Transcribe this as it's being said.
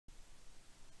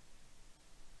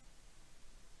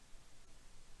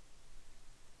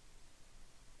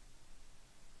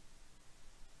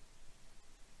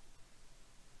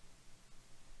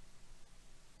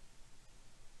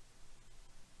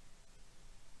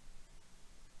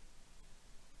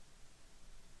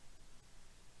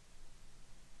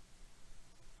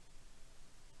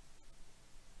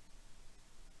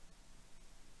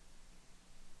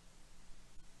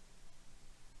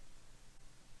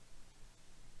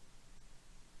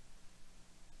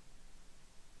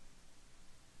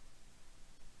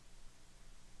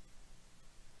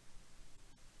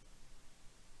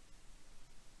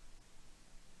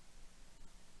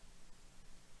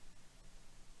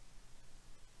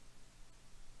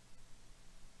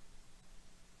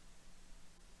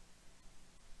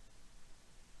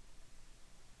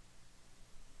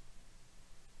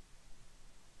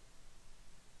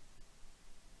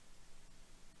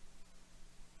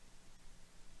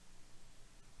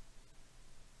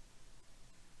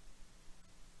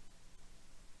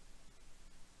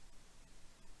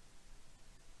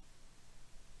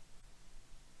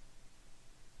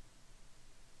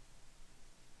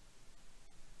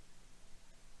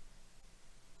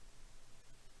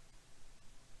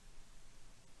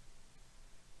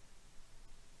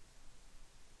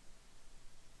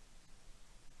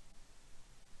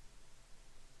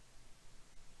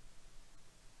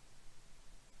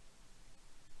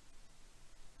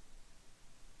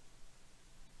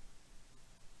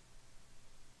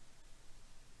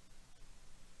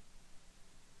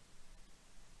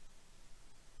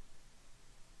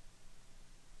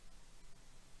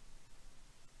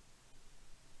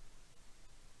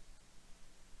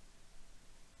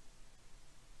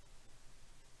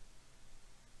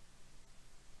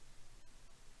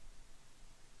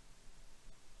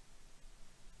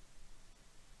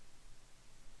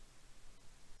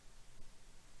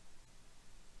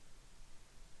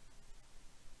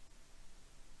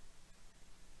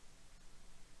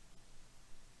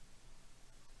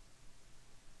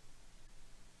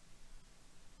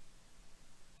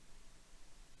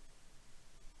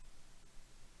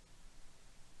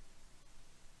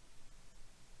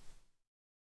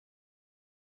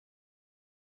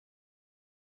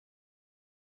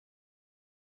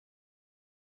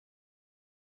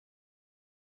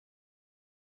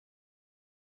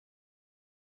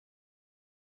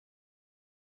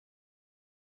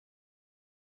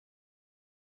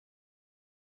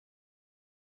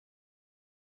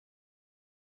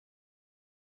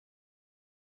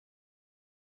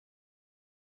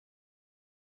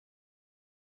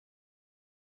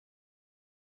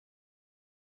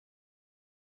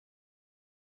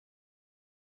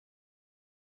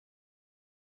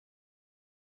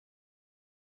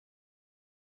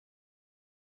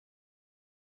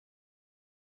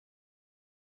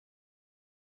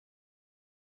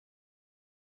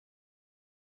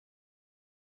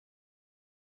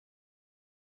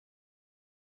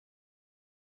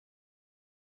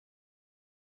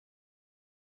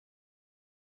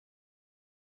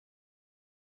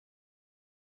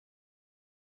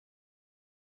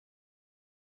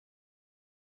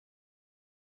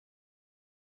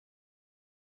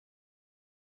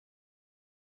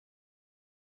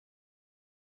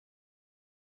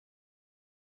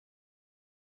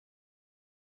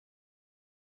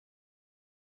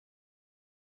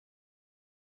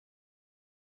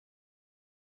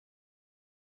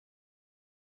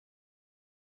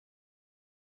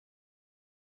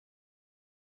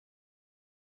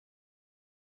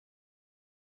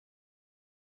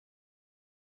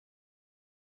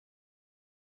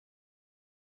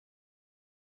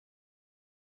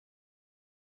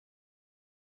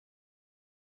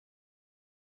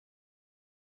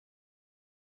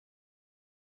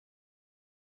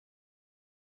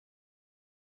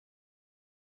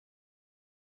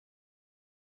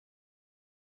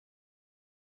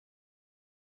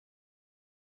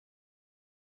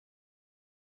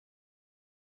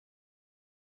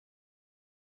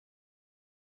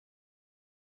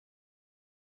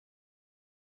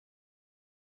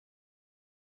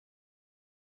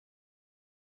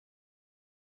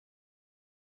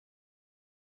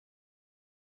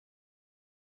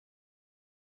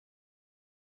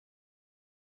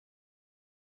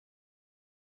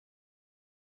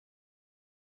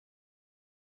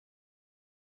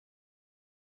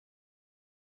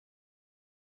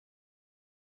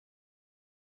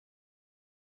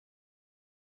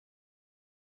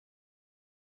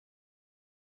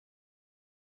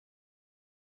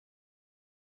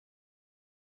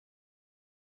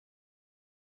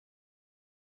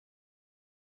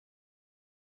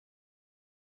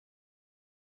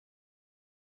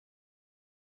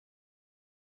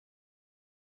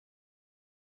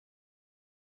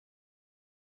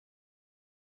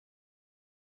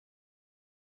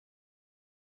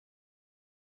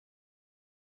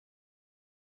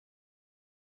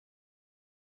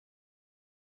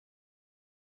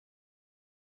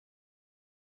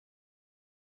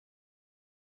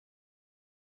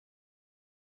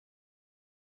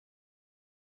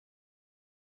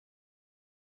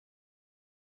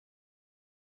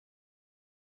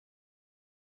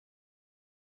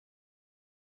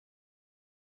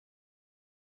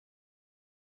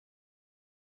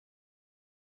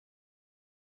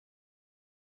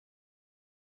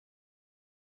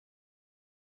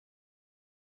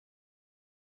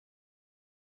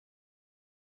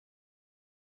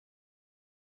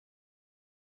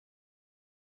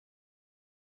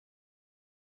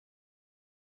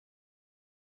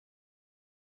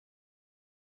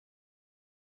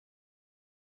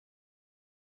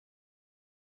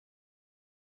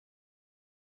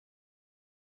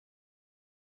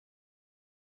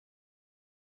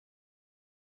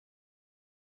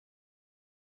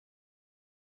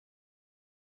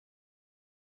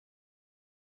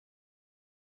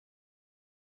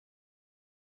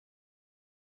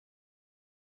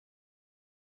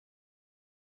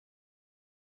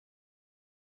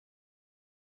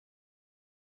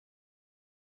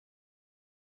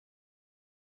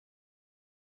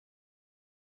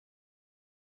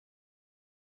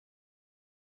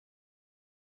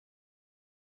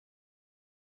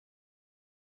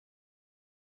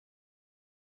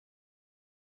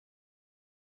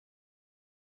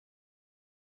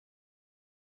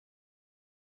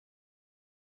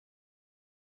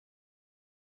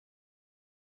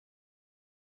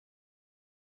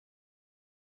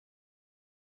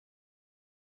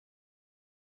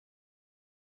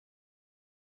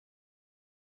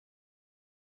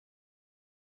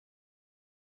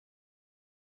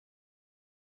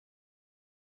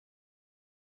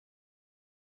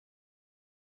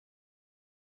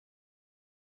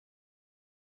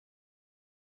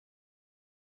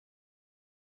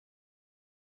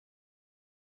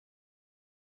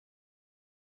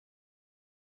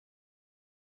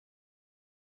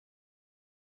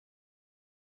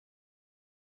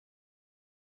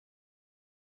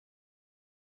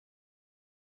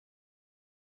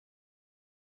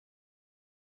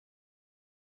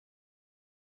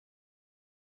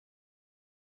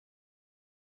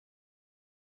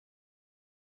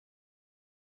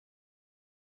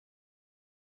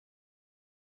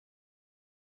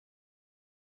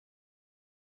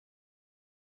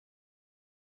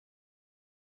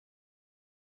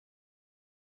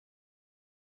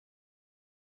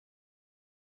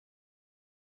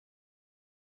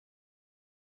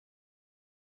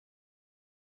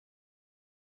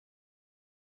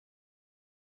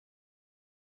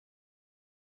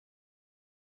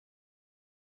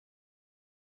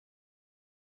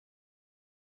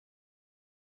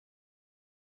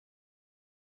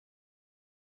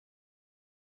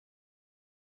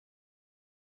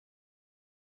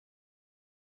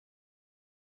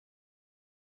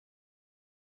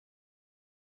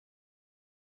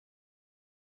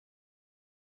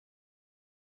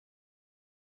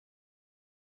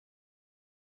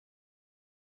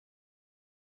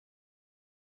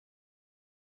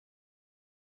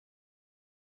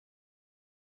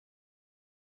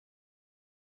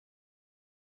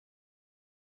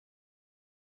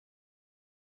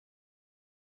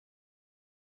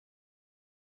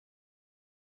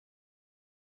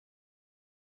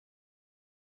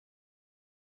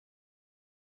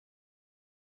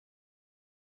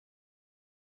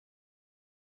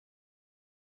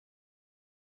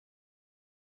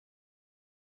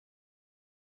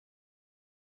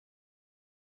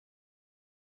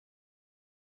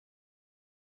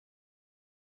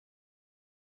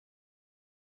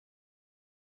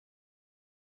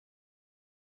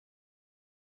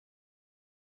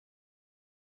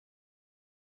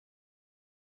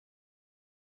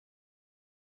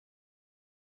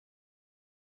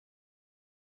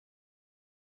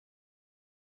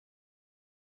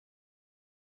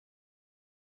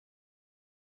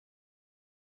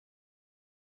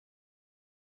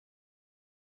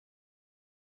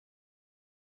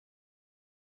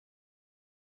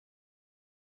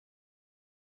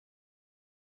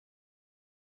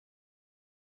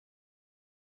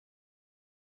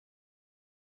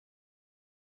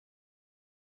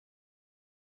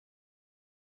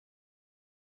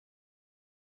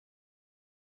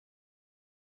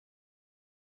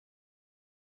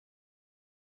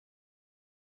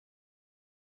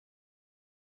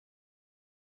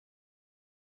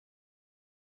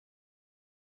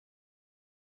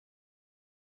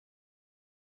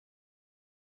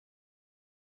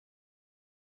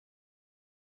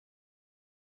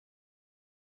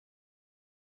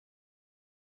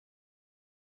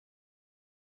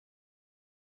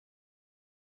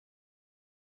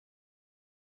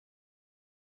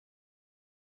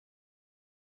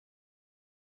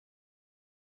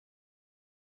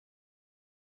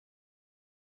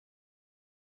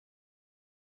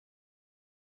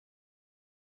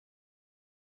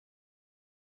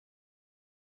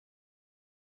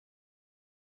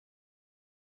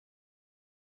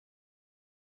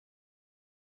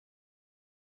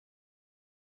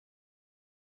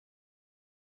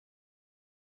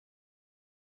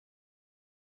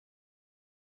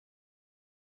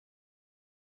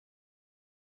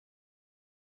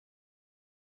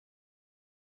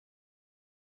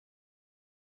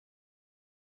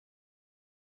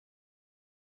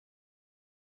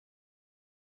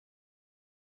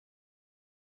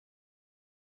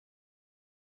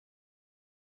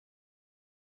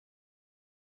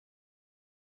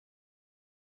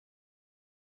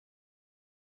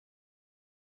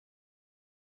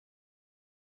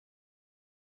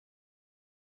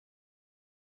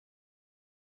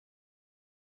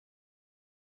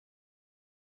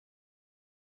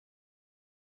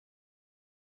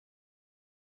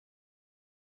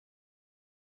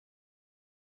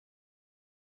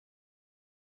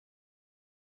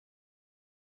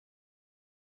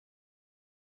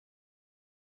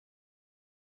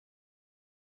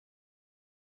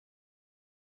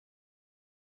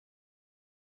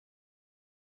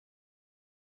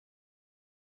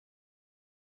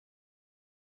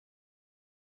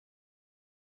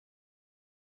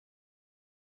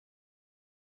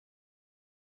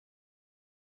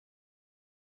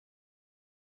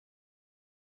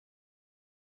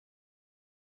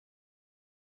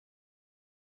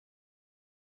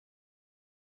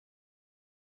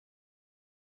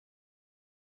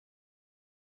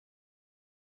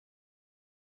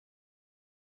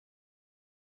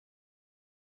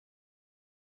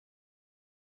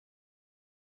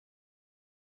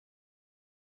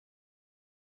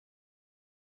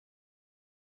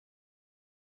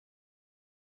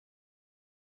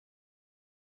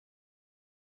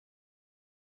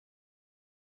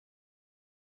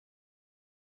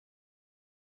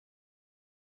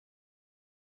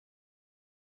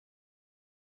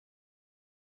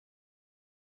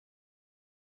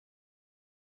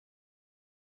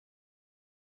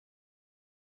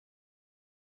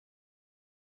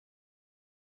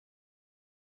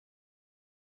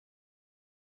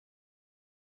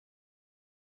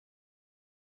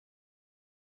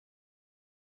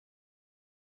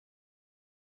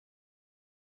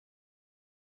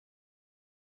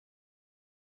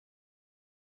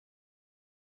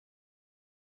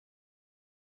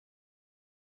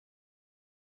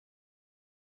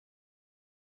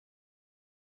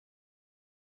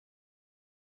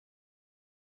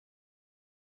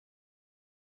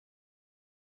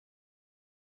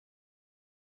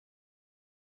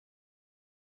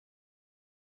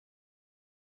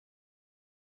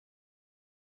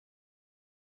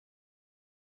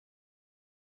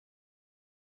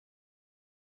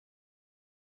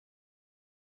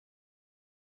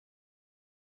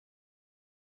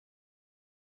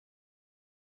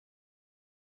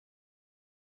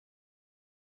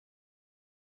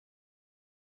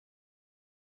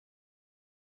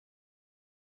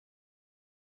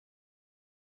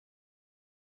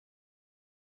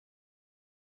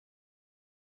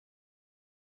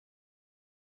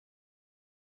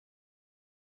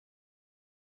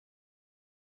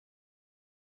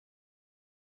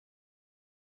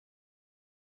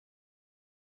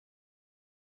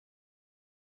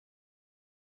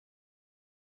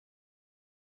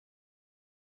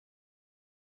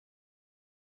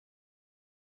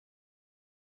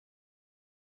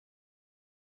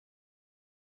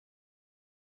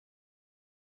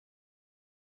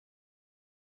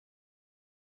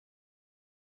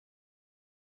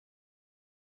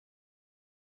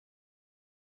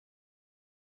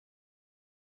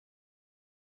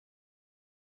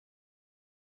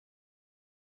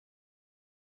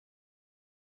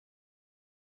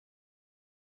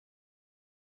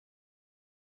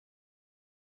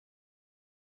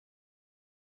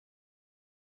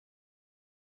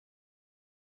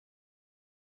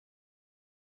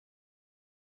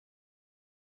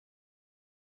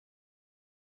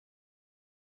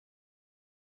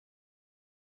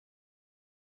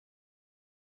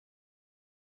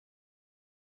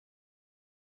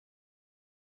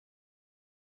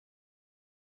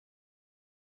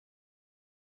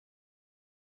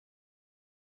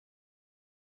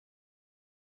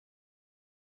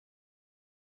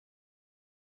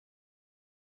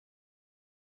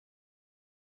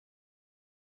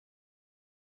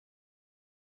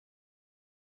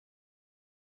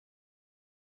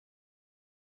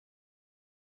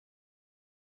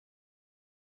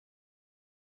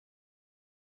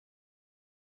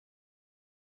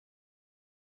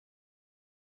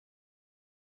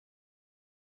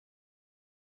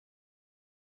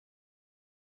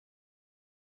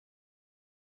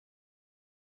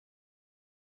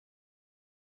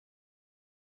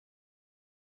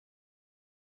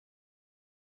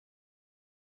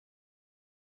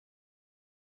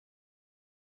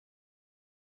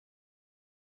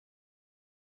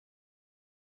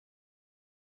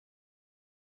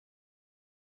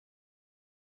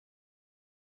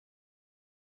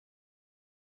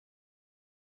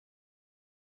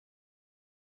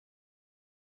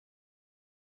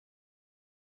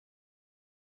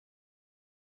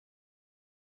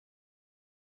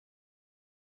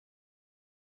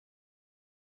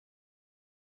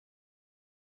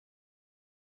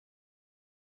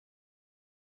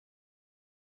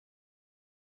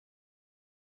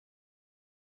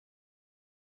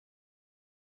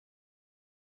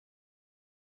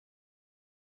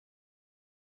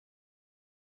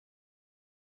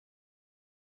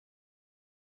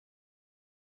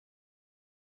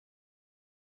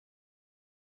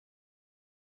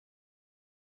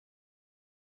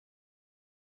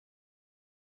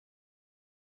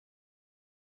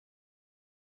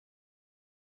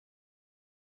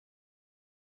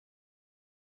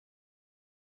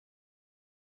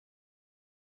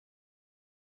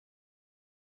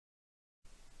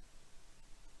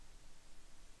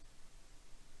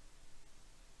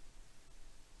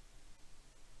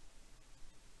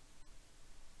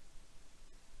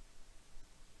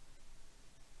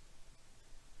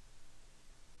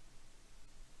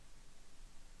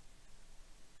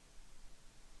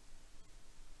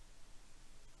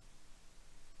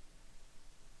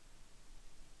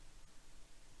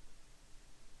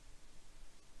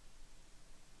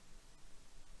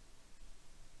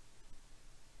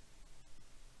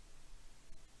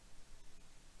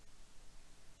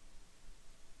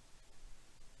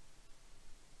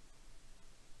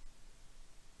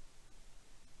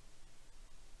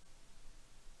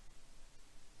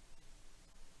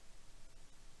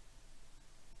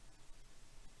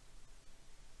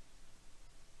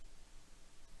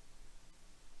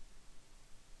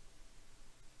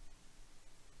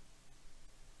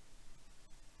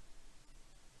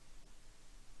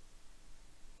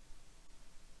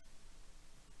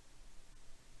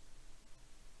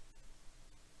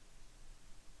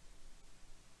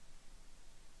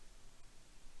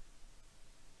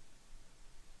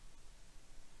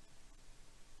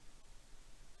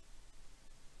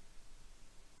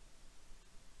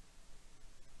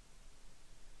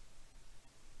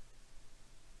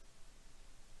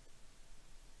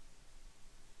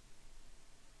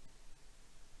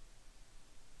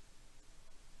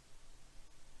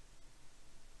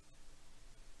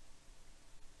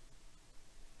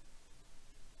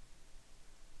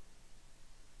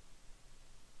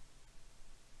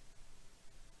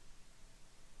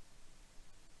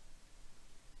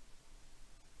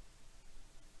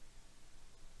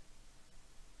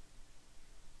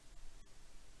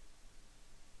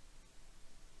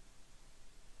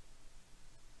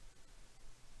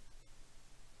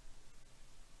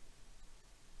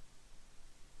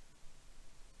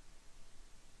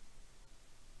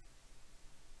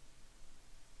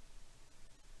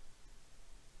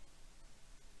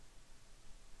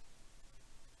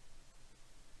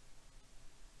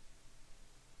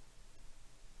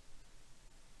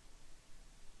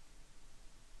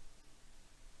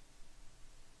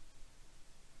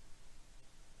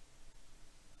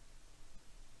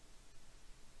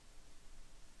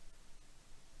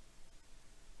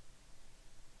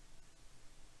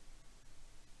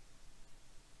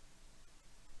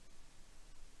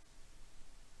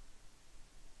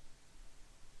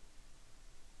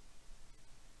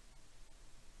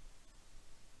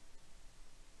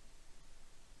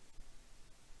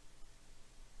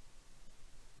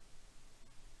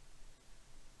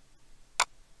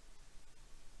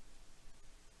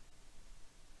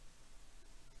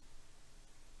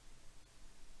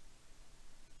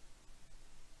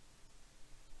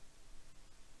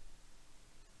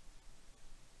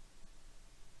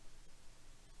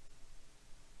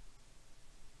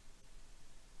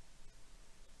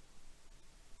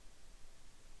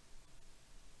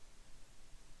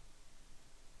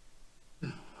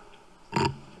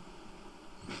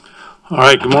All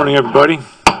right, good morning, everybody.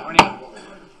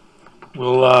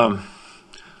 We'll,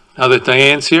 now that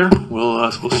Diane's here, we'll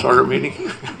start our meeting.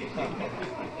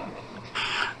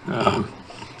 We'll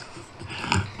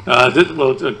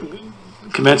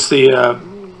commence the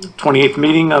 28th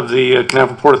meeting of the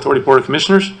Canaveral Port Authority Board of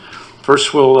Commissioners.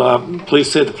 First, we'll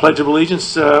please say the Pledge of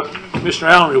Allegiance.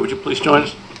 Commissioner Allen, would you please join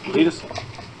us, lead us?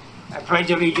 I pledge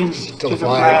allegiance to the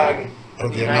flag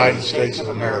of the United States of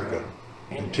America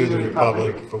and to the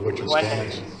republic for which it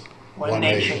stands, one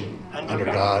nation, under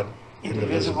God,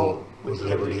 indivisible, with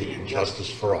liberty and justice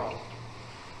for all.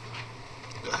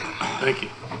 Thank you.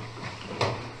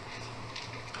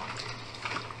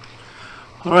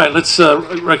 All right, let's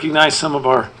recognize some of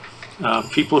our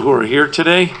people who are here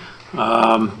today.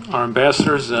 Our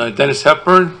ambassadors, Dennis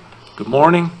Hepburn, good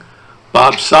morning.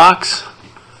 Bob Sox,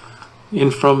 in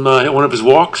from one of his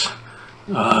walks.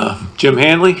 Jim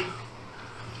Handley,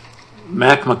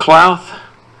 Mac McLeod,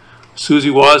 Susie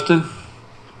Wasden,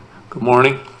 good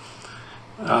morning.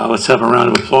 Let's have a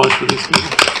round of applause for these people.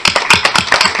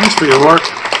 Thanks for your work.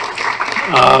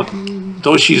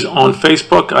 Though she's on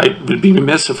Facebook, I would be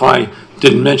remiss if I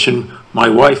didn't mention my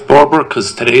wife, Barbara,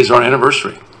 because today is our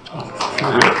anniversary.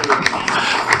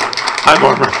 Hi,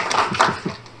 Barbara.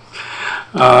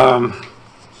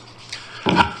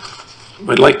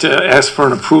 I'd like to ask for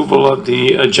an approval of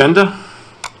the agenda.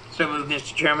 So moved,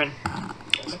 Mr. Chairman.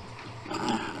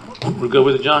 We're good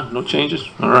with it, John? No changes?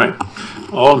 All right.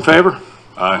 All in favor?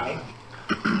 Aye.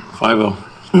 5-0.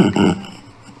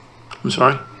 I'm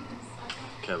sorry?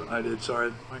 Kevin. I did, sorry,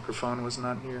 the microphone was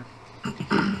not here.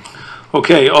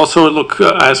 Okay, also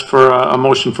ask for a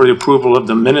motion for the approval of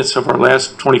the minutes of our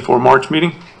last 24 March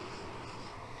meeting.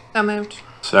 So moved.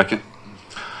 Second.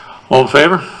 All in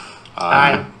favor?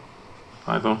 Aye.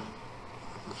 5-0.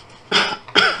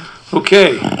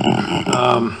 Okay.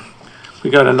 We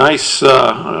got a nice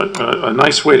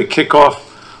way to kick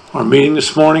off our meeting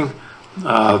this morning.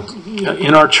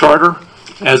 In our charter,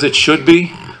 as it should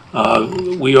be,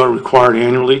 we are required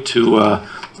annually to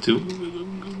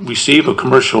receive a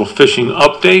commercial fishing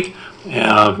update.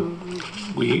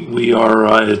 We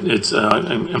are it's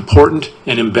important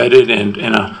and embedded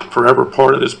and a forever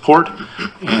part of this port,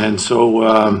 and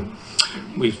so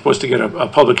we're supposed to get a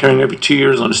public hearing every 2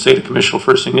 years on the state of commercial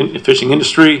fishing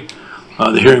industry.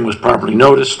 The hearing was properly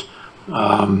noticed.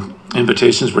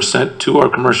 Invitations were sent to our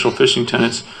commercial fishing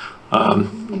tenants,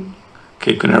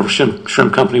 Cape Canaveral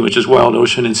Shrimp Company, which is Wild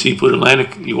Ocean, and Seafood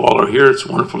Atlantic. You all are here. It's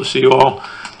wonderful to see you all.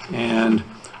 And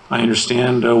I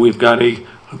understand we've got a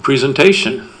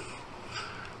presentation.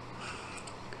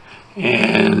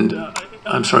 And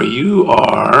I'm sorry, you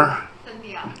are?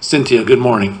 Cynthia. Cynthia, good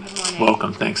morning. Good morning.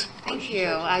 Welcome, thanks. Thank you.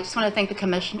 I just want to thank the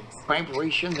commissioners.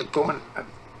 Vibration of going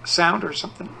sound or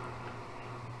something.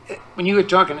 When you were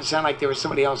talking, it sounded like there was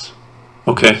somebody else.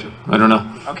 Okay, I don't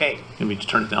know. Okay, Maybe just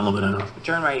turn it down a little bit, I don't know.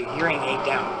 turn my hearing aid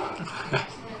down.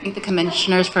 Thank the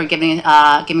commissioners for giving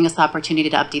us the opportunity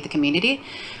to update the community.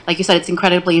 Like you said, it's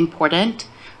incredibly important,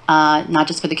 not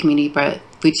just for the community, but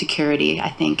food security, I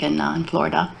think, in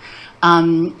Florida.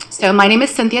 So my name is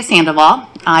Cynthia Sandoval.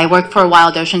 I work for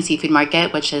Wild Ocean Seafood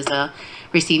Market, which is a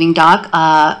receiving dock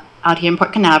out here in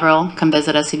Port Canaveral. Come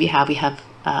visit us if you have.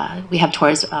 We have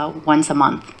tours once a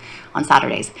month on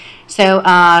Saturdays. So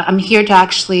I'm here to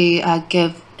actually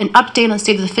give an update on the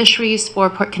state of the fisheries for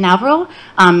Port Canaveral.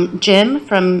 Jim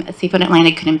from Seafood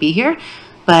Atlantic couldn't be here,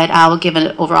 but I will give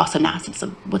an overall synopsis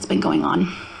of what's been going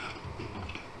on.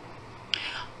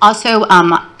 Also,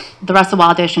 the rest of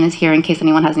Wild Ocean is here in case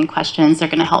anyone has any questions. They're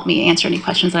going to help me answer any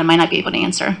questions that I might not be able to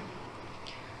answer.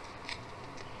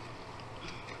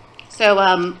 So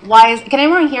can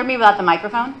anyone hear me without the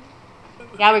microphone?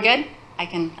 Yeah, we're good?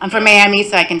 I'm from Miami,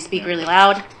 so I can speak really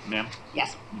loud. Ma'am?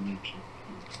 Yes. You need to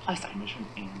Oh, sorry. permission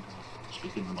and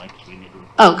speak in the mic, so we need to.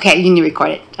 Oh, okay, you need to record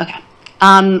it. Okay.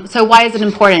 So why is it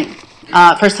important?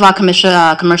 First of all,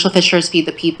 commercial fishers feed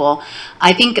the people.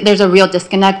 I think there's a real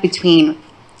disconnect between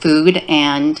food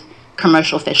and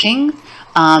commercial fishing.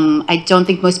 I don't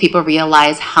think most people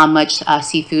realize how much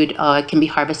seafood can be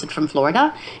harvested from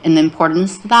Florida and the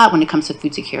importance of that when it comes to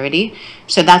food security.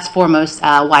 So that's foremost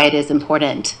why it is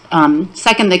important.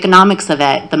 Second, the economics of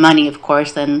it, the money, of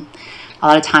course, and a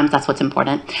lot of times that's what's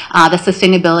important. The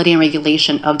sustainability and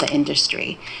regulation of the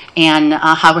industry and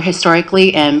how we're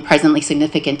historically and presently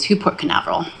significant to Port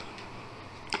Canaveral.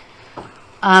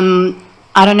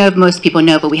 I don't know if most people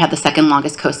know, but we have the second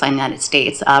longest coastline in the United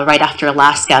States, right after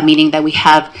Alaska, meaning that we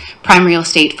have prime real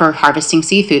estate for harvesting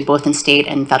seafood, both in state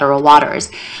and federal waters.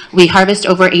 We harvest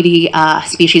over 80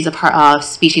 species of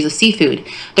seafood.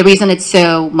 The reason it's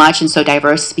so much and so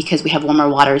diverse is because we have warmer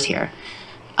waters here.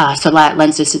 So that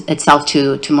lends itself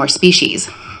to more species,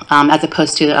 as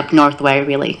opposed to up north where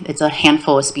really it's a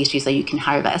handful of species that you can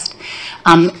harvest.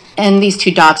 In these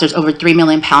two docks, there's over 3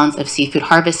 million pounds of seafood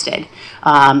harvested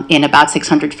in about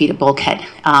 600 feet of bulkhead.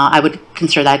 I would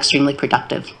consider that extremely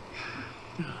productive.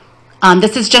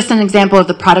 This is just an example of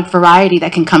the product variety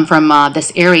that can come from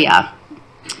this area.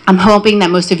 I'm hoping that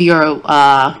most of you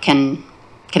can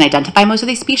identify most of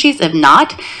these species. If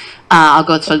not, I'll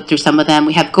go through some of them.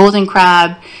 We have golden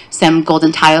crab, some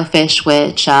golden tilefish,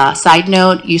 which, side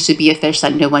note, used to be a fish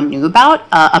that no one knew about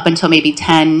up until maybe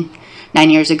 9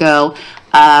 years ago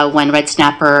when red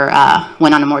snapper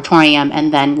went on a moratorium.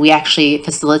 And then we actually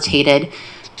facilitated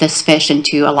this fish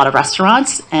into a lot of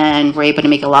restaurants, and we're able to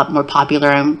make it a lot more popular.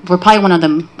 And we're probably one of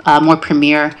the more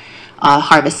premier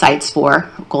harvest sites for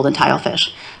golden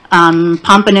tilefish.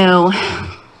 Pompano,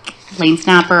 lane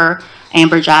snapper,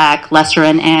 amberjack, lesser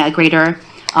and greater,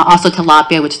 also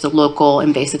tilapia, which is a local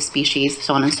invasive species,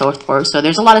 so on and so forth. So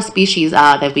there's a lot of species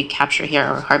that we capture here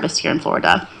or harvest here in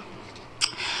Florida.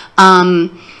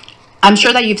 I'm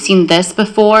sure that you've seen this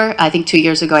before. I think 2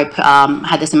 years ago I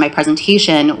had this in my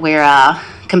presentation where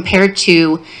compared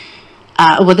to,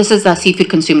 well, this is seafood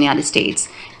consumed in the United States.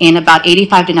 And about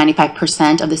 85 to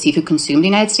 95% of the seafood consumed in the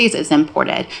United States is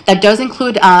imported. That does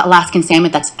include Alaskan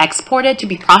salmon that's exported to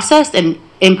be processed and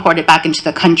imported back into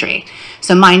the country.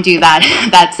 So mind you that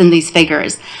that's in these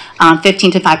figures.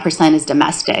 15 to 5% is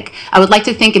domestic. I would like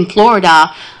to think in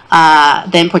Florida,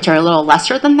 the imports are a little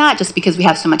lesser than that just because we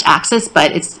have so much access,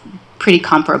 but it's pretty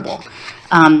comparable.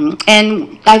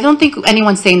 And I don't think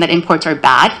anyone's saying that imports are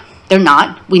bad. They're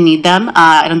not. We need them.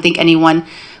 I don't think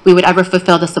we would ever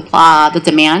fulfill the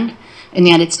demand in the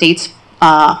United States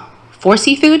for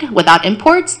seafood without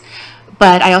imports.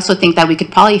 But I also think that we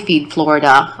could probably feed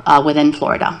Florida within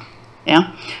Florida,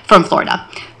 from Florida.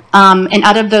 And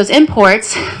out of those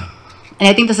imports, and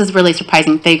I think this is a really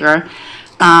surprising figure,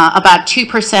 about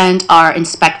 2% are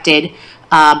inspected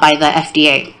by the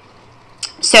FDA.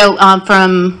 So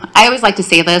I always like to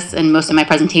say this in most of my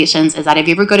presentations, is that if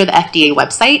you ever go to the FDA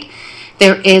website,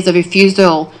 there is a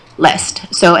refusal list.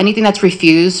 So anything that's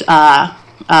refused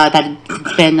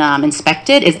that's been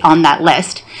inspected is on that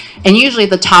list. And usually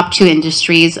the top two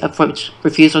industries of which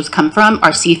refusals come from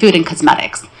are seafood and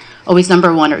cosmetics, always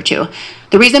number 1 or 2.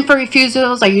 The reason for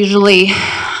refusals are usually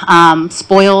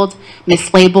spoiled,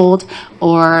 mislabeled,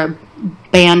 or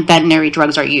banned veterinary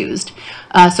drugs are used.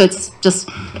 So it's just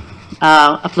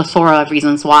a plethora of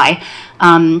reasons why.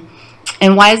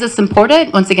 And why is this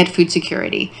important? Once again, food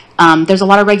security. There's a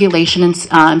lot of regulation in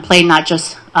play, not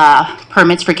just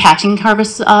permits for catching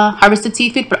harvested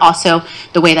seafood, but also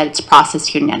the way that it's processed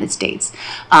here in the United States,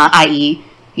 i.e.,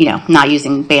 not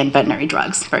using banned veterinary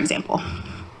drugs, for example.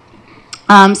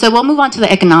 So we'll move on to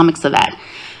the economics of that.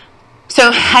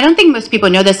 So I don't think most people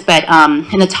know this, but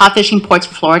in the top fishing ports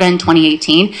for Florida in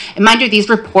 2018, and mind you, these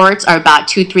reports are about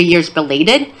 2-3 years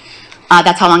belated.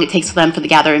 That's how long it takes for them to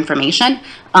gather information.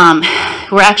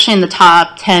 We're actually in the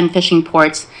top 10 fishing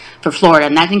ports for Florida,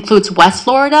 and that includes West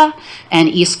Florida and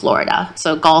East Florida,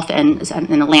 so Gulf and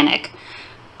Atlantic.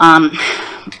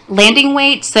 Landing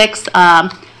weight, 6th,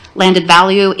 landed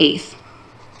value, 8th.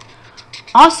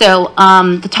 Also,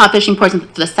 the top fishing ports for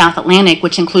the South Atlantic,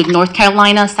 which include North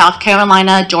Carolina, South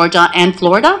Carolina, Georgia, and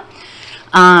Florida,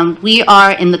 we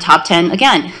are in the top 10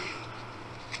 again.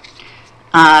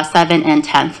 7th and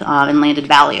 10th in landed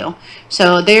value.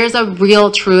 So there's a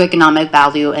real true economic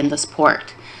value in this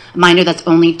port. Mind you, that's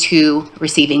only 2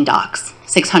 receiving docks,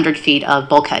 600 feet of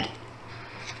bulkhead.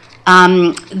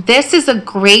 This is a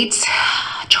great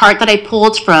chart that I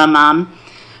pulled from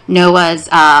NOAA's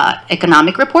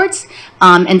economic reports.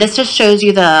 And this just shows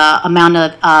you the amount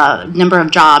of number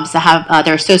of jobs that have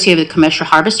they're associated with commercial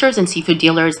harvesters and seafood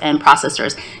dealers and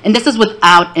processors. And this is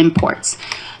without imports.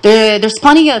 There's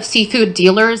plenty of seafood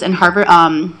dealers and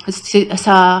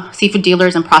seafood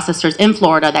dealers and processors in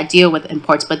Florida that deal with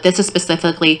imports, but this is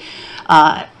specifically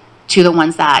to the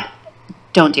ones that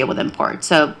don't deal with imports.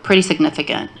 So pretty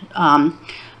significant.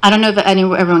 I don't know if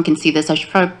everyone can see this. I should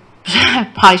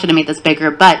probably should have made this bigger,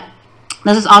 but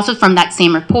this is also from that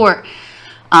same report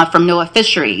from NOAA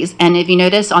Fisheries. And if you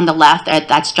notice on the left,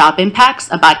 that's job impacts,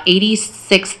 about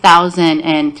 86,000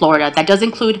 in Florida. That does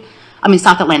include,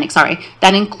 South Atlantic, sorry.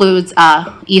 That includes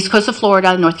east coast of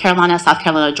Florida, North Carolina, South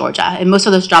Carolina, Georgia. And most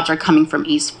of those jobs are coming from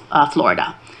East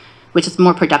Florida, which is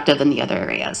more productive than the other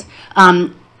areas.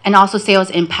 And also sales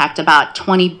impact about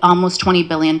almost $20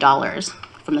 billion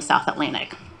from the South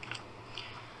Atlantic.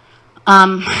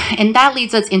 And that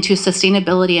leads us into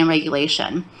sustainability and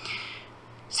regulation.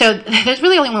 So there's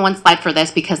really only one slide for this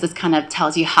because this kind of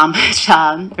tells you how much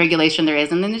regulation there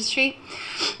is in the industry.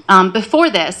 Before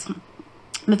the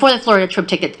Florida trip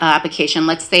ticket application,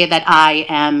 let's say that I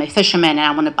am a fisherman and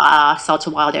I want to sell to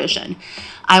Wild Ocean.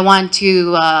 I want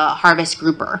to harvest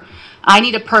grouper. I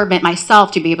need a permit myself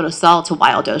to be able to sell to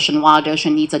Wild Ocean. Wild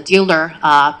Ocean needs a dealer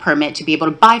permit to be able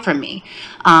to buy from me.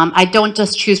 I don't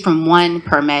just choose from one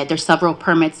permit. There's several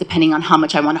permits depending on how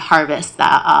much I want to harvest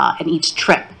in each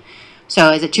trip.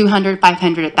 So is it 200,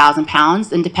 500, 1,000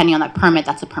 pounds? And depending on that permit,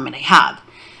 that's the permit I have.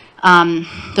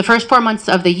 The first 4 months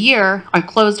of the year are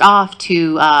closed off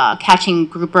to catching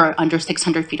grouper under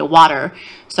 600 feet of water.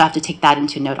 So I have to take that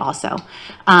into note also.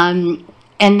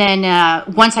 And then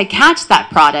once I catch that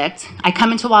product, I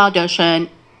come into Wild Ocean,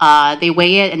 they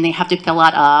weigh it, and they have to fill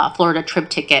out a Florida trip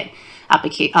ticket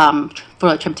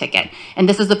Florida trip ticket. And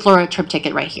this is the Florida trip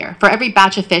ticket right here. For every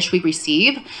batch of fish we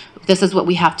receive, this is what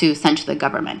we have to send to the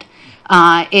government.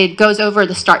 It goes over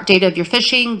the start date of your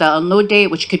fishing, the unload date,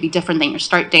 which could be different than your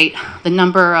start date, the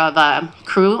number of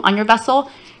crew on your vessel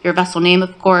name,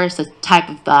 of course, the type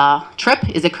of trip.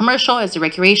 Is it commercial? Is it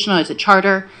recreational? Is it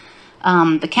charter?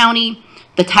 The county,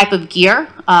 the type of gear,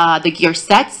 the gear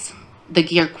sets, the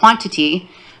gear quantity,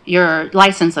 your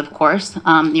license, of course,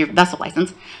 your vessel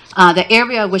license, the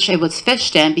area which it was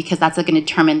fished in, because that's going to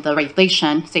determine the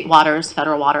regulation, state waters,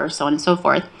 federal waters, so on and so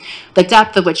forth, the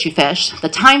depth of which you fish, the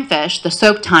time fished, the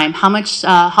soak time,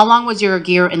 how long was your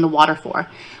gear in the water for.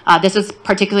 This is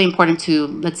particularly important to,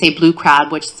 let's say, blue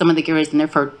crab, which some of the gear is in there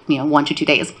for 1 to 2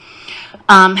 days.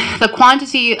 The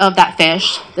quantity of that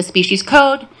fish, the species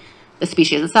code, the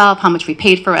species itself, how much we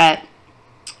paid for it.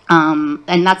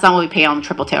 And that's not what we pay on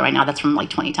triple tail right now. That's from like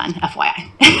 2010, FYI.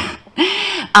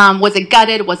 Was it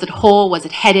gutted? Was it whole? Was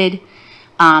it headed?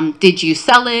 Did you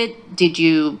sell it? Did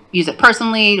you use it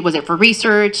personally? Was it for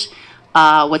research?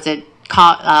 Was it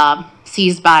caught,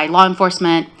 seized by law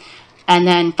enforcement? And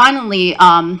then finally,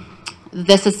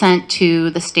 this is sent to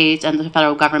the states and the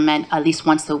federal government at least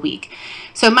once a week.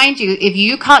 So mind you, if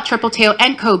you caught triple tail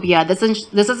and cobia, this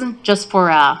isn't just for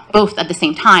both at the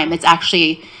same time. It's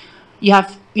actually, you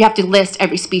have to list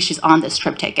every species on this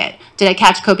trip ticket. Did I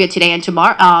catch cobia today and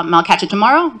tomorrow? I'll catch it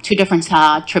tomorrow. 2 different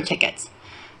trip tickets.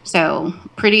 So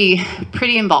pretty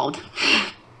involved.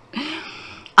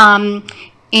 And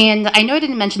I know I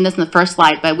didn't mention this in the first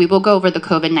slide, but we will go over the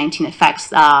COVID-19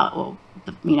 effects. I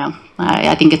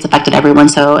think it's affected everyone,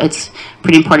 so it's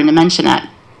pretty important to mention it.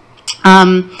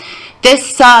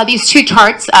 These 2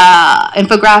 charts,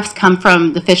 infographics, come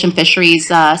from the Fish and Fisheries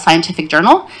Scientific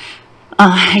Journal.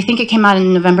 I think it came out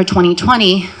in November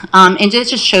 2020, and it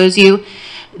just shows you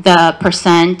the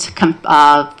percent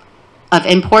of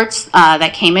imports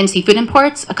that came in, seafood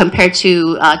imports, compared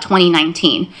to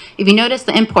 2019. If you notice,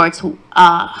 the imports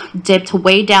dipped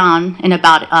way down in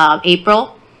about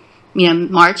April,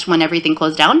 March, when everything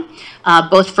closed down,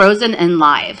 both frozen and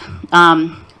live.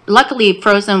 Luckily,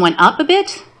 frozen went up a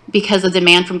bit because of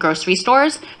demand from grocery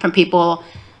stores, from people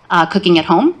cooking at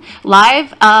home.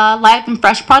 Live and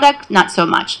fresh product, not so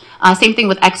much. Same thing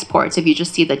with exports. If you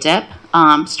just see the dip,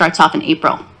 starts off in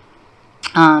April.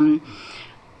 I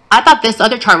thought this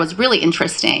other chart was really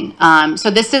interesting.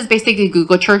 So this is basically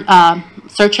Google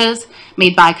searches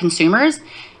made by consumers.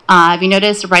 If you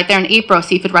notice right there in April,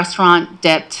 seafood restaurant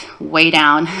dipped way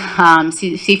down.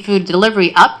 Seafood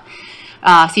delivery up.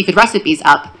 Seafood recipes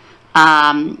up.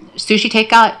 Sushi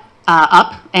takeout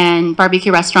up, and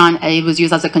barbecue restaurant, it was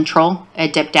used as a control.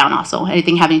 It dipped down also,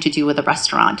 anything having to do with the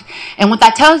restaurant. And what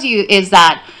that tells you is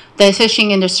that the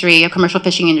fishing industry, commercial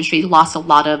fishing industry, lost a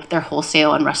lot of their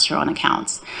wholesale and restaurant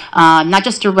accounts. Not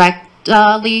just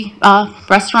directly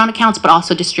restaurant accounts, but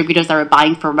also distributors that are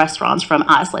buying for restaurants from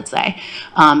us, let's say,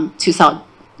 to sell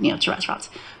to restaurants.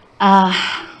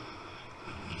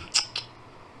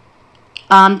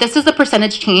 This is the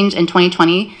percentage change in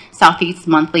 2020 Southeast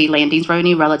monthly landings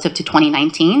revenue relative to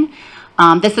 2019.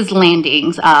 This is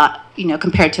landings,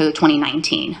 compared to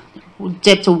 2019.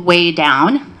 Dipped way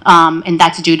down, and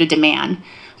that's due to demand,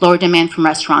 lower demand from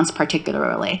restaurants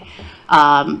particularly.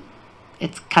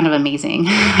 It's kind of amazing,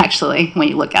 actually, when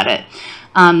you look at it.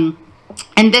 And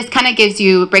this kind of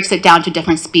breaks it down to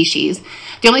different species.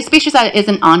 The only species that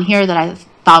isn't on here that I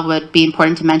thought would be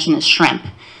important to mention is shrimp.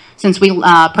 Since we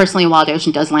personally, Wild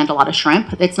Ocean does land a lot of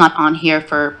shrimp, it's not on here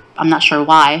for, I'm not sure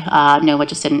why. NOAA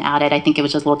just didn't add it. I think it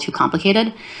was just a little too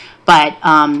complicated. But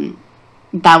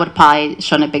that would probably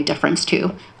shown a big difference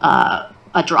too, a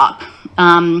drop.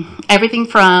 Everything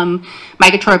from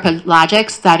migratory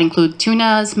pelagics that include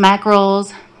tunas,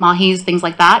 mackerels, mahis, things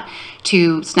like that,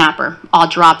 to snapper, all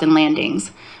dropped in landings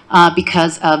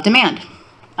because of demand.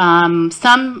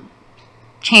 Some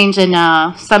change in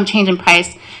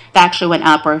price that actually went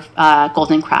up, or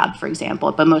golden crab, for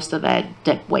example, but most of it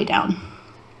dipped way down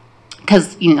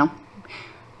because, you know,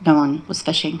 no one was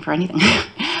fishing for anything.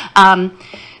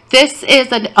 This is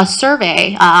a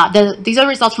survey. These are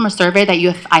results from a survey that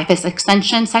UF-IFAS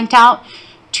Extension sent out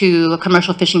to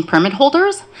commercial fishing permit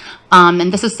holders,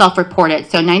 and this is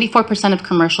self-reported. So 94% of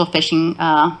commercial fishing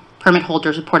permit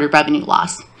holders reported revenue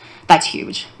loss. That's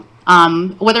huge.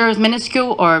 Whether it was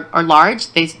minuscule or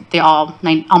large, they all,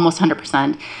 almost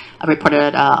 100%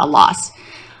 reported a loss.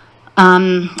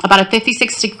 About a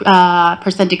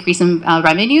 56% decrease in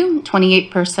revenue,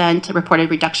 28% reported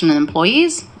reduction in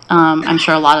employees. I'm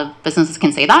sure a lot of businesses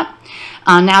can say that.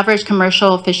 On average,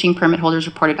 commercial fishing permit holders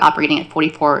reported operating at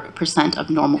 44% of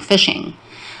normal fishing.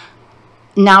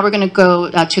 Now we're going to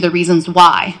go to the reasons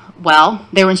why. Well,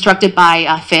 they were instructed by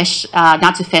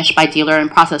not to fish by dealer and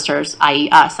processors, i.e.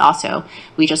 us also.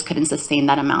 We just couldn't sustain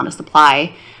that amount of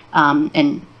supply,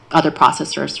 and other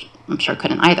processors, I'm sure,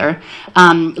 couldn't either.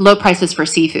 Low prices for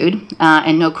seafood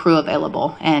and no crew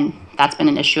available, and that's been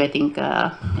an issue, I think,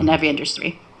 in every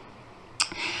industry.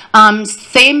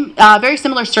 Very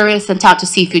similar survey sent out to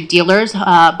seafood dealers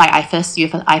by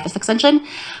IFAS Extension,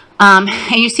 and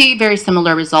you see very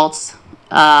similar results.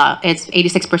 It's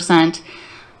 86%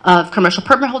 of commercial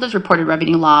permit holders reported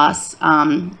revenue loss,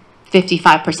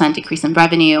 55% decrease in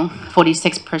revenue,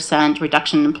 46%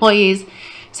 reduction in employees,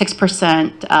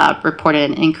 6% reported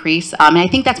an increase. And I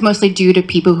think that's mostly due to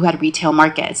people who had retail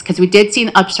markets, because we did see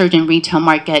an upsurge in retail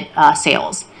market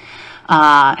sales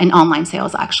and online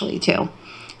sales actually too.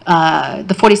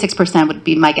 The 46% would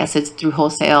be, my guess, is through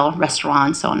wholesale,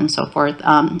 restaurants, so on and so forth.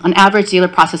 On average, dealer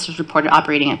processors reported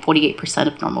operating at 48%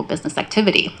 of normal business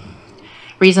activity.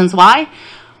 Reasons why?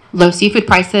 Low seafood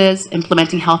prices,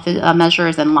 implementing health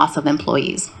measures, and loss of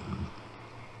employees.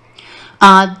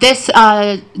 This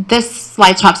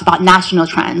slide talks about national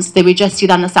trends. Did we just see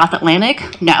that in the South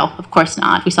Atlantic? No, of course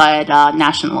not. We saw it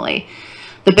nationally.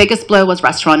 The biggest blow was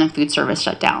restaurant and food service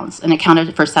shutdowns, and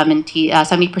accounted for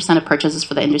 70% of purchases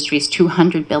for the industry's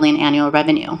 $200 billion annual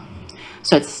revenue.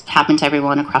 So it's happened to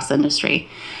everyone across the industry.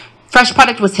 Fresh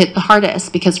product was hit the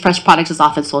hardest because fresh product is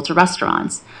often sold to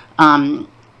restaurants.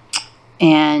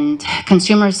 And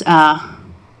consumers,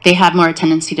 they have more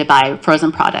tendency to buy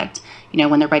frozen product, you know,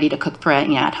 when they're ready to cook for it,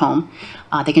 you know, at home.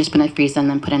 They can just put it in the freezer and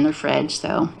then put it in their fridge.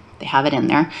 So they have it in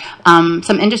there.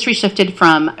 Some industries shifted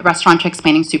from restaurant to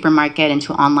expanding supermarket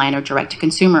into online or direct to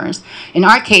consumers. In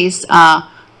our case,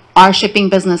 our shipping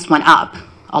business went up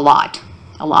a lot.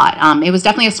 It was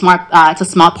definitely it's a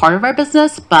small part of our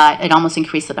business, but it almost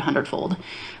increased it 100-fold.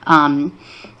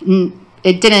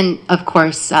 It didn't, of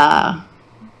course,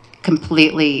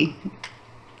 completely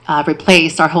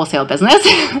replace our wholesale business,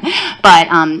 but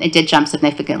it did jump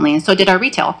significantly, and so did our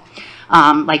retail.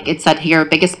 Like it said here,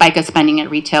 biggest spike of spending at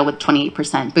retail with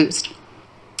 28% boost.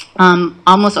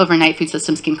 Almost overnight, food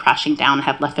systems came crashing down and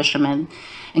have left fishermen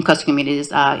and coastal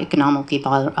communities economically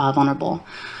vulnerable.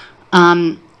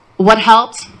 What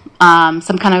helped?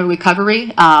 Some kind of recovery,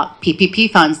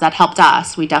 PPP funds that helped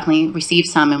us. We definitely received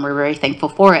some, and we're very thankful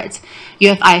for it.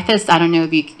 UF-IFAS, I don't know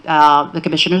if you, the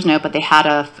commissioners know, but they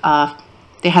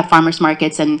had farmers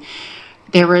markets, and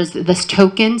there was this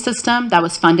token system that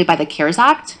was funded by the CARES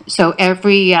Act. So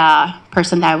every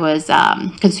person that was,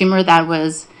 consumer that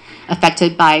was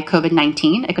affected by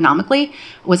COVID-19 economically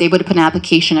was able to put an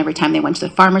application every time they went to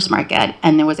the farmer's market,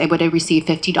 and they was able to receive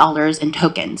 $50 in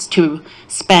tokens to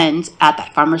spend at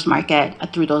that farmer's market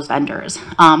through those vendors.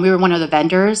 We were one of the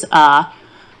vendors,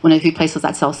 one of the few places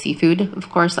that sell seafood, of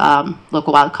course,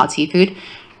 local wild-caught seafood.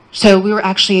 So we were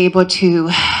actually able to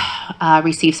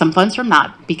receive some funds from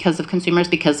that because of consumers,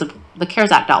 because of the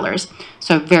CARES Act dollars.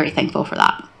 So very thankful for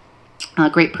that.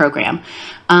 Great program.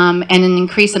 And an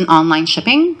increase in online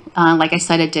shipping. Like I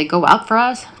said, it did go up for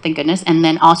us, thank goodness. And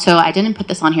then also, I didn't put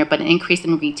this on here, but an increase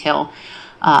in retail,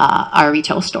 our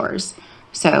retail stores.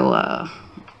 So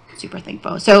super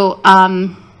thankful. So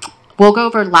we'll go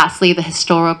over lastly the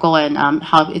historical and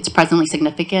how it's presently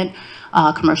significant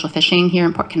commercial fishing here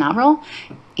in Port Canaveral.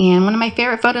 And one of my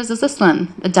favorite photos is this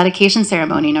one, the dedication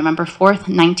ceremony, November 4th,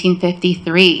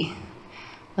 1953.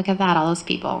 Look at that, all those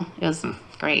people. It was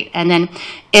great. And then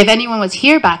if anyone was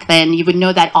here back then, you would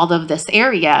know that all of this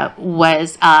area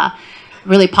was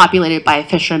really populated by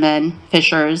fishermen,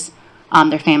 fishers,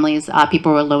 their families.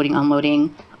 People were loading,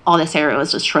 unloading. All this area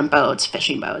was just shrimp boats,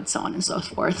 fishing boats, so on and so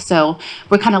forth. So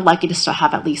we're kind of lucky to still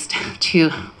have at least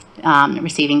 2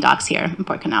 receiving docks here in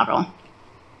Port Canaveral.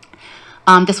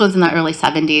 This was in the early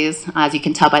 70s, as you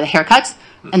can tell by the haircuts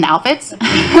and the outfits.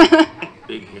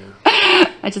 Big hair.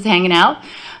 Just hanging out.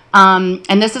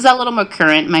 And this is a little more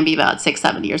current, maybe about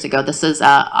 6-7 years ago. This is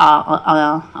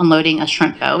unloading a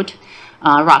shrimp boat,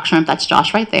 rock shrimp. That's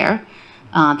Josh right there.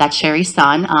 That's Sherry's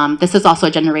son. This is also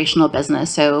a generational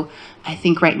business. So I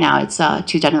think right now it's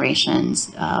 2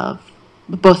 generations of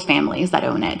both families that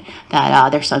own it,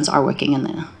 that their sons are working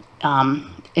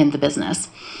in the business.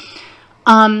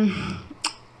 And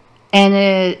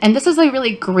this is a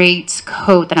really great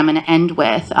quote that I'm going to end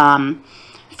with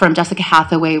from Jessica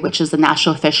Hathaway, which is the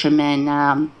National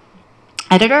Fisherman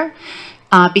editor.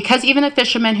 Because even a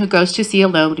fisherman who goes to sea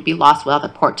alone would be lost without a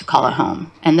port to call it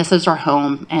home. And this is our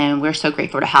home, and we're so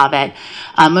grateful to have it,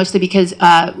 mostly because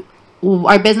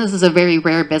our business is a very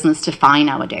rare business to find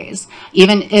nowadays.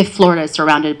 Even if Florida is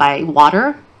surrounded by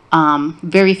water,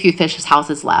 very few fish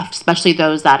houses left, especially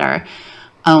those that are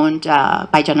owned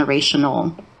by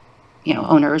generational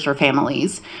owners or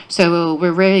families. So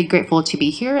we're very grateful to be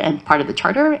here and part of the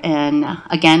charter. And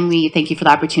again, we thank you for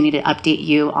the opportunity to update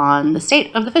you on the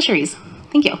state of the fisheries.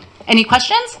 Thank you. Any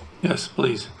questions? Yes,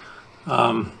 please.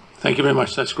 Thank you very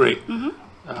much. That's great.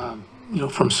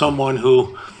 From someone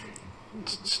who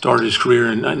started his career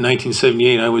in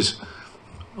 1978, I was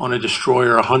on a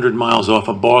destroyer 100 miles off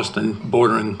of Boston,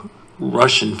 bordering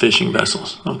Russian fishing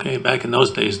vessels. Okay, back in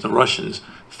those days, the Russians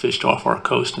fished off our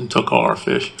coast and took all our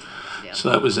fish. Yeah. So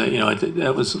that was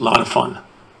that was a lot of fun.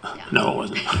 Yeah. No, it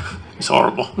wasn't. It's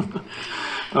horrible.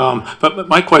 But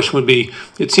my question would be: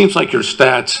 it seems like your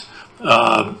stats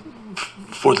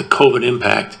for the COVID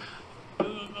impact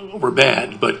were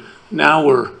bad, but now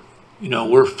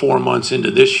we're 4 months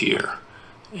into this year.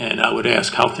 And I would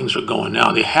ask how things are going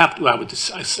now. I would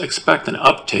expect an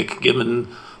uptick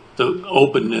given the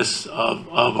openness of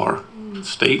our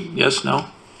state. Yes, no?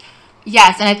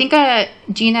 Yes, and I think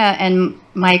Gina and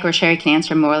Mike or Sherry can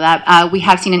answer more of that. We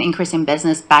have seen an increase in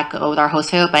business back with our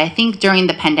wholesale, but I think during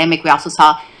the pandemic, we also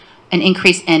saw an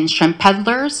increase in shrimp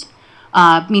peddlers,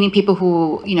 meaning people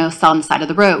who sell on the side of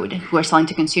the road, who are selling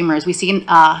to consumers. We saw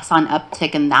an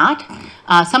uptick in that.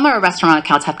 Some of our restaurant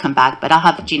accounts have come back, but I'll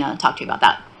have Gina talk to you about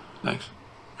that. Thanks.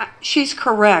 She's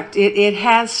correct. It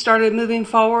has started moving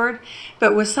forward,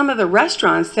 but with some of the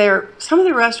restaurants, some of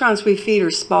the restaurants we feed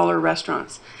are smaller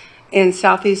restaurants in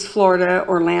Southeast Florida,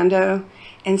 Orlando,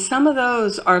 and some of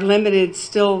those are limited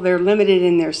still. They're limited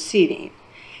in their seating.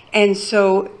 And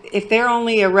so if they're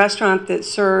only a restaurant that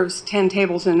serves 10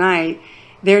 tables a night,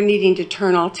 they're needing to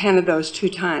turn all 10 of those 2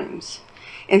 times.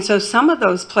 And so some of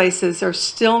those places are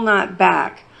still not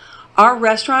back. Our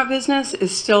restaurant business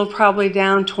is still probably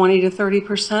down 20 to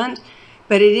 30%,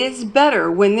 but it is better.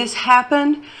 When this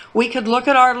happened, we could look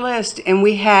at our list and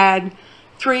we had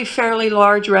 3 fairly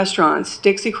large restaurants,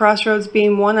 Dixie Crossroads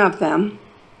being one of them.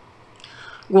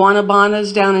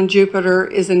 Guanabana's down in Jupiter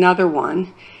is another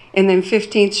one. And then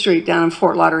 15th Street down in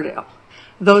Fort Lauderdale.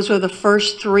 Those were the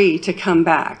first 3 to come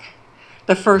back,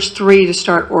 the first 3 to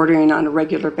start ordering on a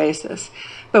regular basis.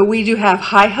 But we do have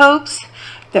high hopes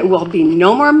that will be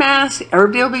no more masks,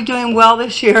 everybody will be doing well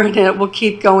this year, and it will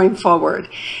keep going forward.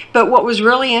 But what was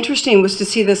really interesting was to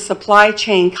see the supply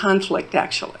chain conflict,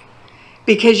 actually.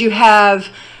 Because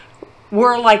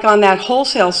we're like on that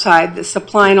wholesale side that's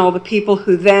supplying all the people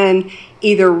who then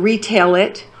either retail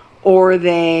it or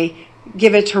they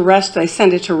give it to they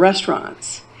send it to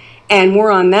restaurants. And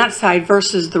we're on that side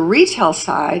versus the retail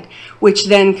side, which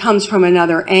then comes from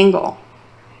another angle.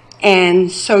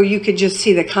 And so you could just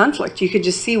see the conflict. You could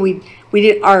just see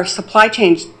our supply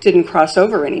chains didn't cross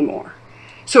over anymore.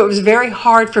 So it was very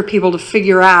hard for people to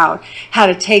figure out how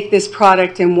to take this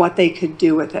product and what they could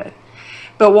do with it.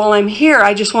 But while I'm here,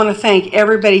 I just want to thank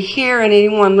everybody here and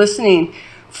anyone listening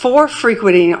for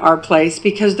frequenting our place,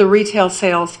 because the retail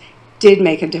sales did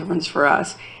make a difference for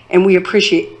us, and we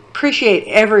appreciate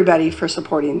everybody for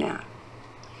supporting that.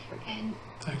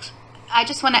 Thanks. I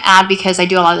just want to add, because I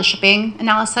do a lot of the shipping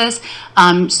analysis,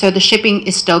 so the shipping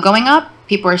is still going up.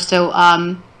 People are still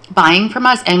buying from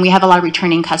us, and we have a lot of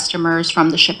returning customers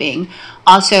from the shipping.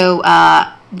 Also,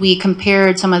 we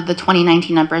compared some of the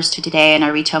 2019 numbers to today, and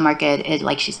our retail market,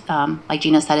 like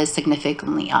Gina said, is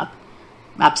significantly up.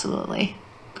 Absolutely.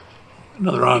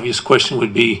 Another obvious question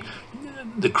would be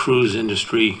the cruise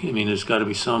industry. I mean, there's got to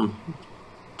be some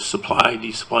supply. Do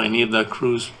you supply any of that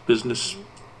cruise business?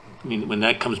 I mean, when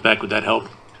that comes back, would that help?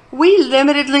 We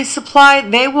limitedly supply.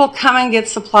 They will come and get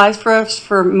supplies for us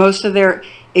for most of their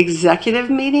executive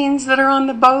meetings that are on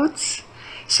the boats.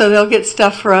 So they'll get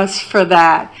stuff for us for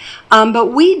that.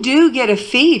 But we do get a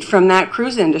feed from that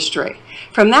cruise industry.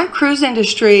 From that cruise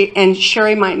industry, and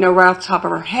Sherry might know right off the top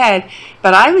of her head,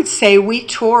 but I would say we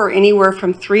tour anywhere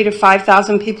from 3,000 to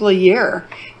 5,000 people a year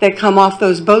that come off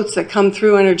those boats that come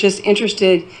through and are just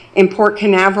interested in Port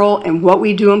Canaveral and what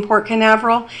we do in Port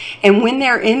Canaveral. And when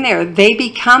they're in there, they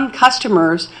become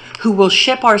customers who will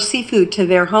ship our seafood to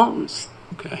their homes.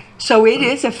 Okay. So it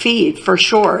is a feed for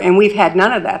sure. And we've had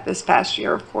none of that this past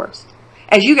year, of course,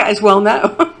 as you guys well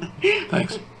know.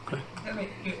 Thanks. Okay. I mean,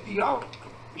 y'all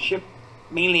ship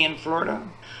mainly in Florida?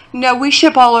 No, we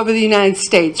ship all over the United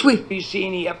States. Do you see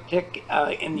any uptick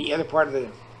in the other part of the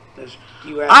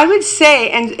U.S.? I would say,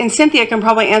 and Cynthia can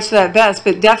probably answer that best,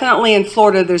 but definitely in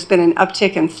Florida, there's been an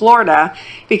uptick in Florida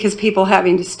because people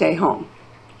having to stay home.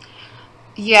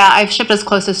 Yeah, I've shipped as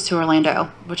closest to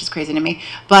Orlando, which is crazy to me.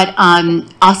 But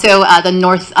also the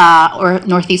north or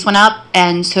northeast went up,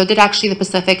 and so did actually the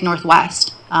Pacific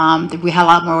Northwest. We had a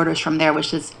lot more orders from there,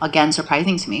 which is again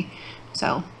surprising to me.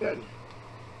 So Good.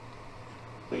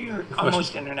 So you're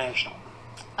almost international.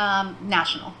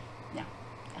 national.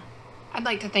 I'd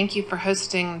like to thank you for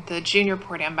hosting the Junior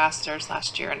Port Ambassadors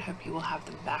last year and hope you will have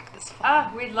them back this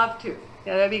fall. We'd love to.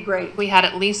 Yeah, that'd be great. We had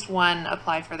at least one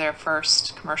apply for their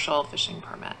first commercial fishing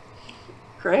permit.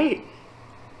 Great.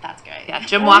 That's great. Yeah,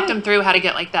 Jim walked them through how to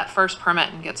get like that first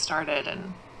permit and get started,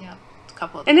 and Yeah. a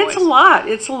couple of the And boys. it's a lot.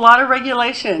 It's a lot of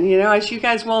regulation, you know, as you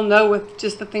guys well know with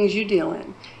just the things you deal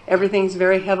in. Everything's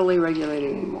very heavily regulated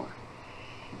anymore.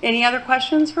 Any other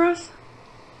questions for us?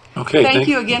 Okay. Thank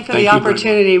you again for thank the you very much.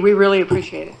 opportunity. We really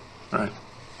appreciate it. All right.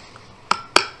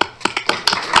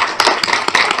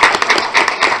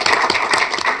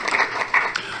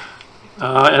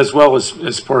 As well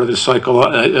as part of this cycle,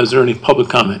 is there any public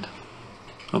comment?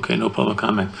 Okay, no public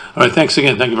comment. All right, thanks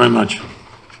again. Thank you very much.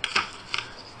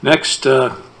 Next,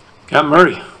 Captain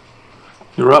Murray,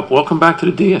 you're up. Welcome back to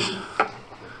the dais.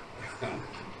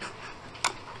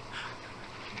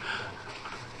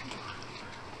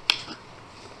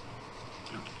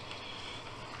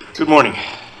 Good morning.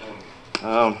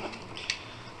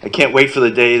 I can't wait for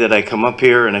the day that I come up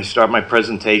here and I start my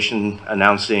presentation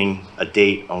announcing a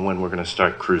date on when we're going to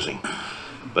start cruising.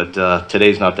 But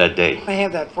today's not that day. I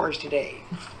have that for us today.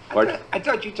 Pardon? I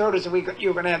thought you told us that you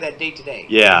were going to have that date today.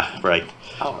 Yeah, right.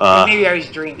 Oh, maybe I was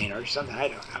dreaming or something. I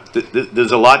don't know.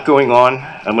 There's a lot going on.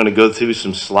 I'm going to go through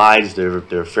some slides.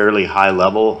 They're fairly high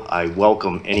level. I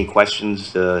welcome any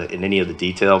questions in any of the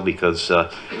detail because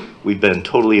we've been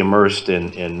totally immersed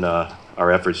in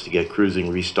our efforts to get cruising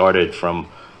restarted from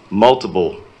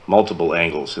multiple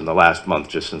angles in the last month,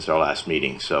 just since our last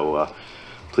meeting. So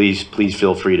please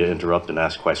feel free to interrupt and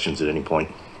ask questions at any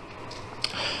point.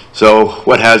 So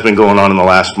what has been going on in the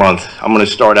last month? I'm going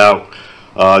to start out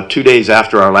 2 days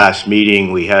after our last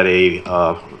meeting. We had a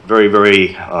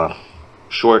very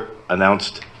short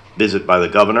announced visit by the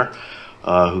governor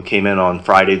who came in on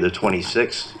Friday the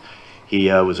 26th. He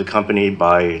was accompanied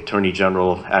by Attorney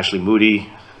General Ashley Moody,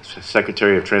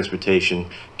 Secretary of Transportation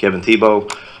Kevin Thibault,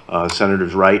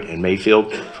 Senators Wright and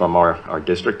Mayfield from our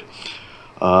district.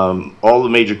 All the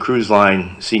major cruise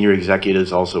line senior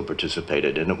executives also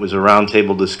participated, and it was a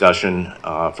roundtable discussion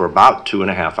for about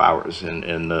 2.5 hours.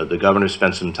 And the governor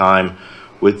spent some time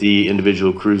with the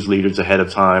individual cruise leaders ahead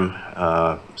of time.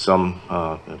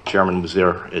 Chairman was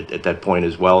there at that point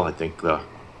as well. I think,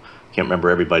 can't remember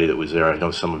everybody that was there. I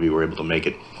know some of you were able to make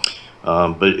it.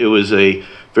 But it was a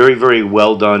very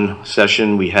well done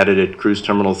session. We had it at Cruise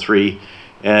Terminal 3.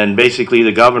 And basically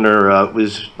the governor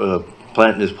was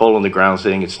planting his pole in the ground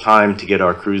saying it's time to get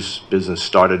our cruise business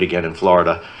started again in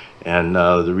Florida. And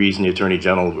the reason the Attorney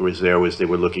General was there was they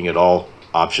were looking at all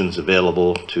options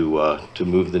available to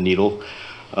move the needle.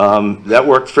 That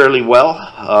worked fairly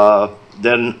well.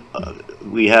 Then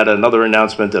we had another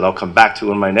announcement that I'll come back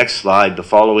to in my next slide. The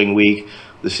following week,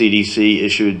 the CDC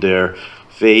issued their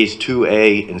Phase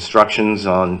 2A instructions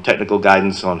on technical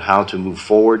guidance on how to move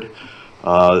forward.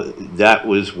 That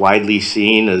was widely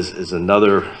seen as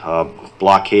another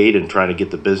blockade in trying to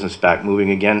get the business back moving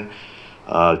again.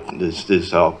 I'll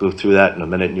go through that in a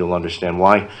minute and you'll understand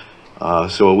why.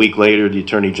 So a week later, the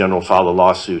Attorney General filed a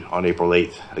lawsuit on April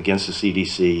 8th against the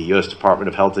CDC, U.S. Department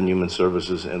of Health and Human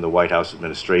Services, and the White House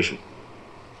administration.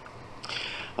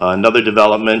 Another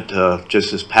development, just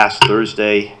this past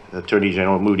Thursday, Attorney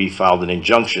General Moody filed an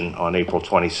injunction on April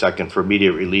 22nd for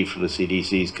immediate relief from the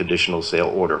CDC's conditional sale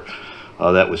order.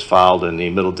 That was filed in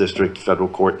the Middle District Federal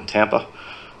Court in Tampa.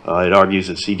 It argues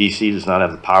that CDC does not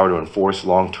have the power to enforce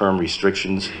long-term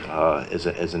restrictions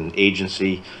as an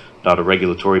agency, not a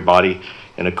regulatory body,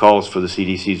 and it calls for the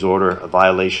CDC's order a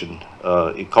violation.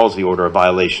 It calls the order a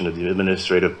violation of the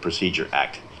Administrative Procedure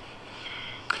Act.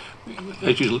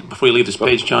 Before you leave this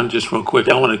page, John, just real quick,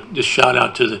 I want to just shout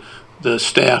out to the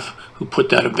staff who put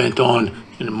that event on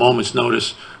in a moment's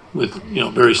notice with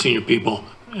very senior people,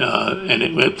 and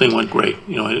everything went great.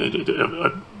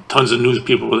 tons of news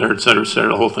people were there, et cetera, et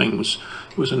cetera. The whole thing was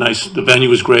a nice. The venue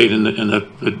was great, and the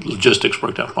logistics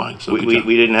worked out fine. So we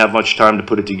didn't have much time to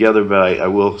put it together, but I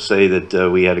will say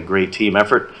that we had a great team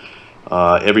effort.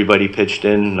 Everybody pitched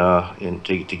in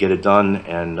to get it done,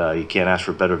 and you can't ask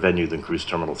for a better venue than Cruise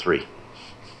Terminal 3.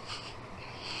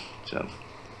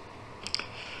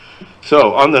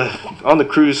 So on the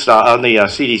cruise on the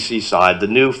CDC side, the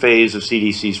new phase of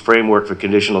CDC's framework for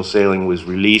conditional sailing was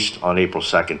released on April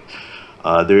 2nd.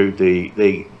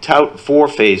 They tout 4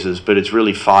 phases, but it's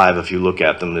really 5 if you look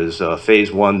at them. There's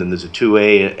phase 1, then there's a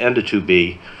 2A and a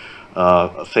 2B,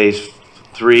 a phase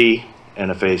 3,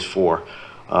 and a phase 4.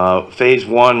 Phase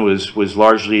 1 was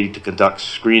largely to conduct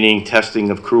screening, testing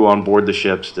of crew on board the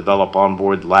ships, develop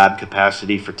onboard lab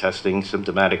capacity for testing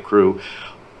symptomatic crew.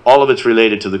 All of it's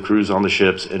related to the crews on the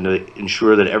ships and to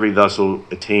ensure that every vessel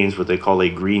attains what they call a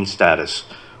green status,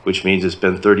 which means it's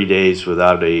been 30 days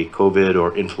without a COVID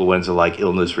or influenza-like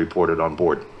illness reported on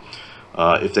board.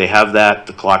 If they have that,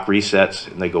 the clock resets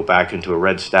and they go back into a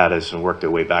red status and work their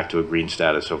way back to a green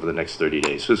status over the next 30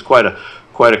 days. So it's quite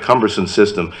a cumbersome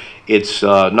system. It's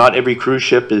not every cruise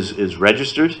ship is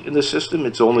registered in the system.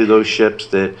 It's only those ships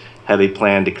that have a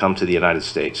plan to come to the United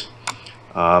States.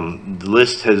 The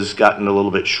list has gotten a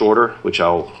little bit shorter, which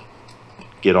I'll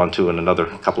get onto in another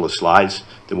couple of slides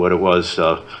than what it was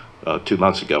 2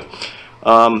 months ago.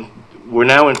 We're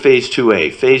now in phase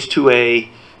 2A. Phase 2A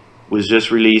was just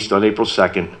released on April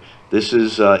 2nd. This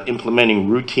is implementing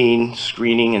routine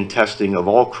screening and testing of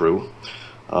all crew,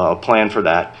 a plan for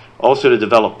that. Also to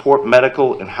develop port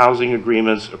medical and housing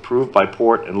agreements approved by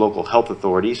port and local health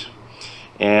authorities.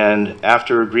 And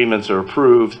after agreements are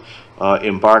approved,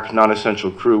 embark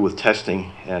non-essential crew with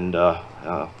testing and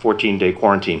 14-day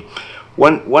quarantine.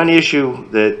 One issue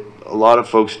that a lot of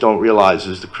folks don't realize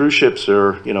is the cruise ships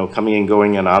are, coming and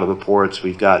going and out of the ports.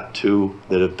 We've got 2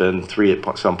 that have been 3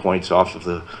 at some points off of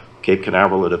the Cape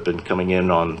Canaveral that have been coming in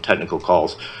on technical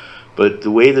calls. But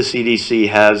the way the CDC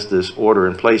has this order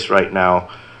in place right now,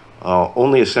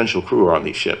 only essential crew are on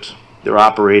these ships. They're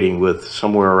operating with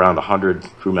somewhere around 100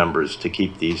 crew members to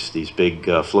keep these big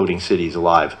floating cities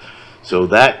alive. So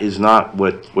that is not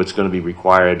what's going to be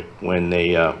required when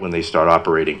they start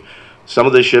operating. Some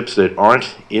of the ships that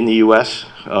aren't in the U.S.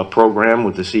 Program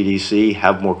with the CDC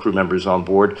have more crew members on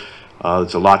board.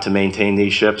 It's a lot to maintain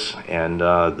these ships, and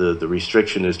the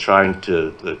restriction is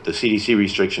the CDC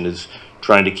restriction is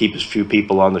trying to keep as few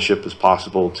people on the ship as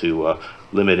possible to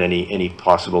limit any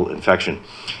possible infection.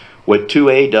 What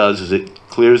 2A does is it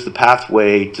clears the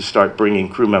pathway to start bringing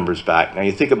crew members back. Now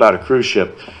you think about a cruise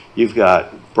ship, you've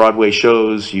got Broadway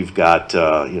shows, you've got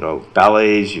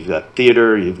ballets, you've got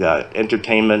theater, you've got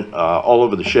entertainment all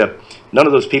over the ship. None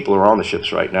of those people are on the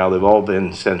ships right now. They've all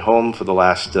been sent home for the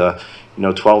last 12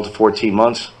 to 14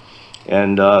 months,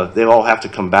 and they all have to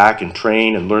come back and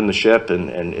train and learn the ship.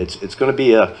 And it's going to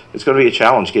be a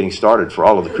challenge getting started for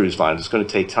all of the cruise lines. It's going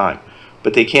to take time,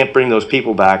 but they can't bring those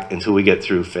people back until we get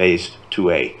through phase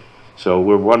 2A. So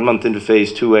we're 1 month into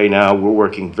phase 2A now. We're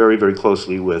working very, very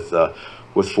closely with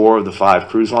 4 of the 5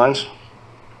 cruise lines.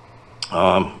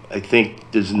 I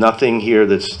think there's nothing here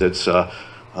that's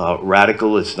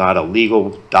radical. It's not a legal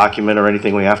document or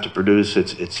anything we have to produce.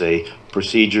 It's a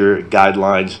procedure,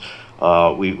 guidelines.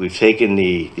 We've taken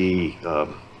the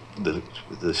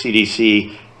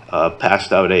CDC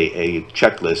passed out a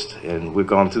checklist, and we've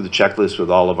gone through the checklist with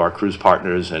all of our cruise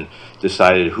partners and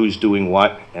decided who's doing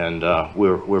what, and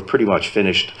we're pretty much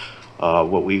finished.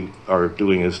 What we are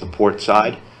doing is the port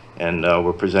side, and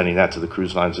we're presenting that to the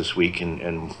cruise lines this week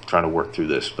and trying to work through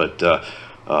this. But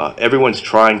everyone's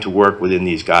trying to work within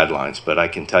these guidelines, but I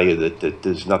can tell you that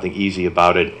there's nothing easy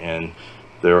about it, and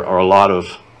there are a lot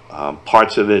of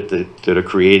parts of it that are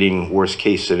creating worst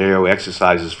case scenario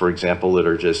exercises, for example, that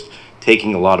are just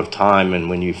taking a lot of time, and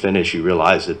when you finish you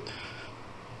realize that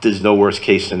there's no worst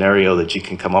case scenario that you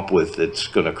can come up with that's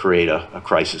going to create a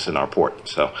crisis in our port.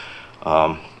 So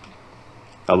I'll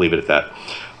leave it at that.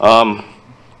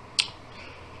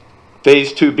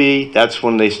 Phase 2B, that's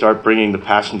when they start bringing the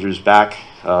passengers back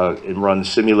and run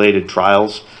simulated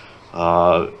trials.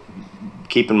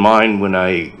 Keep in mind, when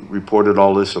I reported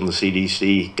all this on the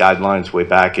CDC guidelines way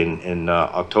back in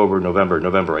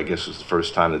November, I guess was the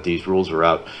first time that these rules are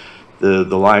out, the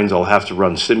lines all have to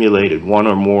run simulated, 1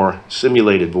 or more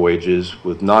simulated voyages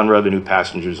with non-revenue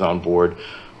passengers on board,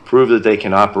 prove that they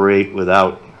can operate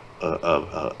without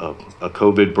a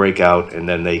COVID breakout, and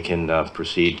then they can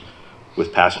proceed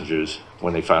with passengers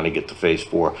when they finally get to phase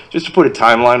 4. Just to put a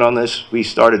timeline on this, we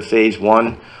started phase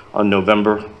 1 on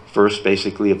November 1st,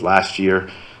 basically, of last year.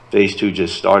 Phase 2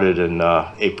 just started in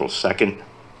April 2nd.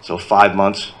 so 5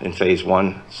 months in phase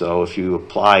 1. So if you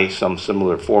apply some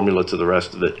similar formula to the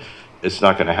rest of it, it's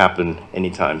not going to happen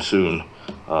anytime soon,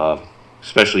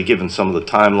 especially given some of the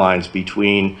timelines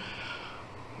between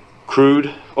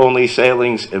crude-only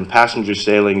sailings and passenger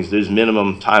sailings. There's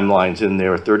minimum timelines in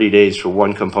there, 30 days for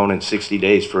one component, 60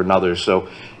 days for another. So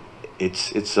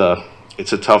it's a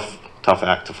tough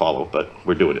act to follow, but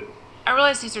we're doing it. I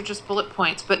realize these are just bullet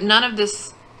points, but none of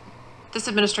this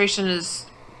administration is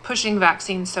pushing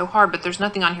vaccines so hard, but there's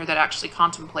nothing on here that actually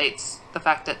contemplates the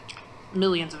fact that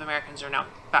millions of Americans are now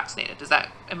vaccinated.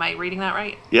 Am I reading that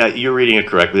right? Yeah, you're reading it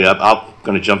correctly. I'm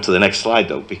going to jump to the next slide,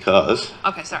 though, because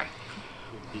Okay, sorry.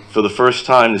 for the first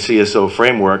time, the CSO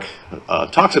framework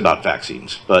talks about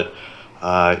vaccines. But,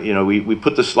 we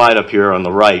put the slide up here on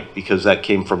the right because that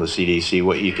came from the CDC,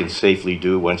 what you can safely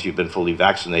do once you've been fully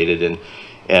vaccinated.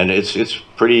 And it's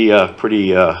pretty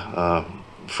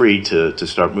free to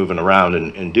start moving around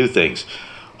and do things.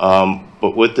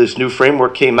 But with this new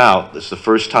framework came out, this is the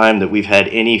first time that we've had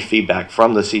any feedback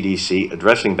from the CDC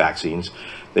addressing vaccines.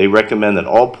 They recommend that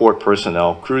all port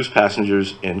personnel, cruise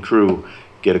passengers, and crew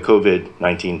get a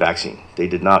COVID-19 vaccine. They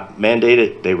did not mandate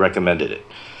it, they recommended it.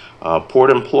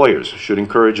 Port employers should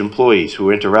encourage employees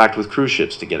who interact with cruise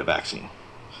ships to get a vaccine.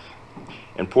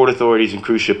 And port authorities and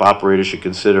cruise ship operators should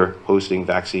consider hosting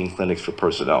vaccine clinics for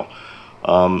personnel.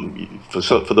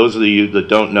 For those of you that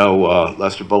don't know,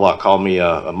 Lester Bullock called me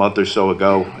a month or so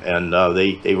ago, and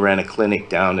they ran a clinic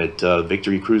down at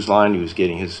Victory Cruise Line. He was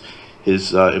getting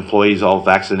his employees all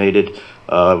vaccinated.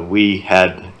 We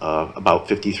had about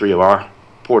 53 of our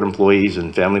port employees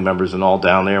and family members and all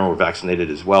down there, and were vaccinated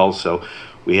as well. So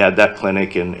we had that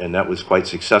clinic, and that was quite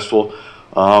successful.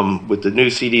 With the new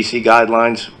CDC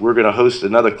guidelines, we're going to host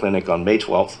another clinic on May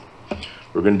 12th.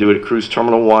 We're going to do it at Cruise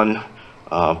Terminal 1.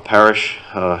 Parish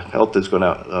Health is going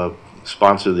to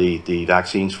sponsor the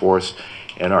vaccines for us,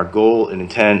 and our goal and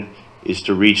intent is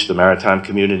to reach the maritime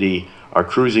community, our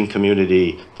cruising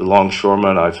community, the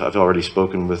longshoremen. I've already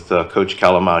spoken with Coach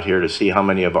Callum out here to see how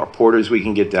many of our porters we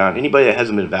can get down. Anybody that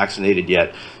hasn't been vaccinated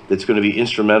yet that's going to be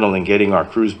instrumental in getting our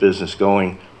cruise business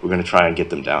going, we're going to try and get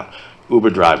them down. Uber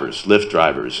drivers, Lyft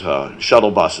drivers,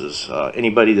 shuttle buses,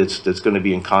 anybody that's going to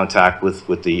be in contact with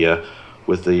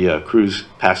the cruise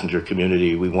passenger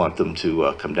community, we want them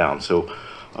to come down. So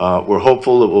we're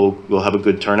hopeful that we'll have a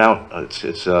good turnout.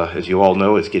 It's as you all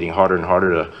know, it's getting harder and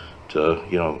harder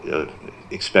to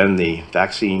expend the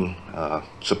vaccine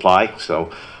supply. So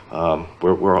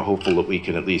we're hopeful that we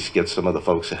can at least get some of the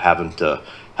folks that haven't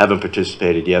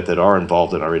participated yet, that are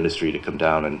involved in our industry, to come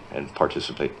down and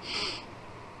participate.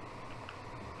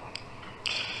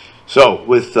 So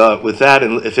with that,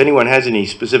 and if anyone has any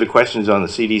specific questions on the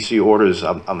CDC orders,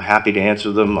 I'm happy to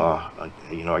answer them.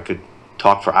 I could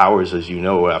talk for hours, as you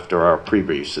know, after our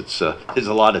pre-briefs. It's a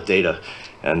lot of data,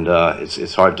 and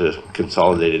it's hard to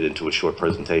consolidate it into a short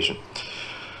presentation.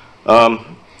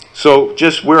 So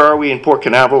just where are we in Port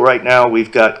Canaveral right now? We've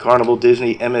got Carnival,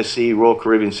 Disney, MSC, Royal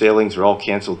Caribbean sailings are all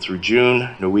canceled through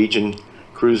June. Norwegian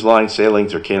Cruise Line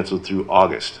sailings are canceled through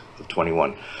August of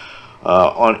 21.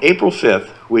 On April 5th,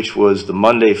 which was the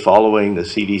Monday following the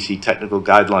CDC technical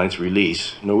guidelines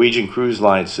release, Norwegian Cruise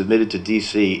Line submitted to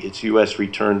DC its U.S.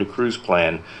 return to cruise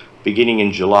plan beginning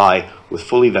in July with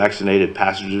fully vaccinated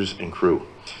passengers and crew.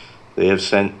 They have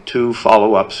sent 2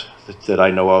 follow-ups that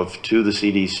I know of to the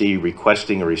CDC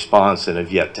requesting a response, and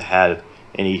have yet to have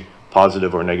any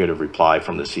positive or negative reply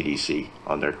from the CDC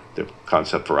on their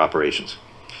concept for operations.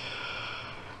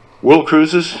 World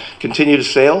Cruises continue to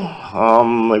sail.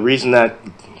 The reason that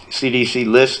CDC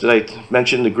list that I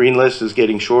mentioned, the green list, is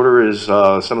getting shorter is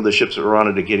some of the ships that are on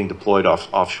it are getting deployed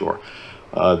offshore.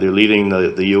 They're leaving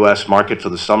the U.S. market for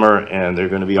the summer, and they're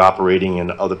going to be operating in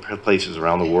other places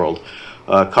around the world.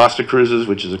 Costa Cruises,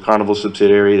 which is a Carnival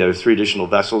subsidiary, there are 3 additional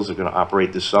vessels that are going to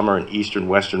operate this summer in Eastern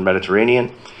Western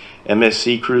Mediterranean.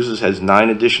 MSC Cruises has 9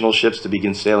 additional ships to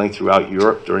begin sailing throughout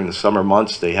Europe during the summer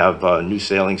months. They have new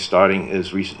sailings starting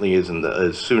as recently as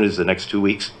as soon as the next 2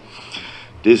 weeks.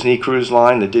 Disney Cruise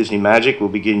Line, the Disney Magic, will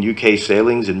begin UK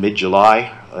sailings in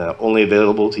mid-July, only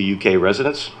available to UK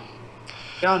residents.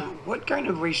 John, what kind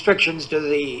of restrictions do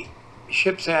the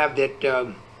ships have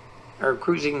that are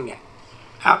cruising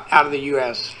out of the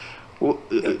U.S.? Well,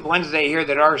 The ones they hear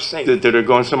that are safe. that are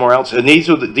going somewhere else, and these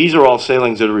are all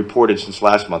sailings that are reported since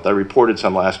last month. I reported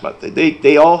some last month.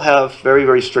 They all have very,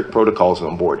 very strict protocols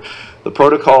on board. The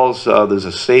protocols, there's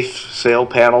a safe sail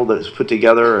panel that is put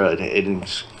together. It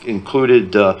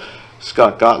included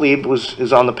Scott Gottlieb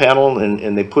is on the panel,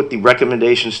 and they put the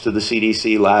recommendations to the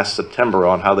CDC last September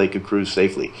on how they could cruise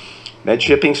safely. Med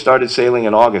Shipping started sailing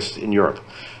in August in Europe.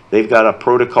 They've got a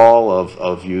protocol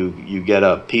of you get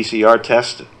a PCR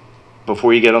test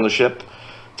before you get on the ship.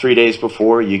 3 days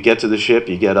before you get to the ship,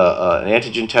 you get an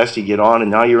antigen test, you get on, and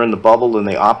now you're in the bubble, and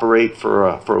they operate for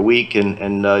a week,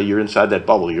 and you're inside that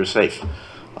bubble. You're safe.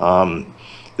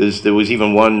 There was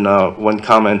even one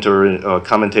commentator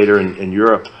in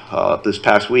Europe this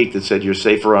past week that said you're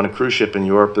safer on a cruise ship in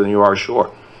Europe than you are ashore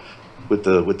with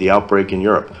the outbreak in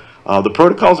Europe. The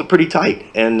protocols are pretty tight,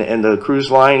 and the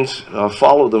cruise lines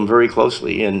follow them very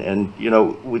closely. And you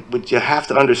know, what you have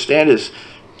to understand is,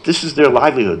 this is their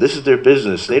livelihood. This is their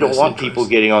business. They don't want people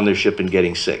getting on their ship and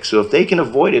getting sick. So if they can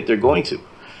avoid it, they're going to.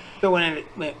 So when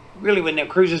the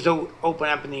cruises open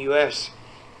up in the U.S.,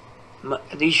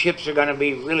 these ships are going to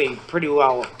be really pretty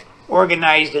well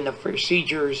organized in the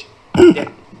procedures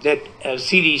that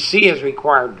CDC has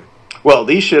required. Well,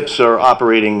 these ships are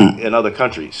operating in other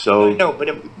countries, so No,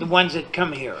 but the ones that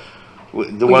come here.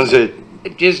 the ones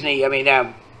that Disney, I mean,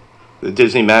 the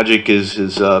Disney Magic has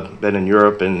been in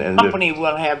Europe, and company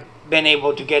will have been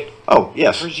able to get oh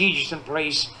yes, procedures in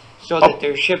place so that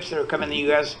their ships that are coming to the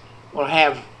U.S. will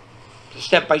have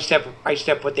step by step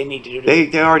what they need to do.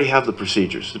 they already have the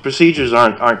procedures. The procedures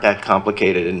aren't that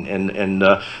complicated, and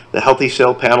the Healthy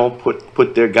Sail Panel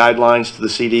put their guidelines to the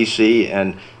CDC,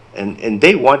 and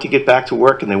they want to get back to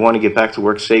work, and they want to get back to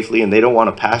work safely, and they don't want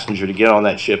a passenger to get on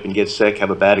that ship and get sick,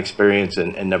 have a bad experience,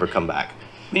 and never come back.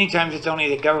 Many times it's only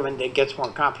the government that gets more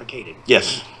complicated.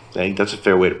 Yes, I think that's a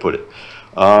fair way to put it.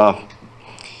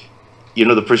 You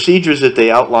know, the procedures that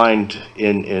they outlined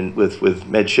with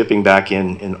Med Shipping back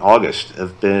in August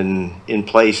have been in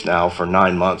place now for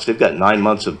 9 months. They've got 9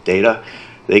 months of data.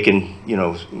 They can, you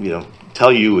know,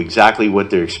 tell you exactly what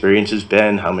their experience has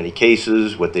been, how many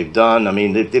cases, what they've done. I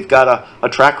mean, they've got a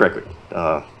track record.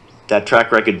 That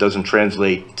track record doesn't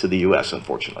translate to the U.S.,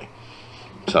 unfortunately.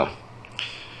 So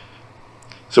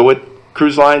what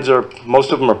cruise lines are,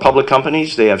 most of them are public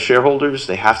companies. They have shareholders.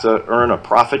 They have to earn a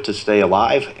profit to stay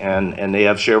alive, and they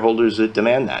have shareholders that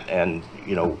demand that. And,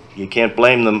 you know, you can't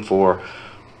blame them for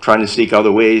trying to seek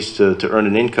other ways to earn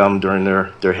an income during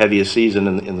their heaviest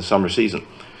season in the summer season.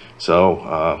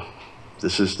 So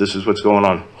this is what's going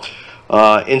on.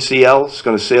 NCL is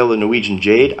going to sail the Norwegian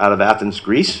Jade out of Athens,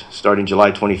 Greece, starting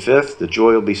July 25th. The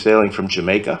Joy will be sailing from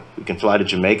Jamaica. We can fly to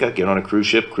Jamaica, get on a cruise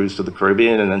ship, cruise to the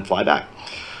Caribbean, and then fly back.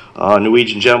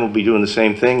 Norwegian Gem will be doing the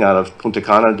same thing out of Punta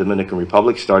Cana, Dominican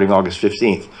Republic, starting August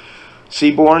 15th.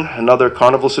 Seabourn, another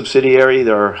Carnival subsidiary,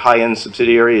 their high-end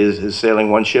subsidiary, is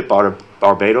sailing one ship out of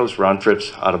Barbados, round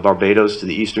trips out of Barbados to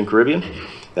the Eastern Caribbean.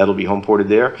 That'll be home ported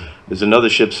there. There's another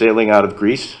ship sailing out of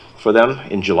Greece for them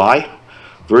in July.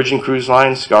 Virgin Cruise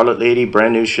Line, Scarlet Lady,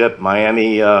 brand new ship,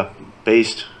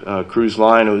 Miami-based cruise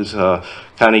line. It was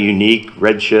kind of unique,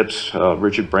 red ships,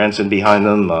 Richard Branson behind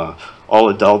them, all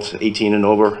adults, 18 and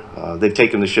over. They've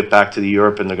taken the ship back to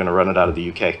Europe, and they're going to run it out of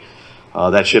the UK.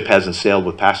 That ship hasn't sailed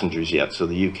with passengers yet, so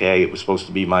the UK, it was supposed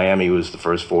to be Miami was the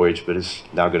first voyage, but it's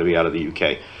now going to be out of the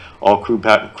UK. All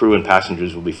crew and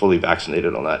passengers will be fully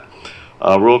vaccinated on that.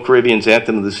 Royal Caribbean's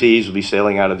Anthem of the Seas will be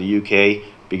sailing out of the UK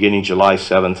beginning July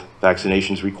 7th.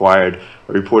 Vaccinations required.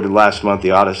 I reported last month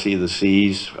the Odyssey of the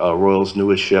Seas, Royal's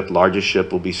newest ship, largest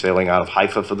ship, will be sailing out of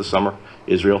Haifa for the summer,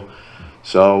 Israel.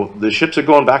 So the ships are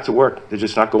going back to work. They're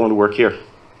just not going to work here.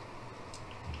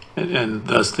 And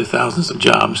thus the thousands of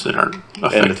jobs that are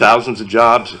affected. And the thousands of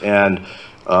jobs, and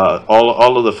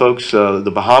all of the folks,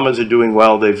 the Bahamas are doing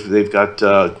well. They've got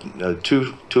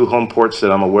two home ports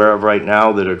that I'm aware of right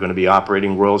now that are going to be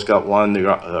operating. Royal's got one.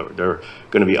 They're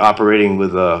going to be operating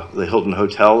with the Hilton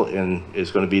Hotel, and it's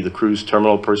going to be the cruise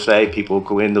terminal per se. People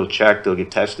go in, they'll check, they'll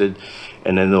get tested,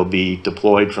 and then they'll be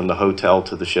deployed from the hotel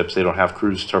to the ships. They don't have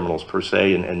cruise terminals per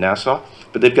se in Nassau,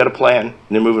 but they've got a plan, and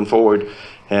they're moving forward.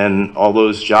 And all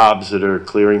those jobs that are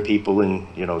clearing people and,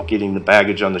 you know, getting the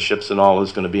baggage on the ships and all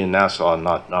is going to be in Nassau and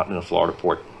not in a Florida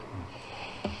port.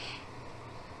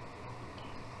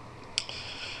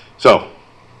 So,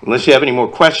 unless you have any more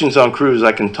questions on cruise,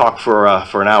 I can talk for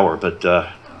an hour, but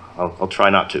I'll try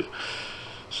not to.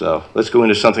 So let's go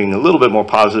into something a little bit more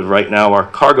positive right now. Our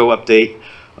cargo update.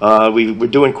 We're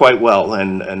doing quite well,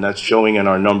 and that's showing in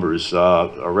our numbers.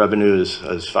 Our revenue is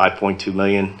 5.2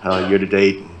 million year to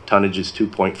date. Tonnage is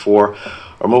 2.4.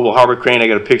 Our mobile harbor crane, I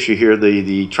got a picture here.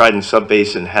 The Trident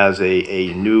Subbasin has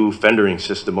a new fendering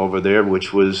system over there,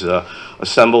 which was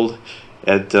assembled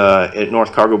at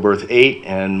North Cargo Berth 8,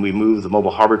 and we moved the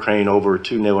mobile harbor crane over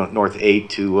to North 8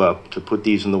 to put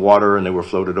these in the water, and they were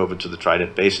floated over to the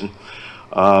Trident Basin.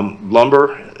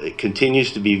 Lumber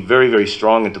continues to be very, very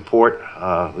strong at the port.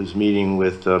 I was meeting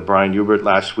with Brian Hubert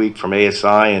last week from ASI,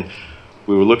 and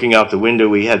we were looking out the window.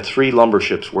 We had 3 lumber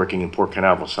ships working in Port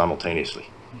Canaveral simultaneously.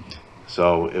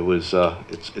 So it was,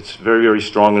 it's very, very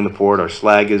strong in the port. Our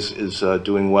slag is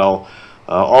doing well.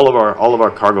 All of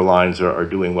our cargo lines are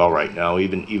doing well right now.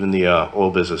 Even the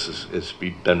oil business has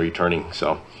been returning.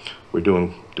 So we're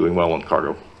doing well on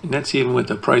cargo. And that's even with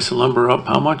the price of lumber up.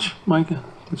 How much, Micah?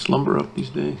 What's lumber up these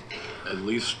days? At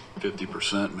least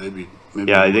 50%, maybe.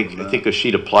 Yeah, I think a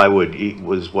sheet of plywood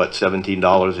was what,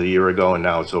 $17 a year ago, and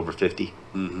now it's over 50.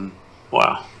 Mm-hmm.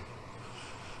 Wow.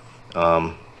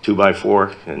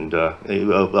 2x4, and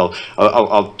well,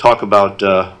 I'll talk about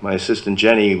my assistant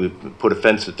Jenny. We put a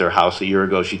fence at their house a year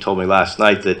ago. She told me last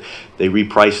night that they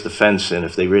repriced the fence, and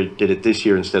if they did it this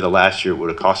year instead of last year, it would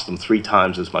have cost them 3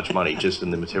 times as much money just in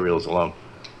the materials alone.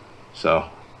 So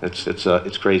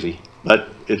it's crazy, but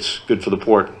it's good for the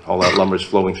port. All that lumber is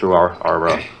flowing through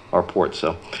our port.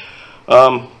 So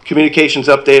communications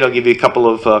update. I'll give you a couple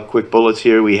of quick bullets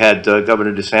here. We had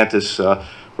Governor DeSantis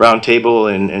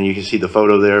roundtable, and you can see the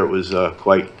photo there. It was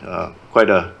quite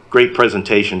a great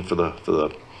presentation for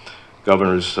the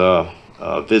governor's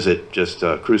visit. Just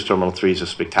Cruise Terminal 3 is a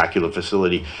spectacular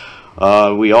facility.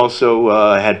 We also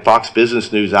had Fox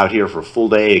Business News out here for a full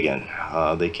day again.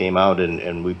 They came out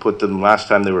and we put them, last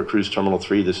time they were at Cruise Terminal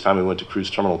 3, this time we went to Cruise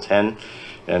Terminal 10.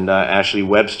 And Ashley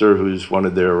Webster, who's one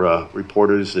of their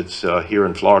reporters that's here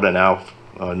in Florida now,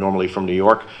 normally from New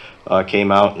York,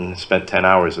 came out and spent 10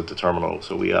 hours at the terminal.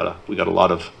 So we got a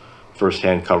lot of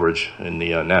firsthand coverage in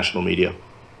the national media.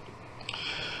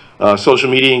 Social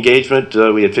media engagement,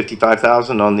 we had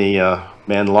 55,000 on the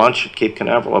manned launch at Cape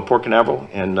Canaveral, Port Canaveral,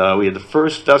 and we had the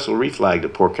first vessel reflagged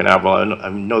at Port Canaveral. I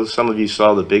know some of you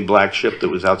saw the big black ship that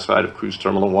was outside of Cruise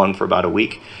Terminal 1 for about a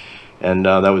week, and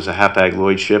that was a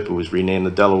Hapag-Lloyd ship. It was renamed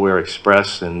the Delaware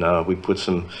Express, and we put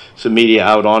some media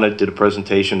out on it, did a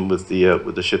presentation with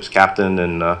the ship's captain,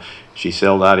 and she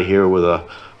sailed out of here with a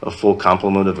full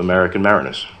complement of American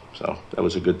mariners. So that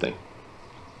was a good thing.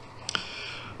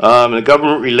 The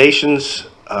government relations,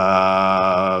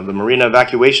 the Marina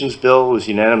Evacuations Bill was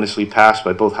unanimously passed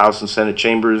by both House and Senate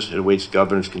chambers. It awaits the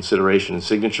governor's consideration and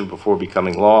signature before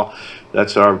becoming law.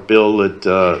 That's our bill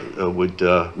that would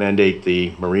mandate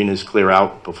the marinas clear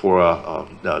out before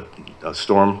a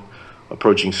storm,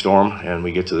 approaching storm, and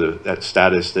we get to that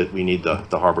status that we need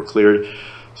the harbor cleared.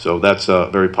 So that's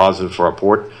very positive for our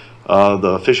port.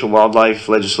 The Fish and Wildlife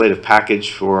legislative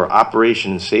package for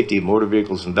operation and safety of motor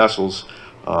vehicles and vessels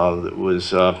that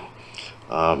was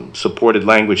supported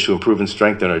language to improve and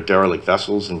strengthen our derelict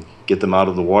vessels and get them out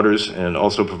of the waters, and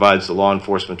also provides the law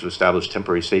enforcement to establish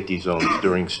temporary safety zones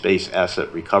during space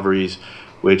asset recoveries,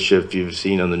 which, if you've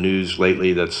seen on the news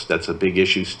lately, that's a big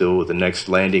issue still with the next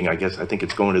landing. I think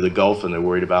it's going to the Gulf, and they're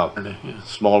worried about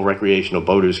small recreational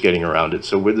boaters getting around it.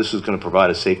 So this is going to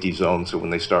provide a safety zone, so when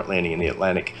they start landing in the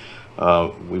Atlantic,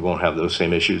 we won't have those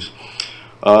same issues.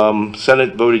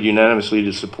 Senate voted unanimously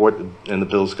to support, and the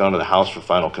bill's gone to the House for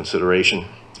final consideration,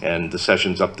 and the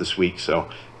session's up this week, so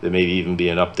there may even be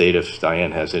an update if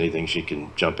Diane has anything she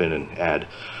can jump in and add.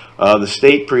 The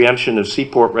state preemption of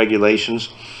seaport regulations,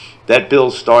 that bill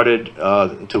started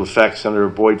to affect. Senator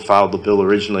Boyd filed the bill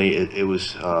originally. It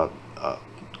was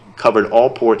covered all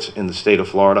ports in the state of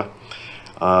Florida.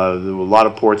 There were a lot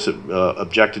of ports that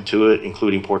objected to it,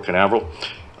 including Port Canaveral.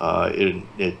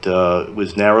 It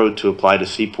was narrowed to apply to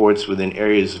seaports within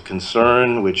areas of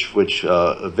concern, which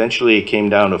eventually it came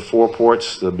down to 4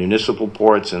 ports, the municipal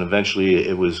ports, and eventually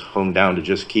it was honed down to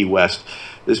just Key West.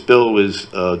 This bill was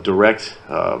a direct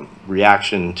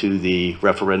reaction to the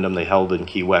referendum they held in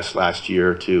Key West last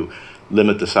year to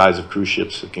limit the size of cruise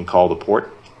ships that can call the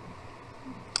port.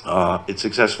 It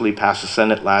successfully passed the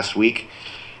Senate last week,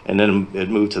 and then it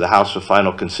moved to the House for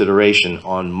final consideration.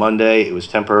 On Monday, it was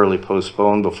temporarily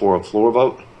postponed before a floor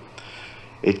vote.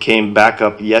 It came back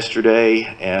up yesterday,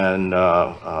 and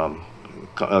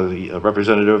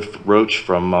Representative Roach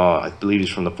from, I believe he's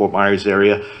from the Fort Myers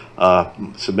area,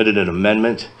 submitted an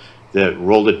amendment that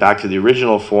rolled it back to the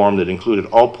original form that included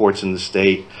all ports in the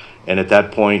state. And at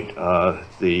that point,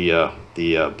 the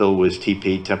bill was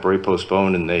TP, temporary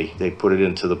postponed, and they put it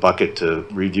into the bucket to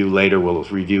review later. Well,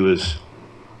 its review is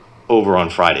over on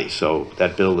Friday, so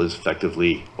that bill is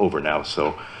effectively over now.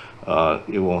 So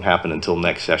it won't happen until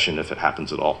next session, if it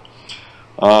happens at all.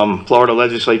 Florida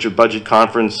Legislature Budget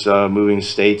Conference, moving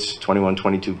states,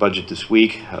 21-22 budget this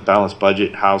week. Balanced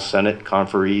budget, House, Senate,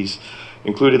 conferees.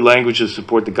 Included language to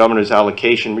support the governor's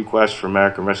allocation request for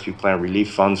American Rescue Plan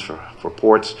relief funds for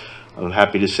ports. I'm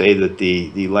happy to say that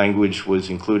the language was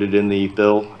included in the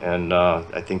bill, and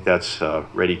I think that's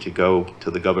ready to go to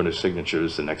the governor's signature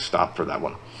as the next stop for that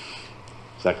one.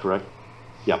 Is that correct?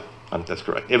 Yeah, that's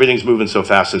correct. Everything's moving so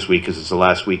fast this week because it's the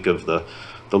last week of the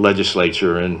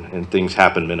legislature, and things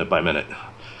happen minute by minute.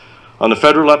 On the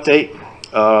federal update,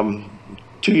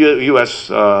 two U.S.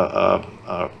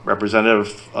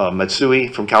 Representative Matsui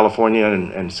from California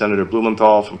and Senator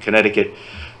Blumenthal from Connecticut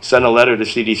sent a letter to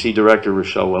CDC Director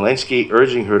Rochelle Walensky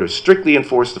urging her to strictly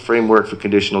enforce the framework for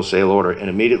conditional sail order and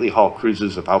immediately halt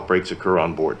cruises if outbreaks occur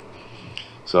on board.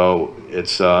 So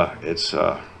it's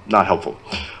not helpful.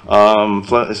 On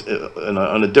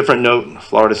a different note,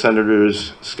 Florida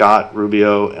Senators Scott,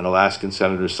 Rubio, and Alaskan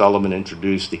Senator Sullivan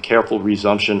introduced the careful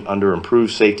resumption under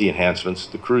improved safety enhancements,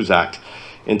 the CRUISE Act,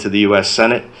 into the U.S.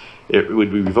 Senate. It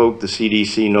would revoke the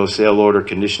CDC no sail order,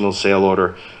 conditional sail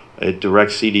order. It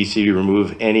directs CDC to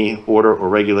remove any order or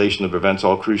regulation that prevents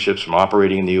all cruise ships from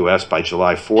operating in the U.S. by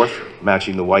July 4th,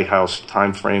 matching the White House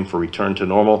timeframe for return to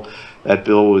normal. That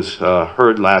bill was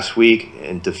heard last week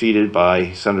and defeated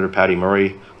by Senator Patty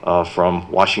Murray from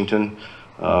Washington,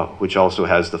 which also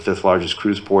has the 5th largest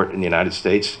cruise port in the United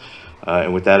States.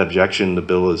 And with that objection, the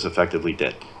bill is effectively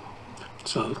dead.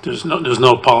 So there's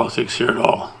no politics here at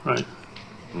all, right?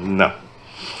 No.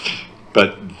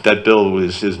 But that bill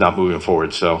is not moving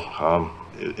forward, so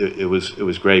it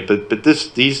was great. But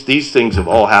these things have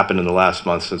all happened in the last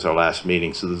month since our last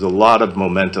meeting, so there's a lot of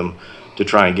momentum to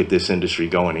try and get this industry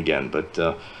going again. But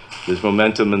there's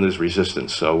momentum and there's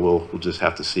resistance, so we'll just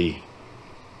have to see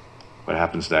what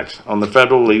happens next. On the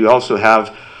federal, we also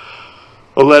have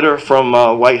a letter from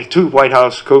to White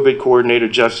House COVID coordinator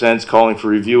Jeff Zients calling for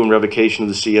review and revocation of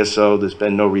the CSO. There's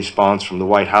been no response from the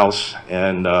White House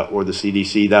and or the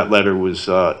CDC. That letter was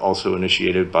also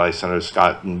initiated by Senator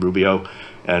Scott and Rubio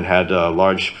and had a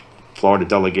large Florida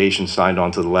delegation signed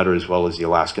onto the letter, as well as the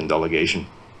Alaskan delegation.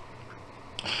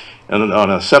 And on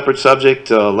a separate subject,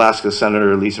 Alaska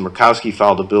Senator Lisa Murkowski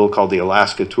filed a bill called the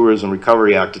Alaska Tourism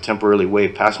Recovery Act to temporarily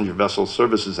waive Passenger Vessel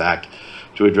Services Act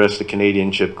to address the Canadian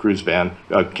cruise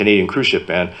ship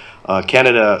ban.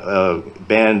 Canada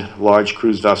banned large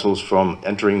cruise vessels from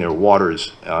entering their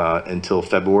waters until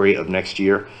February of next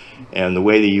year. And the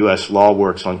way the U.S. law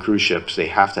works on cruise ships, they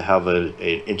have to have an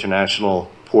international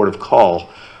port of call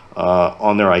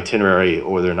on their itinerary,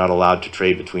 or they're not allowed to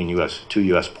trade between two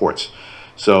U.S. ports.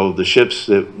 So the ships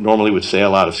that normally would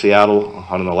sail out of Seattle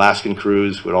on an Alaskan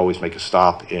cruise would always make a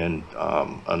stop in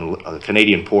a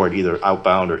Canadian port, either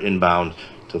outbound or inbound,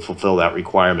 to fulfill that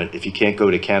requirement. If you can't go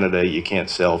to Canada, you can't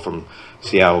sail from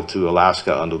Seattle to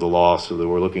Alaska under the law, so they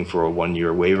were looking for a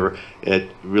 1-year waiver. It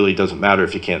really doesn't matter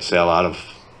if you can't sail out of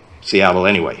Seattle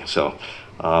anyway. So,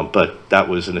 but that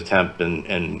was an attempt,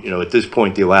 and you know, at this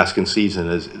point, the Alaskan season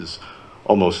is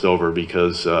almost over,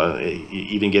 because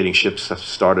even getting ships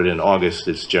started in August,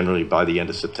 it's generally by the end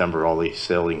of September, all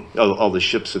the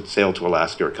ships that sail to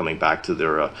Alaska are coming back to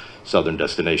their southern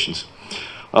destinations.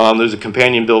 There's a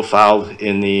companion bill filed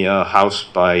in the House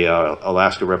by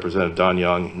Alaska Representative Don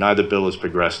Young. Neither bill has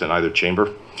progressed in either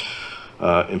chamber,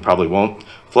 and probably won't.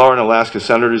 Florida and Alaska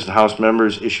senators and House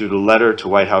members issued a letter to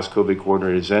White House COVID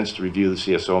coordinator Zients to review the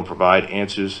CSO and provide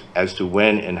answers as to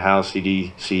when and how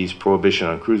CDC's prohibition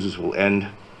on cruises will end.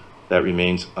 That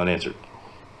remains unanswered.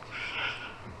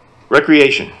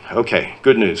 Recreation. Okay,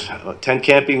 good news. Tent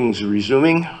camping is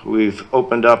resuming. We've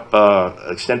opened up,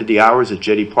 extended the hours at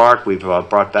Jetty Park. We've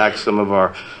brought back some of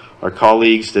our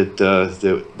colleagues that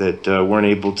weren't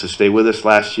able to stay with us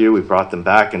last year. We brought them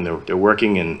back, and they're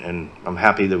working, and I'm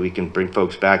happy that we can bring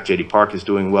folks back. Jetty Park is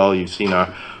doing well. You've seen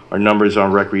our numbers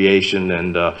on recreation,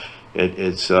 and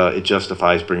it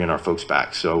justifies bringing our folks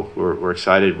back. So we're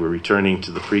excited. We're returning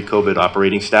to the pre-COVID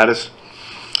operating status.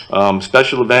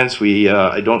 Special events,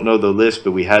 I don't know the list,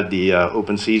 but we had the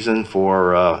open season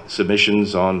for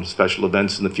submissions on special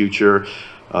events in the future.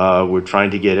 We're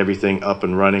trying to get everything up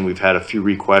and running. We've had a few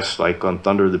requests, like on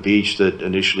Thunder of the Beach, that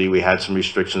initially we had some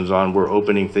restrictions on. We're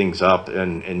opening things up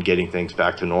and getting things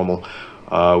back to normal.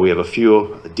 We have a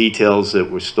few details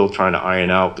that we're still trying to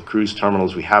iron out. The cruise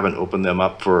terminals, we haven't opened them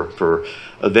up for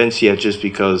events yet, just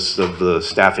because of the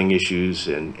staffing issues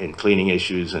and cleaning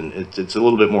issues, and it's a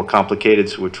little bit more complicated,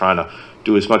 so we're trying to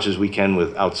do as much as we can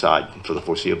with outside for the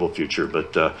foreseeable future.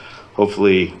 But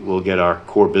hopefully we'll get our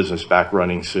core business back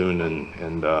running soon,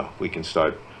 and we can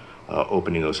start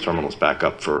opening those terminals back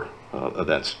up for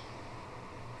events.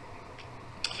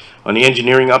 On the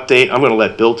engineering update, I'm going to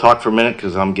let Bill talk for a minute,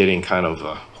 because I'm getting kind of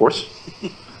hoarse.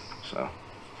 So.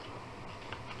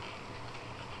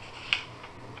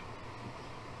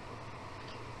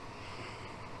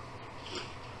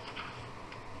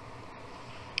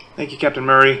 Thank you, Captain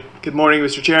Murray. Good morning,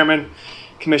 Mr. Chairman,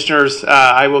 Commissioners.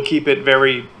 I will keep it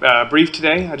very brief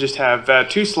today. I just have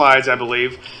 2 slides, I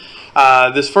believe.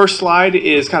 This first slide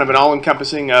is kind of an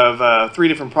all-encompassing of 3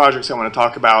 different projects I want to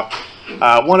talk about.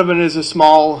 One of them is a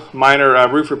small, minor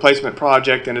roof replacement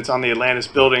project, and it's on the Atlantis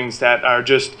buildings that are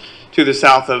just to the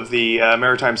south of the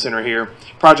Maritime Center here.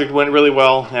 Project went really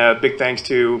well. Big thanks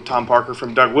to Tom Parker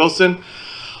from Doug Wilson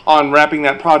on wrapping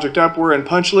that project up. We're in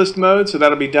punch list mode, so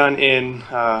that'll be done in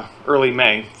early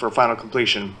May for final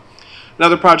completion.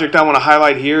 Another project I want to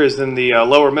highlight here is in the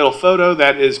lower middle photo.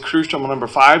 That is Cruise Terminal number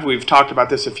 5. We've talked about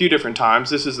this a few different times.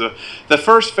 This is the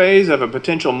first phase of a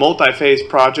potential multi-phase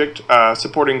project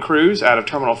supporting cruise out of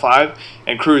Terminal 5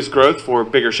 and cruise growth for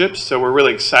bigger ships. So we're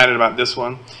really excited about this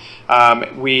one.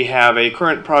 We have a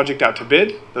current project out to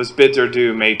bid. Those bids are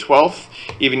due May 12th.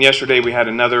 Even yesterday we had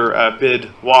another bid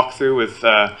walkthrough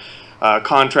with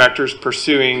contractors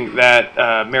pursuing that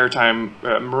maritime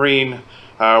marine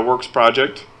works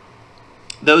project.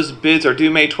 Those bids are due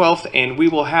May 12th, and we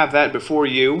will have that before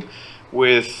you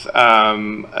with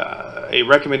a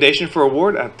recommendation for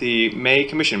award at the May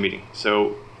Commission meeting.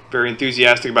 So very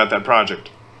enthusiastic about that project.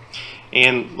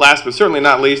 And last but certainly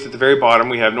not least, at the very bottom,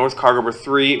 we have North Cargober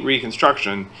 3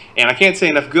 reconstruction. And I can't say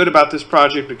enough good about this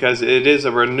project because it is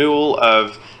a renewal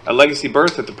of a legacy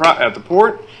berth at the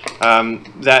port.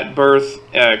 That berth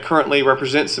currently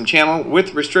represents some channel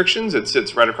width restrictions. It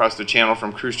sits right across the channel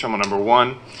from Cruise Terminal number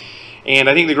 1. And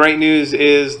I think the great news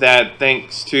is that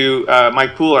thanks to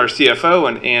Mike Poole, our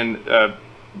CFO, and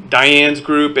Diane's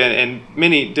group and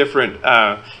many different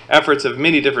efforts of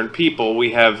many different people,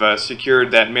 we have secured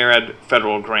that MARAD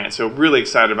federal grant. So really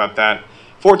excited about that.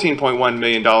 $14.1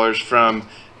 million from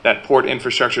that Port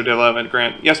Infrastructure Development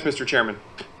Grant. Yes, Mr. Chairman.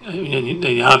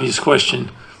 The obvious question,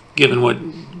 given what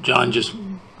John just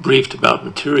briefed about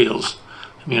materials,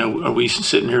 I mean, are we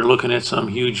sitting here looking at some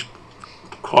huge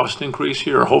cost increase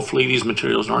here, or hopefully these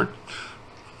materials aren't?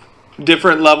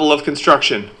 Different level of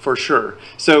construction for sure.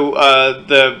 So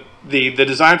the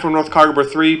design for North Cargober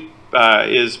 3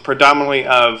 is predominantly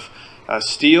of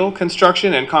steel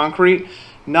construction and concrete,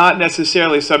 not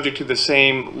necessarily subject to the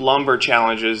same lumber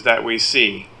challenges that we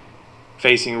see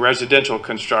facing residential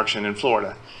construction in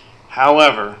Florida.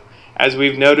 However, as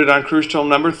we've noted on Cruise Terminal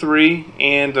number 3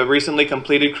 and the recently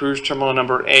completed Cruise Terminal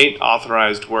number 8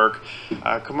 authorized work,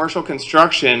 commercial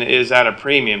construction is at a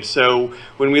premium. So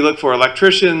when we look for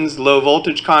electricians, low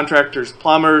voltage contractors,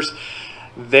 plumbers,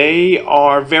 they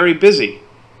are very busy.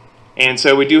 And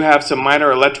so we do have some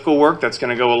minor electrical work that's going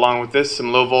to go along with this,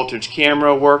 some low voltage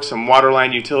camera work, some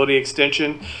waterline utility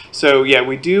extension. So yeah,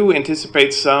 we do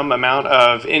anticipate some amount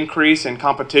of increase in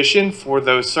competition for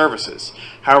those services.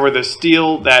 However, the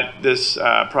steel that this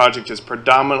project is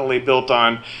predominantly built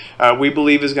on, we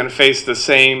believe is going to face the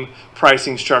same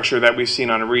pricing structure that we've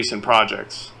seen on recent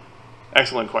projects.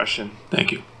 Excellent question.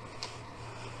 Thank you.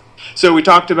 So we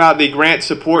talked about the grant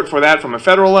support for that from a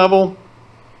federal level.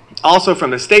 Also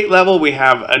from the state level, we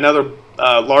have another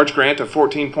large grant of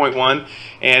 14.1,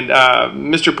 and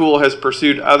Mr. Poole has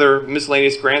pursued other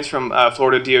miscellaneous grants from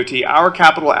Florida DOT. Our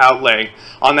capital outlay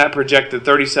on that projected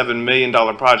 $37 million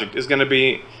project is going to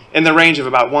be in the range of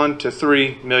about $1 to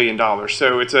 $3 million.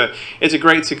 So it's a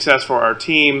great success for our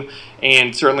team,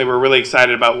 and certainly we're really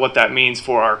excited about what that means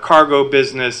for our cargo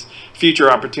business,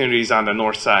 future opportunities on the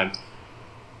north side.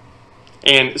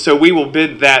 And so we will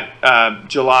bid that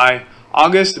July,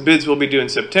 August. Bids will be due in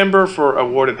September for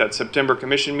award at that September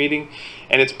commission meeting,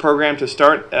 and it's programmed to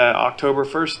start October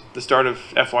 1st, the start of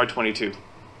FY22.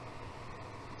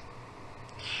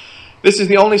 This is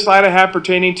the only slide I have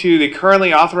pertaining to the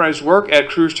currently authorized work at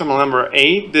Cruise Terminal number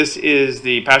 8. This is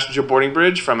the passenger boarding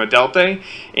bridge from Adelte,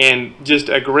 and just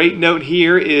a great note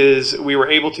here is we were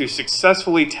able to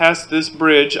successfully test this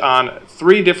bridge on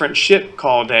 3 different ship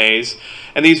call days,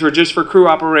 and these were just for crew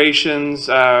operations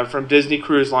from Disney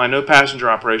Cruise Line, no passenger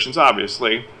operations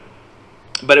obviously,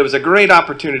 but it was a great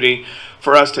opportunity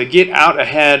for us to get out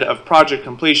ahead of project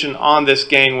completion on this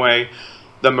gangway.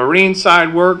 The marine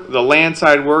side work, the land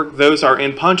side work, those are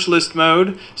in punch list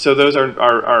mode. So those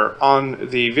are on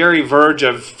the very verge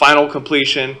of final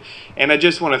completion. And I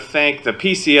just want to thank the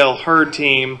PCL Hurd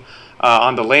team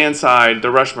on the land side, the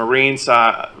Rush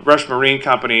Marine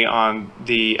Company on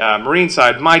the marine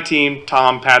side, my team,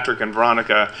 Tom, Patrick, and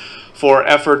Veronica, for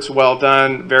efforts well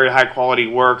done. Very high quality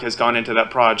work has gone into that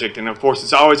project. And of course,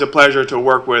 it's always a pleasure to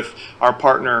work with our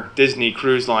partner, Disney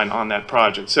Cruise Line, on that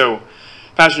project. So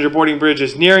passenger boarding bridge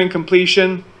is nearing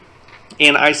completion,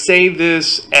 and I say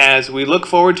this as we look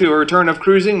forward to a return of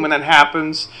cruising when that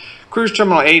happens. Cruise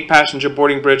Terminal 8 passenger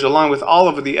boarding bridge, along with all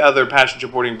of the other passenger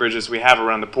boarding bridges we have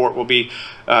around the port, will be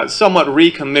somewhat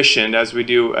recommissioned as we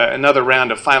do another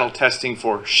round of final testing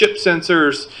for ship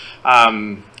sensors,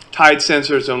 tide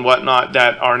sensors and whatnot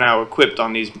that are now equipped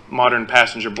on these modern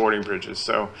passenger boarding bridges.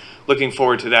 So looking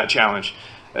forward to that challenge.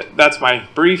 That's my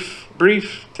brief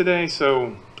today,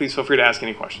 so please feel free to ask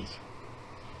any questions.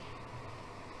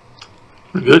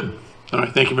 Good. All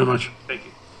right, thank you very much. Thank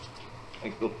you.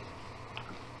 Thank you.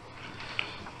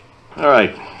 All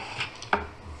right.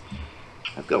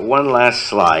 I've got one last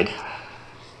slide,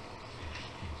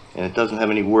 and it doesn't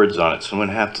have any words on it, so I'm going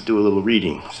to have to do a little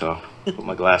reading. So I'll put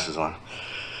my glasses on.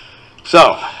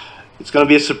 So it's going to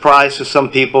be a surprise to some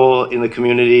people in the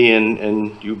community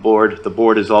and you board. The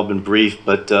board has all been briefed,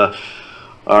 but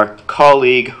our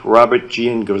colleague Robert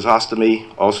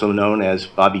Giangrossostami, also known as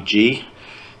Bobby G,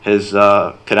 has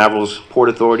Canaveral's Port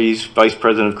Authority's Vice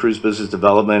President of Cruise Business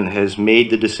Development, has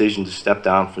made the decision to step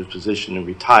down from his position and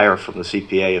retire from the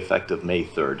CPA effective May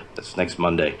 3rd. That's next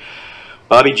Monday.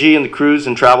 Bobby G and the cruise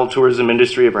and travel tourism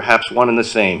industry are perhaps one and the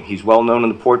same. He's well known in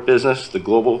the port business, the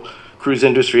global cruise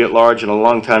industry at large, and a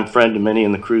longtime friend to many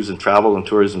in the cruise and travel and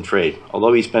tourism trade.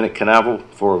 Although he's been at Canaveral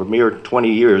for a mere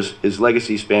 20 years, his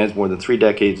legacy spans more than 3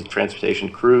 decades of transportation,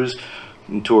 cruise,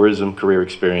 and tourism career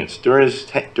experience.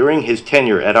 During his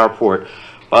tenure at our port,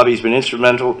 Bobby's been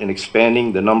instrumental in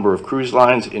expanding the number of cruise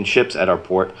lines and ships at our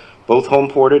port, both home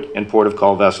ported and port of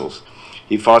call vessels.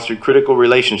 He fostered critical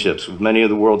relationships with many of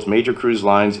the world's major cruise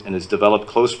lines and has developed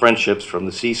close friendships from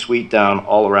the C-suite down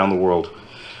all around the world.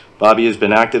 Bobby has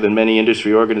been active in many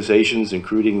industry organizations,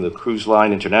 including the Cruise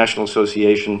Line International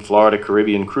Association, Florida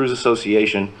Caribbean Cruise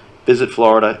Association, Visit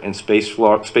Florida, and Space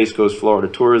Coast Florida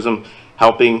Tourism,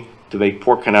 helping to make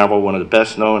Port Canaveral one of the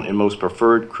best known and most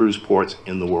preferred cruise ports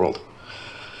in the world.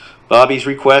 Bobby's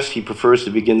request, he prefers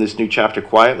to begin this new chapter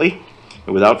quietly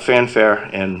and without fanfare,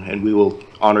 and we will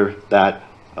honor that,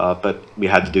 but we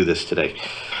had to do this today.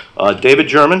 David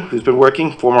German, who's been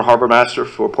working, former harbor master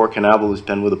for Port Canaveral, who's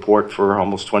been with the port for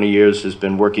almost 20 years, has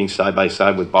been working side by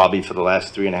side with Bobby for the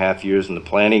last 3.5 years in the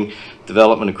planning,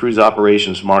 development of cruise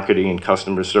operations, marketing, and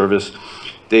customer service.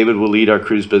 David will lead our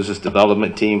cruise business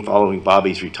development team following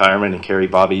Bobby's retirement and carry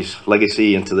Bobby's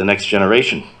legacy into the next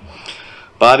generation.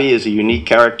 Bobby is a unique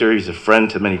character. He's a friend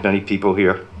to many, many people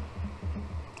here.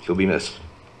 He'll be missed.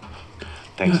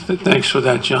 Thanks. Thanks for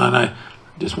that, John. I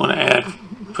just want to add,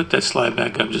 put that slide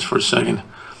back up just for a second.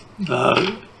 We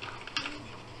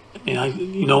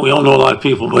all know a lot of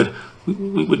people, but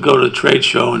we would go to a trade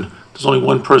show and there's only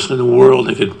one person in the world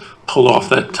that could pull off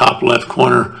that top left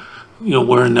corner,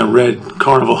 wearing the red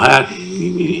carnival hat.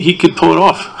 He could pull it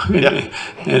off. Yeah.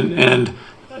 and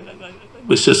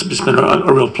it's been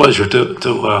a real pleasure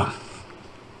to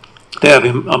have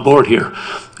him aboard here,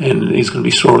 and he's going to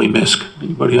be sorely missed.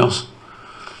 Anybody else?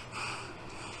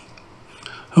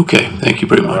 Okay, thank you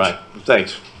very much. All right,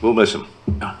 thanks. We'll miss him.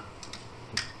 Yeah.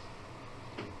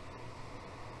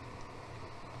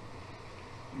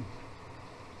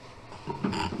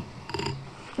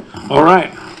 All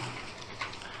right.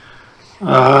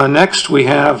 Next, we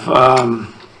have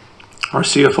our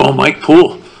CFO, Mike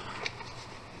Poole.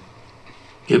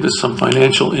 Give us some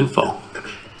financial info.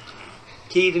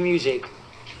 Key to music.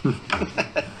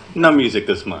 No music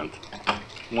this month.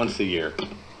 Once a year.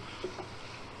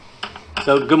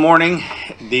 So good morning.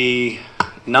 The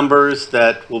numbers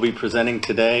that we'll be presenting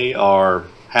today are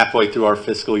halfway through our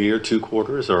fiscal year, 2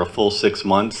 quarters or a full 6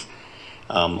 months.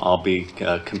 I'll be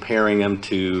comparing them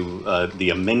to the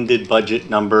amended budget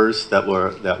numbers that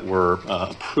were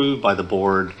approved by the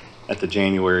board at the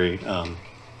January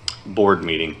board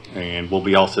meeting, and we'll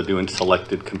be also doing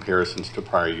selected comparisons to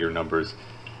prior year numbers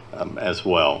as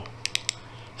well.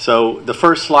 So the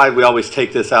first slide, we always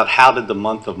take this out. How did the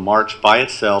month of March by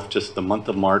itself, just the month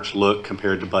of March, look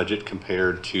compared to budget,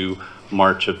 compared to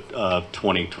March of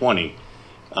 2020?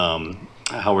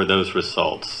 How were those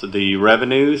results? The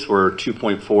revenues were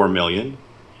 $2.4 million.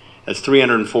 That's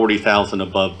 $340,000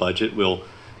 above budget. We'll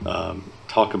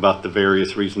talk about the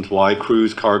various reasons why.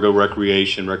 Cruise, cargo,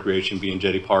 recreation being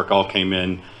Jetty Park, all came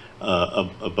in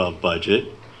above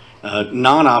budget.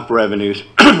 Non-op revenues,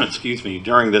 excuse me,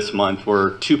 during this month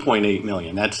were $2.8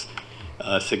 million. That's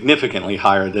significantly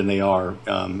higher than they are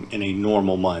in a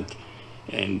normal month.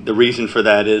 And the reason for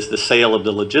that is the sale of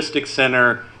the logistics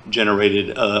center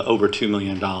generated over $2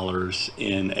 million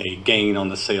in a gain on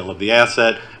the sale of the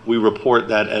asset. We report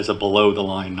that as a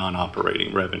below-the-line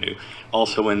non-operating revenue.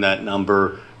 Also in that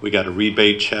number, we got a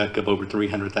rebate check of over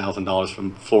 $300,000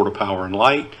 from Florida Power and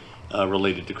Light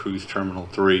related to Cruise Terminal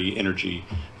 3 energy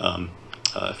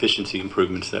efficiency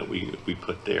improvements that we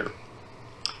put there.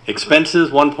 Expenses,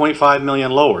 $1.5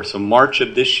 million lower. So March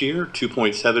of this year,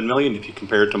 $2.7 million. If you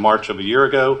compare it to March of a year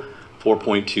ago,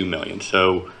 $4.2 million.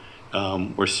 So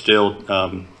we're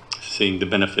still seeing the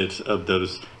benefits of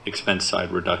those expense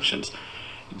side reductions.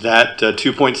 That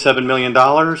 $2.7 million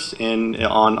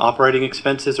on operating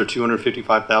expenses are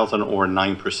 $255,000 or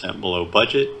 9% below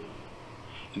budget.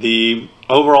 The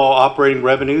overall operating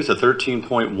revenues of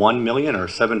 $13.1 million are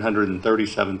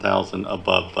 $737,000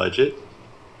 above budget.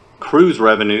 Cruise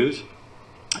revenues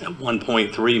at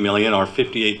 $1.3 million are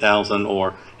 $58,000,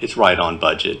 or it's right on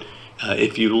budget.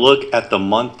 If you look at the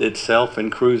month itself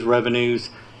in cruise revenues,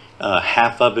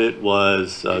 half of it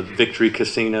was Victory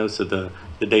Casino, so the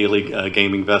daily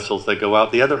gaming vessels that go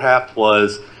out. The other half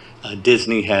was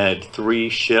Disney had 3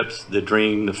 ships, the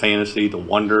Dream, the Fantasy, the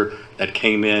Wonder, that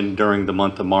came in during the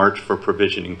month of March for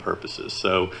provisioning purposes.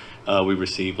 So we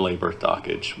receive labor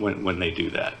dockage when they do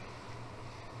that.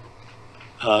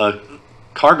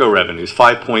 Cargo revenues,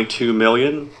 $5.2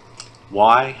 million.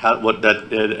 Why? What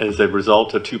that as a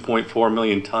result of 2.4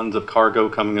 million tons of cargo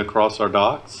coming across our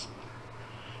docks.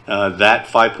 That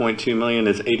 $5.2 million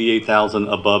is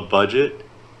 $88,000 above budget.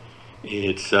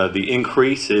 It's the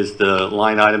increase is the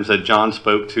line items that John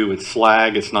spoke to. It's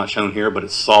slag, it's not shown here, but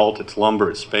it's salt, it's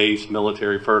lumber, it's space,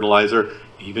 military fertilizer,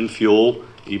 even fuel.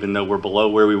 Even though we're below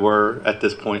where we were at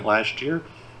this point last year,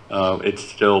 it's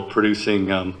still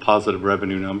producing positive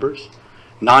revenue numbers.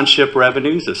 Non-ship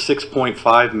revenues of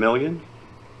 $6.5 million.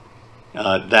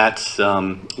 That's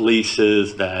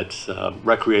leases, that's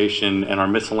recreation, and our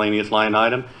miscellaneous line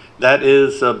item. That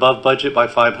is above budget by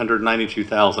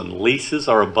 $592,000. Leases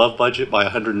are above budget by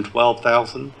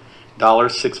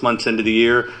 $112,000 6 months into the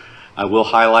year. I will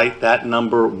highlight that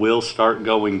number will start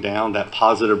going down. That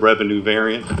positive revenue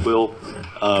variance will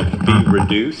be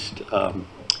reduced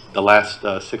the last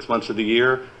 6 months of the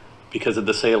year because of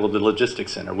the sale of the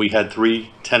logistics center. We had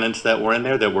 3 tenants that were in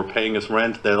there that were paying us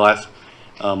rent. The last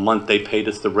month they paid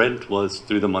us the rent was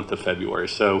through the month of February.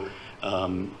 So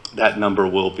that number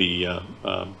will be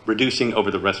reducing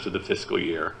over the rest of the fiscal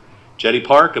year. Jetty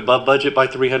Park above budget by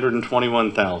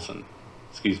 $321,000.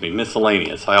 Excuse me,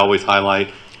 miscellaneous. I always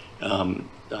highlight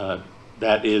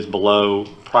that is below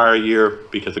prior year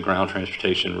because of ground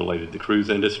transportation related to the cruise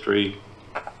industry.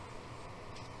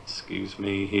 Excuse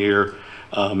me here.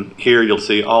 Here you'll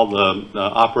see all the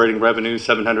operating revenues,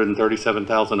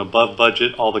 $737,000 above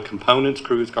budget. All the components,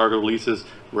 cruise, cargo, leases,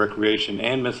 recreation,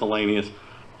 and miscellaneous,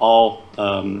 all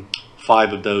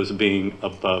 5 of those being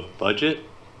above budget.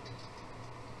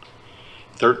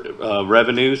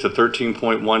 Revenues of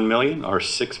 $13.1 million are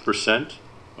 6%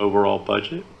 overall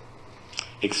budget.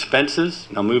 Expenses,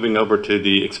 now moving over to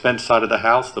the expense side of the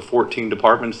house, the 14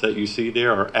 departments that you see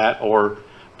there are at or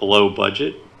below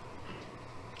budget.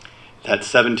 That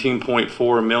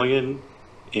 $17.4 million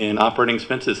in operating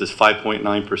expenses is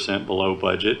 5.9% below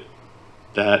budget.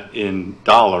 That in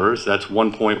dollars, that's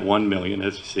 $1.1 million,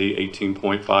 as you see,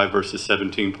 18.5 versus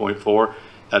 17.4.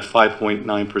 That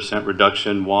 5.9%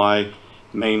 reduction. Why?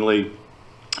 Mainly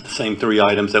the same 3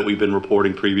 items that we've been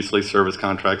reporting previously: service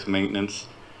contracts, maintenance,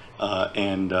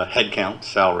 and headcount,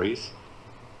 salaries.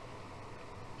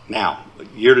 Now,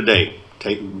 year to date,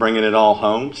 bringing it all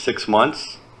home, 6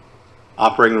 months.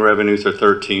 Operating revenues are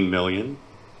 $13 million.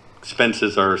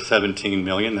 Expenses are $17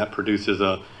 million. That produces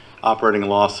a operating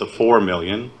loss of $4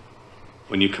 million.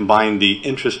 When you combine the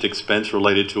interest expense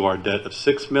related to our debt of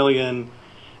 $6 million,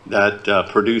 that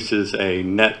produces a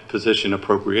net position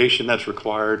appropriation that's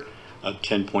required of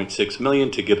 $10.6 million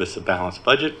to give us a balanced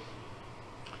budget.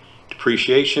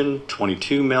 Depreciation,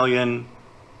 $22 million.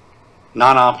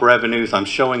 Non-op revenues, I'm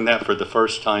showing that for the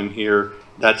first time here.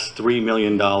 That's $3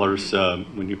 million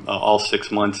when you all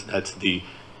 6 months. That's the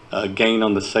gain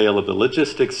on the sale of the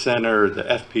logistics center, the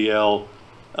FPL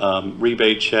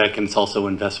rebate check, and it's also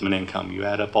investment income. You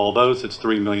add up all those, it's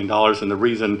 $3 million. And the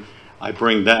reason I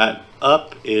bring that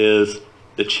up is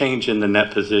the change in the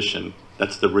net position.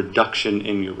 That's the reduction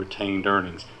in your retained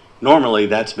earnings. Normally,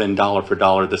 that's been dollar for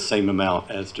dollar the same amount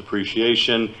as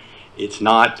depreciation. It's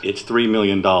not, it's $3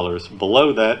 million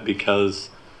below that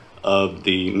because of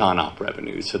the non-op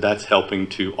revenues. So that's helping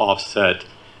to offset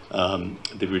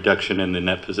the reduction in the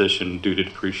net position due to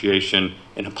depreciation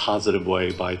in a positive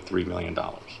way by $3 million.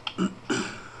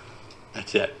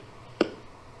 That's it.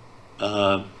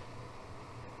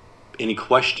 Any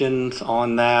questions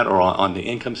on that, or on the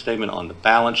income statement, on the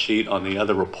balance sheet, on the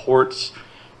other reports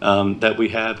that we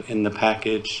have in the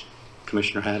package?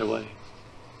 Commissioner Hadaway?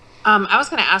 I was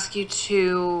going to ask you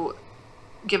to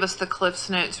give us the Cliff's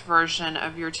Notes version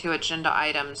of your 2 agenda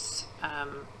items.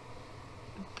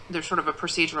 They're sort of a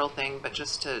procedural thing, but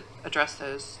just to address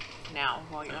those now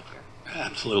while you're up here.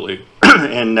 Absolutely.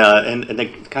 and they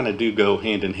kind of do go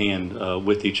hand in hand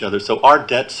with each other. So our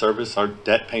debt service, our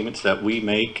debt payments that we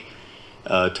make,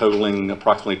 totaling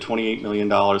approximately $28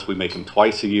 million, we make them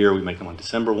twice a year. We make them on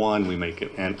December 1, we make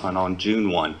it on June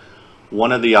 1.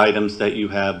 One of the items that you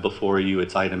have before you,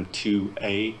 it's item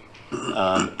 2A,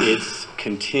 It's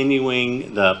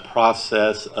continuing the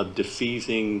process of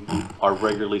defeasing our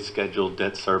regularly scheduled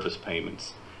debt service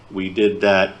payments. We did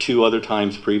that 2 other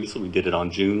times previously. We did it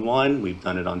on June 1, we've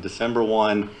done it on December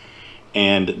 1,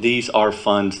 and these are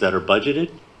funds that are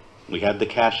budgeted. We have the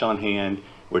cash on hand.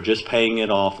 We're just paying it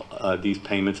off, these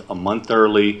payments a month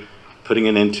early, putting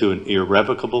it into an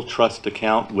irrevocable trust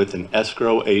account with an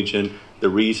escrow agent. The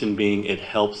reason being it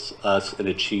helps us in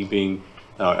achieving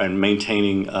and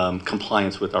maintaining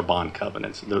compliance with our bond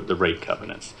covenants, the rate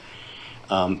covenants.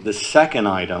 The second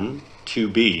item,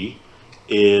 2B,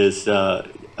 is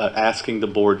asking the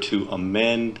board to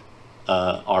amend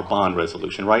our bond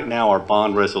resolution. Right now, our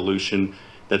bond resolution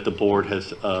that the board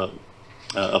has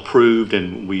approved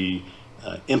and we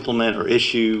implement or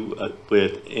issue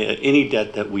with any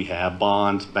debt that we have,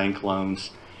 bonds, bank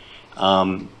loans,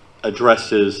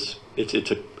 addresses, it's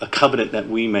a covenant that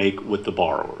we make with the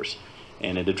borrowers.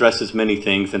 And it addresses many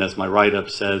things, and as my write-up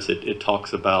says, it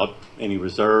talks about any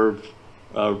reserve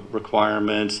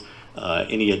requirements,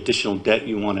 any additional debt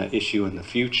you want to issue in the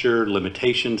future,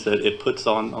 limitations that it puts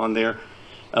on there.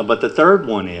 But the third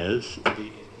one is,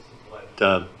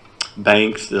 what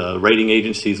banks, rating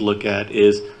agencies look at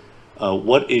is,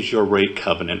 what is your rate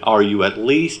covenant? Are you at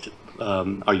least,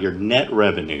 are your net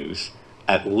revenues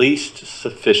at least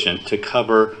sufficient to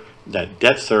cover that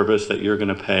debt service that you're going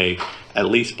to pay at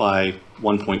least by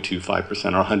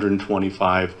 1.25% or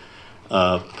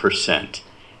 125%.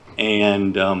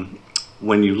 And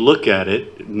when you look at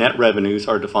it, net revenues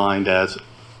are defined as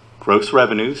gross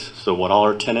revenues, so what all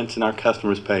our tenants and our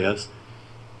customers pay us.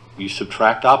 You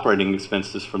subtract operating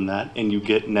expenses from that and you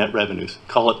get net revenues.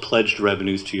 Call it pledged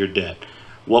revenues to your debt.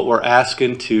 What we're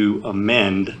asking to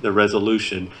amend the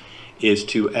resolution is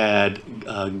to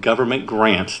add government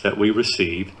grants that we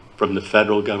receive from the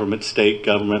federal government, state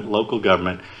government, local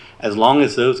government, as long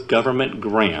as those government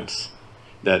grants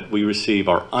that we receive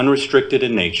are unrestricted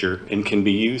in nature and can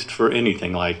be used for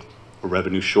anything like a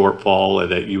revenue shortfall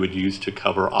that you would use to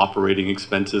cover operating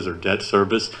expenses or debt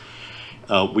service.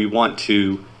 We want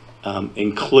to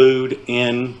include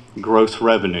in gross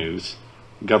revenues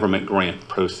government grant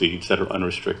proceeds that are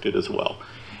unrestricted as well.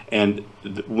 And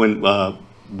when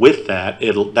with that,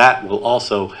 that will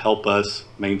also help us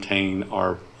maintain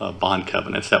our bond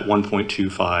covenants, that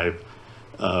 1.25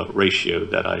 ratio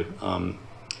that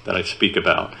I speak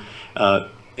about.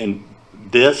 And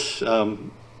this,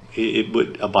 it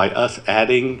would, by us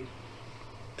adding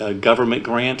government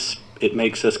grants, it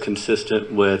makes us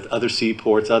consistent with other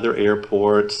seaports, other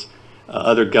airports,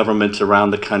 other governments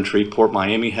around the country. Port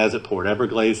Miami has it, Port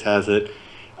Everglades has it.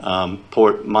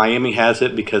 Port Miami has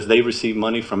it because they receive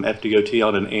money from FDOT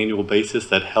on an annual basis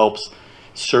that helps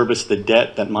service the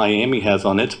debt that Miami has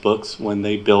on its books when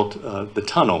they built the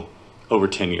tunnel over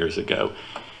 10 years ago.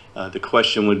 The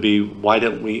question would be, why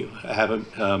don't we have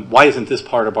why isn't this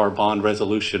part of our bond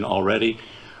resolution already?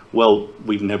 Well,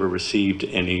 we've never received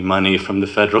any money from the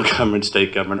federal government,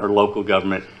 state government, or local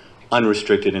government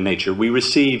unrestricted in nature. We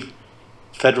receive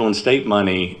federal and state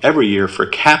money every year for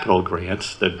capital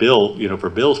grants that build, for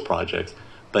Bill's projects,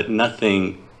 but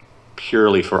nothing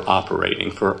purely for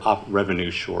operating, for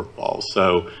revenue shortfalls.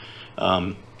 So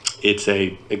it's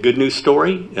a good news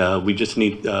story. We just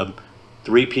need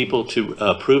 3 people to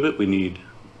approve it. We need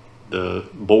the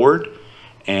board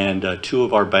and 2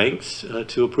 of our banks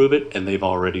to approve it, and they've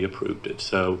already approved it.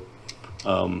 So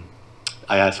I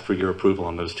ask for your approval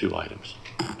on those 2 items.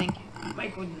 Thank you.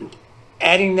 Mike,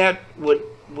 adding that,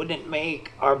 wouldn't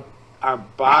make our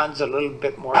bonds a little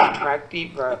bit more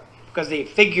attractive? Because the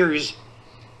figures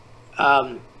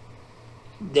that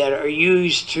are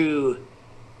used to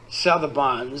sell the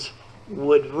bonds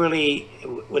would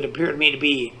appear to me to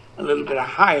be a little bit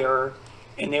higher,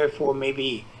 and therefore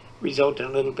maybe result in a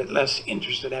little bit less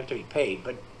interest that have to be paid.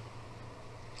 But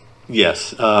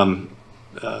yes,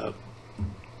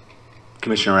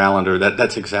 Commissioner Allender,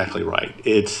 that's exactly right.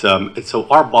 It's so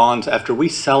our bonds, after we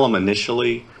sell them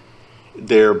initially,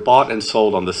 they're bought and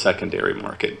sold on the secondary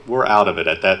market. We're out of it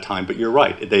at that time, but you're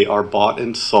right. They are bought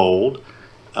and sold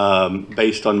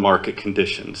based on market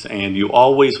conditions, and you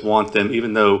always want them,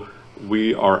 even though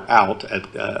we are out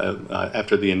at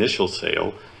after the initial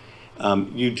sale.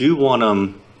 You do want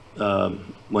them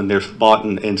when they're bought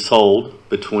and sold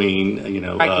between,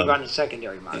 on the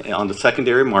secondary market. On the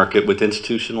secondary market with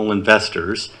institutional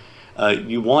investors,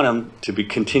 you want them to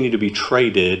continue to be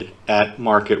traded at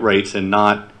market rates and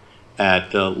not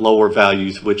at lower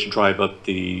values, which drive up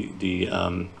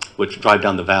which drive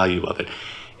down the value of it.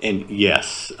 And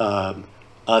yes,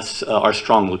 our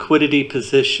strong liquidity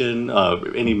position,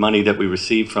 any money that we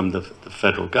receive from the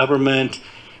federal government,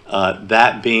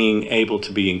 That being able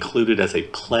to be included as a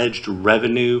pledged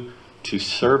revenue to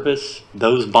service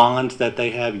those bonds that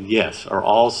they have, yes, are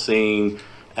all seen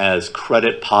as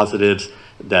credit positives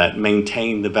that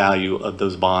maintain the value of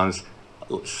those bonds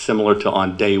similar to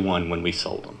on day one when we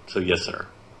sold them. So yes, sir.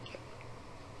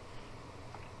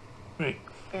 Great.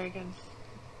 Very good.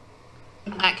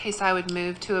 In that case, I would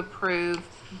move to approve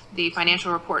the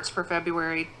financial reports for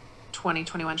February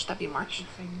 2021. Should that be March?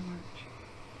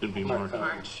 Should be March.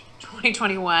 March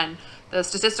 2021. The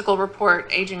statistical report,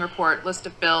 aging report, list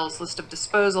of bills, list of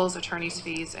disposals, attorney's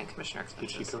fees, and commissioner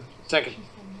expenses. Second.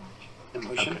 The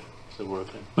motion. Okay. So we're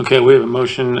okay. Okay, we have a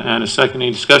motion and a second.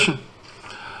 Any discussion?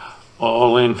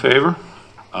 All in favor?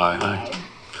 Aye.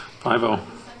 5-0.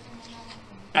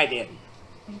 I did.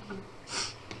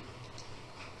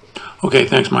 Okay,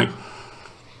 thanks, Mike.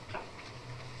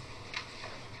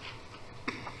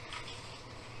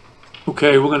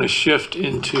 Okay, we're going to shift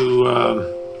into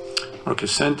our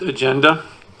consent agenda.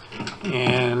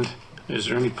 And is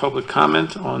there any public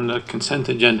comment on the consent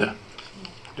agenda?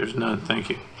 There's none. Thank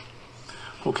you.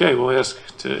 Okay, we'll ask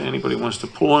to anybody who wants to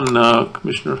pull in.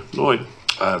 Commissioner Lloyd.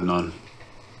 I have none.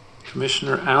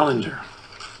 Commissioner Allinger.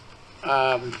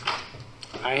 I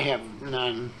have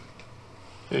none.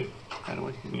 Okay,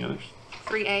 any others?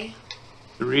 3A.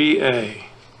 3A.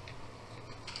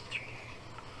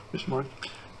 Mr. Mark?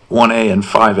 1A and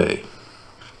 5A.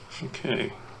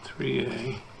 Okay,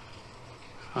 3A,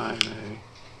 5A,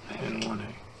 and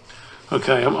 1A.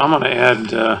 Okay, I'm going to add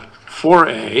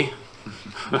 4A.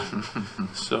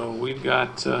 So we've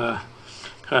got,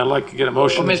 I'd like to get a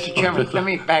motion. Well, Mr. Chairman, let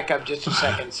me back up just a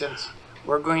second, since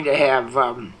we're going to have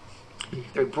the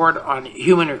report on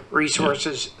human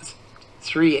resources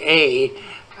 3A.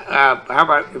 How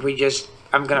about if we just,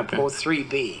 I'm going to pull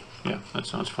 3B. Yeah, that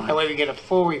sounds fine. That way we get a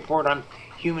full report on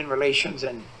human relations,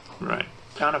 and Right.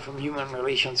 Donna from Human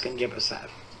Relations can give us that.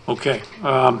 Okay,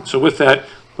 so with that,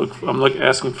 look, I'm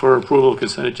asking for approval of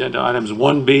consent agenda items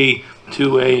 1B,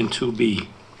 2A, and 2B.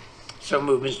 So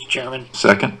move, Mr. Chairman.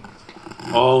 Second?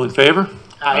 All in favor?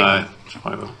 Aye.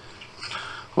 5-0.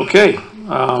 Okay,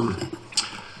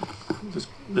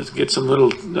 let's get some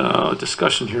little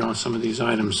discussion here on some of these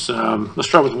items. Let's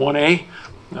start with 1A.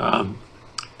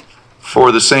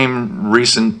 For the same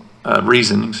reason,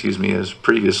 as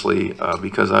previously,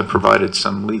 because I've provided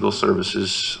some legal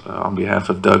services on behalf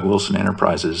of Doug Wilson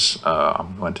Enterprises,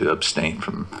 I'm going to abstain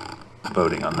from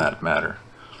voting on that matter.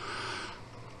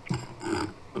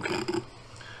 Okay,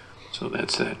 so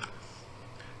that's that.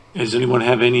 Does anyone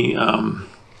have any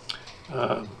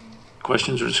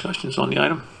questions or discussions on the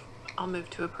item? I'll move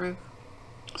to approve.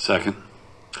 Second?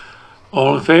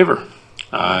 All in favor?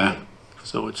 Aye.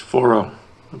 So it's 4-0,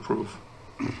 approve.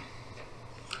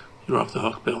 You're off the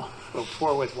hook, Bill. Well,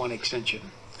 4 with 1 extension.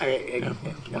 Yeah,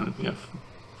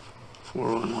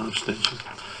 4-0 and 1 abstention.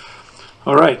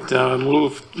 All right,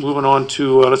 moving on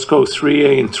to, let's go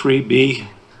 3A and 3B.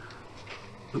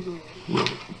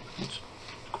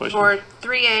 Question? For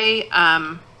 3A,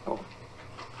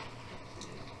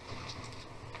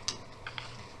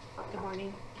 good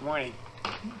morning. Good morning.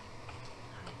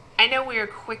 I know we are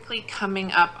quickly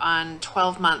coming up on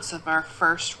 12 months of our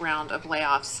first round of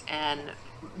layoffs, and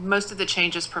most of the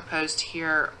changes proposed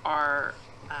here are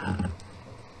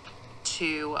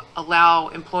to allow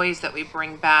employees that we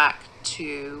bring back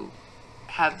to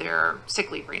have their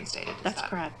sick leave reinstated. That's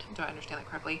correct. Do I understand that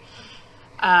correctly?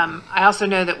 I also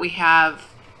know that we have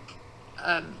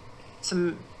a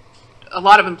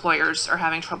lot of employers are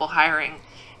having trouble hiring,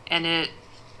 and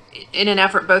in an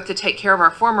effort both to take care of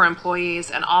our former employees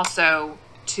and also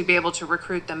to be able to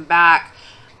recruit them back,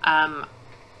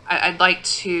 I'd like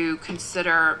to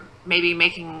consider maybe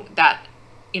making that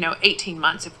 18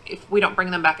 months. If we don't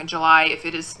bring them back in July, if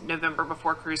it is November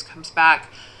before Cruz comes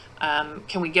back,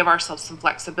 can we give ourselves some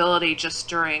flexibility just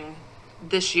during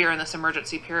this year in this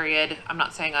emergency period? I'm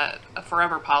not saying a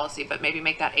forever policy, but maybe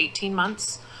make that 18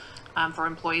 months for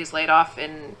employees laid off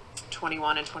in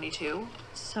 21 and 22.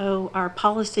 So our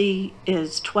policy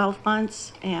is 12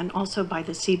 months, and also by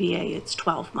the CBA, it's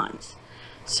 12 months.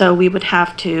 So we would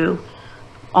have to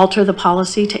alter the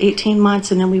policy to 18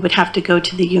 months, and then we would have to go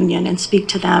to the union and speak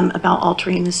to them about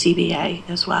altering the CBA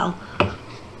as well.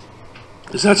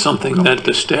 Is that something that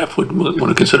the staff would want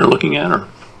to consider looking at, or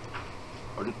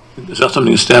is that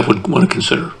something the staff would want to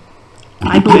consider?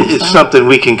 I believe It's so. something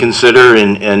we can consider,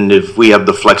 and if we have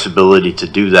the flexibility to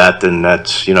do that, then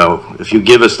that's, if you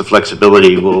give us the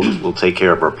flexibility, we'll take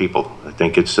care of our people. I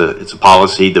think it's a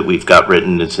policy that we've got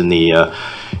written. It's in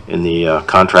the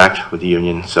contract with the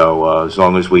union. So as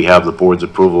long as we have the board's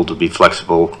approval to be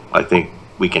flexible, I think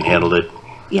we can handle it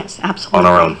Yes, absolutely. on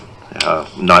our own.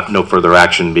 no further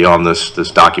action beyond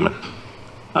this document.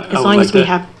 As long as we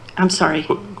have, I'm sorry,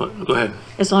 Go ahead.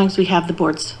 as long as we have the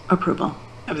board's approval.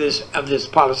 Of this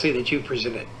policy that you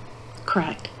presented.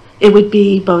 Correct. It would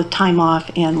be both time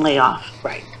off and layoff.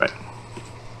 Right. Right.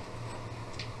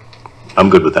 I'm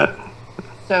good with that.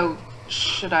 So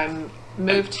should I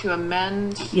move to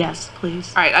amend? Yes,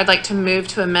 please. All right, I'd like to move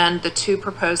to amend the two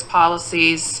proposed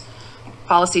policies,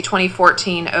 Policy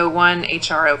 2014-01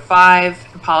 HR 05,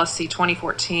 and Policy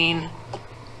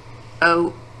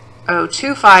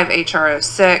 2014-0025 HR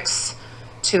 06,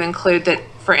 to include that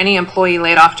for any employee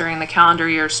laid off during the calendar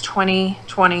years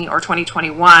 2020 or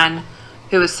 2021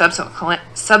 who is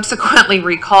subsequently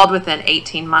recalled within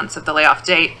 18 months of the layoff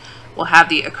date will have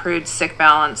the accrued sick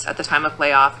balance at the time of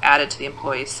layoff added to the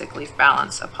employee's sick leave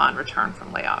balance upon return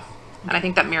from layoff. And I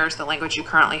think that mirrors the language you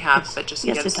currently have, but just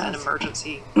Yes, gives it an does.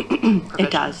 emergency It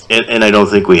provision. does. And I don't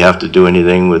think we have to do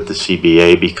anything with the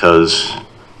CBA because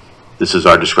this is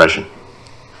our discretion.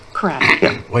 Correct.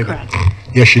 Yeah. Wait a minute. Correct.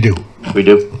 Yes, you do. We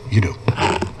do? You do.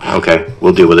 Okay,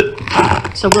 we'll deal with it.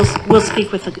 So we'll speak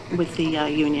with the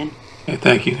union. Okay,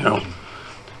 thank you, Harold.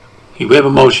 We have a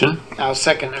motion. I'll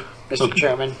second it, Mr.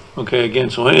 Chairman. Okay, again,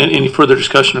 so any further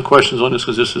discussion or questions on this?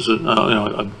 Because this is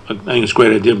I think it's a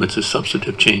great idea, but it's a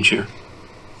substantive change here.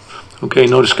 Okay,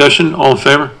 no discussion? All in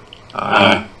favor?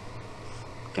 Aye.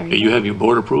 Very Okay, you good. have your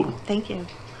board approval? Thank you.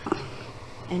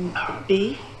 And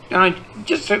B?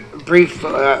 Just a brief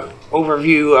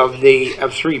overview of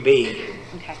 3B.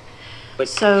 Okay.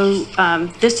 So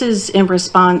this is in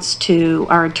response to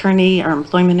our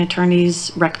employment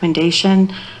attorney's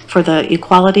recommendation for the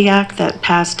Equality Act that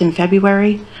passed in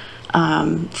February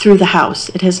through the House.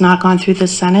 It has not gone through the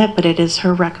Senate, but it is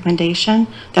her recommendation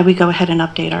that we go ahead and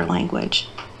update our language.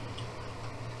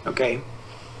 Okay.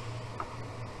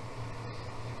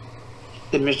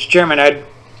 Then, Mr. Chairman, I'd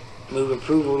move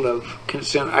approval of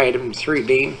consent item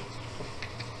 3B.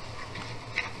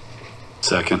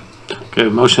 Second. Okay,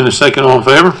 motion and a second, all in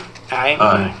favor? Aye.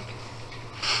 Aye.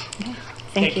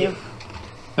 Thank you.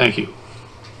 Thank you.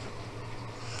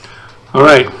 All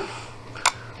right,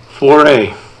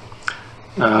 4A.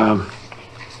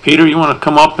 Peter, you want to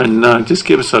come up and just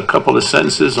give us a couple of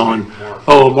sentences on,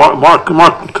 Mark, come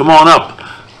on up.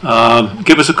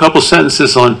 Give us a couple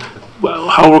sentences on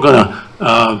how we're going to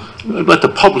let the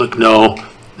public know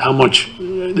how much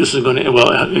this is going to,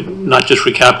 not just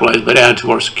recapitalize, but add to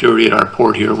our security at our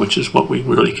port here, which is what we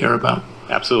really care about.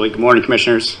 Absolutely. Good morning,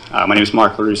 Commissioners. My name is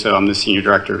Mark LaRusso. I'm the Senior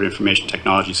Director of Information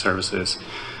Technology Services.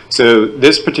 So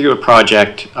this particular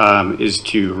project is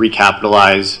to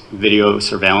recapitalize video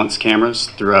surveillance cameras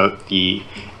throughout the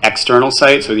external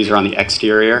site. So these are on the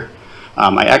exterior.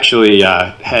 I actually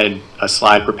had a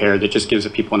slide prepared that just gives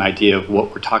people an idea of what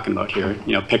we're talking about here.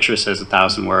 You know, picture says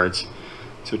 1,000 words.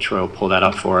 So Troy will pull that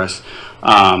up for us.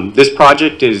 This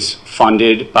project is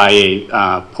funded by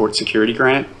a port security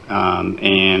grant,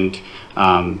 and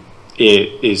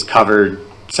it is covered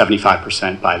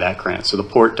 75% by that grant. So the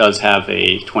port does have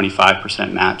a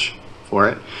 25% match for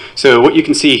it. So what you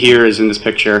can see here is in this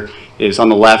picture is on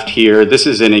the left here, this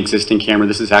is an existing camera.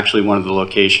 This is actually one of the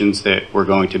locations that we're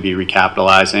going to be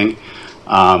recapitalizing.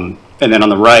 And then on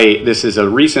the right, this is a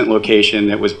recent location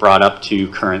that was brought up to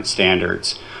current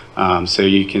standards. So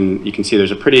you can see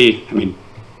there's a pretty, I mean,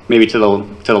 maybe to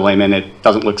the layman it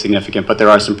doesn't look significant, but there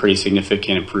are some pretty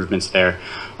significant improvements there.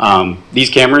 These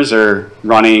cameras are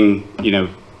running,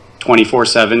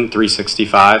 24/7,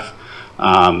 365.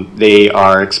 They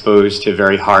are exposed to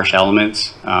very harsh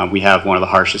elements. We have one of the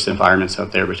harshest environments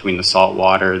out there between the salt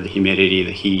water, the humidity,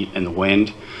 the heat, and the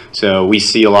wind. So we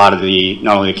see a lot of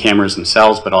not only the cameras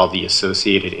themselves, but all the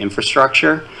associated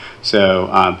infrastructure. So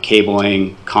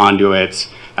cabling, conduits,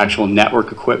 actual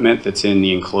network equipment that's in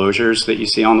the enclosures that you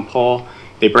see on the pole,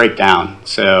 they break down.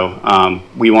 So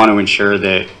we want to ensure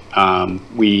that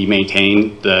we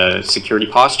maintain the security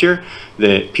posture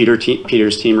that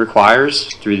Peter's team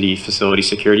requires through the facility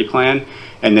security plan,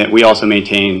 and that we also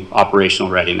maintain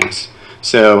operational readiness.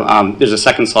 So there's a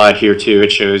second slide here too.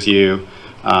 It shows you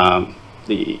let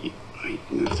me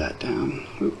move that down.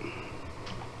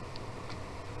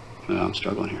 Oh, I'm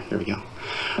struggling here. There we go.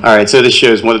 All right, so this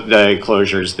shows one of the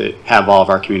enclosures that have all of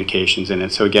our communications in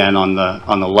it. So again, on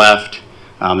the left,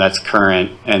 that's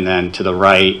current, and then to the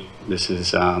right, this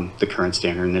is the current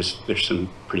standard, and there's some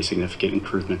pretty significant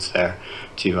improvements there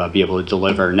to be able to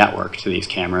deliver network to these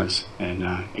cameras. And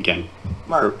again,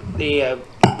 Mark, the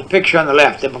picture on the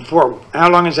left, the before, how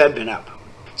long has that been up?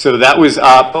 so that was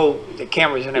up. Oh, the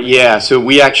cameras and everything. Yeah, so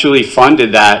we actually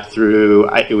funded that through,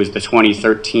 it was the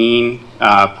 2013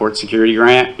 Port Security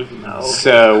Grant. Okay.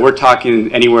 So we're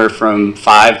talking anywhere from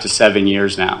 5 to 7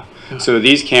 years now. So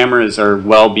these cameras are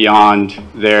well beyond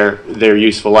their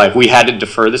useful life. We had to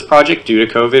defer this project due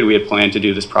to COVID. We had planned to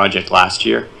do this project last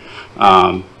year.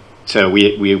 So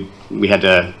we had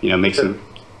to, make some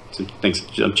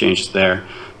changes there.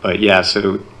 But yeah,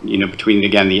 so, between,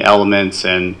 again, the elements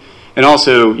and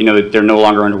also, they're no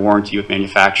longer under warranty with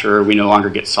manufacturer. We no longer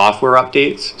get software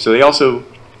updates. So they also,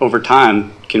 over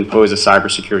time, can pose a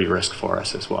cybersecurity risk for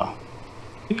us as well.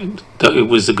 It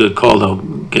was a good call, though,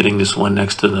 getting this one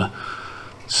next to the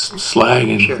slag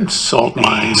and salt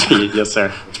mines. Yes,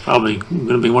 sir. It's probably going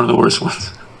to be one of the worst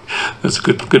ones. That's a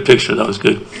good picture. That was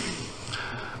good.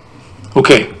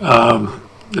 Okay,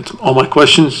 that's all my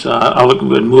questions. I'll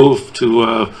go and move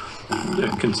to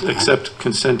accept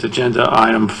consent agenda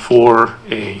item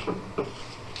 4A.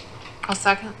 I'll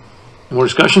second. More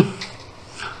discussion?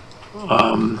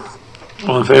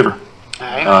 All in favor?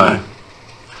 Aye.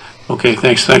 Okay,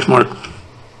 thanks, Mark.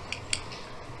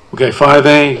 Okay,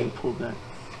 5A. Pull that.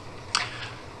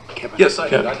 Yes, I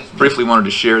just briefly wanted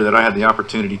to share that I had the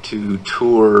opportunity to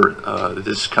tour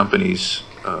this company's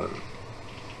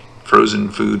frozen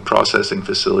food processing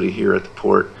facility here at the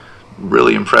port.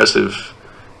 Really impressive,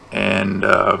 and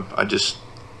I just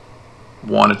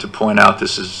wanted to point out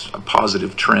this is a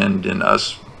positive trend in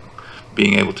us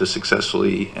being able to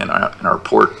successfully, and our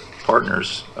port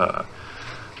partners,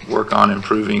 work on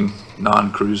improving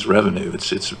non-cruise revenue.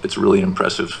 It's really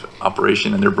impressive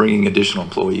operation, and they're bringing additional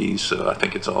employees, so I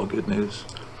think it's all good news.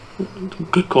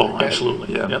 Good call,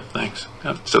 absolutely. Yeah. Yep, thanks.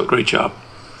 Yep, so great job.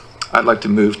 I'd like to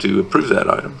move to approve that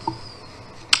item.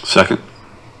 Second.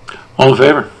 All in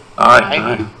favor?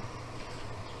 Aye.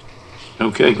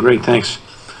 Okay, great, thanks.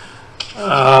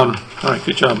 All right,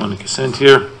 good job on the consent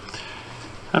here.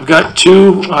 I've got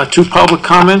two public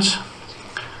comments.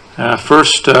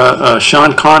 First,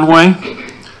 Sean Conway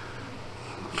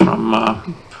from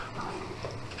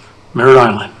Merritt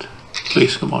Island.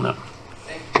 Please come on up.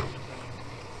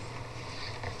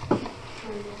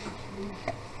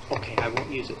 Okay, I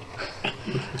won't use it.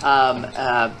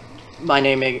 My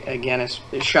name again is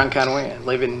Sean Conway. I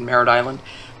live in Merritt Island.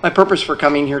 My purpose for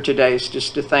coming here today is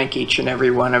just to thank each and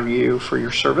every one of you for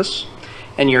your service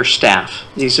and your staff.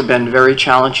 These have been very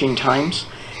challenging times,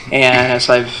 and as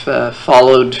I've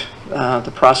followed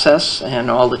the process and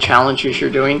all the challenges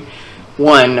you're doing,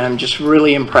 I'm just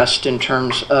really impressed in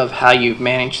terms of how you've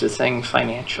managed the thing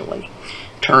financially.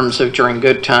 In terms of during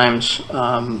good times,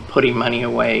 putting money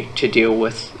away to deal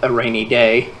with a rainy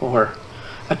day or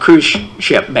a cruise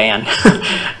ship ban,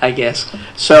 I guess.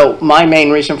 So my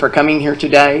main reason for coming here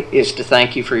today is to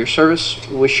thank you for your service,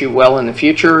 wish you well in the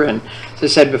future, and as I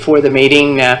said before the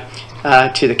meeting to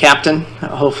the captain,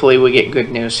 hopefully we get good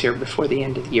news here before the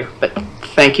end of the year. But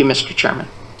thank you, Mr. Chairman.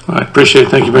 I appreciate it.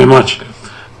 Thank you very much.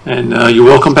 And you're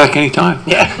welcome back anytime.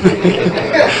 Yeah.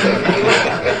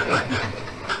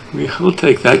 We'll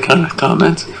take that kind of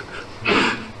comment.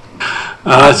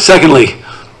 Secondly,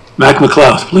 Mac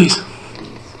McLeod, please.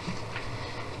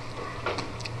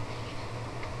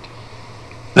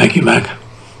 Thank you, Mac.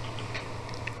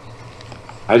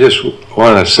 I just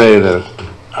want to say that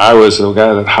I was the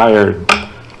guy that hired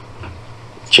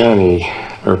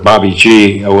Bobby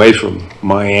G away from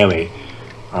Miami.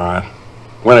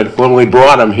 When we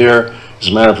brought him here, as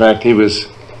a matter of fact,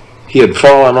 he had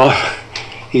fallen off.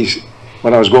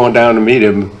 When I was going down to meet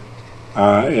him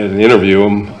and interview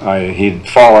him, he'd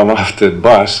fallen off the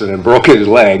bus and had broken his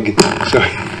leg.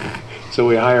 So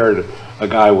we hired a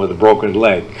guy with a broken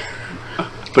leg.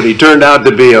 But he turned out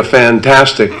to be a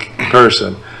fantastic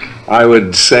person. I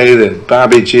would say that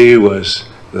Bobby G was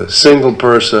the single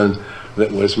person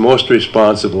that was most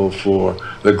responsible for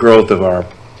the growth of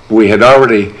we had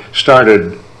already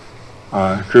started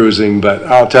cruising, but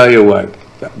I'll tell you what,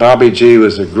 Bobby G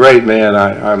was a great man.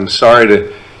 I'm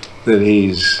sorry that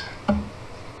he's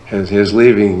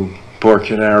leaving Port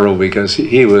Canaveral, because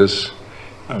he was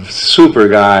a super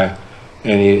guy,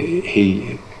 and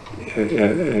he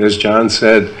as John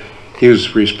said, he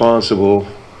was responsible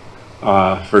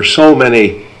for so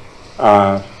many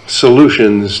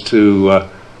solutions to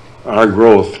our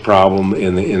growth problem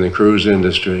in the cruise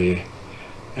industry.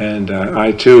 And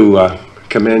I too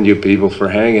commend you people for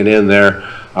hanging in there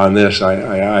on this.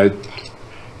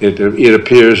 It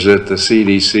appears that the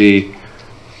CDC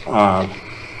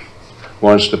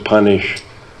wants to punish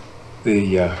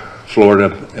the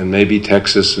Florida and maybe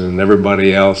Texas and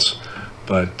everybody else,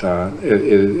 but it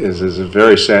is a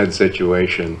very sad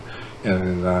situation.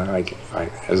 And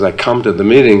as I come to the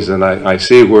meetings and I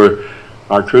see where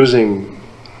our cruising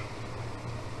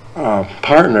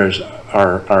partners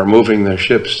are moving their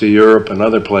ships to Europe and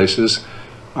other places,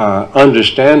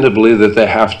 understandably that they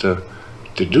have to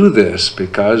to do this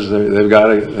because they've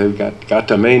got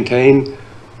to maintain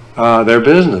their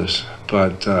business.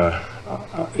 But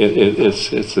it's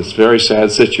this very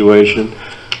sad situation,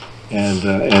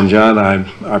 and John, I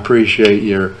appreciate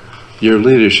your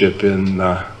leadership in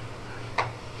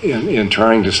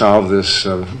trying to solve this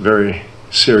very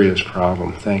serious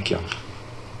problem. Thank you.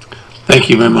 Thank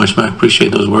you very much, Matt.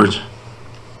 Appreciate those words.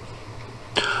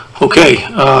 Okay,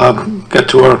 got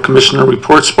to our commissioner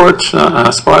report spot.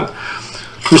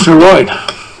 Commissioner Lloyd.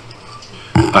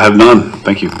 I have none.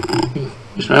 Thank you.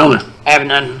 Mr. Elner. I have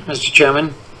none, Mr.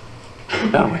 Chairman.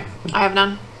 Dalloway. I have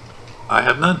none. I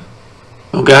have none.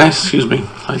 Oh, guys, excuse me.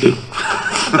 I do.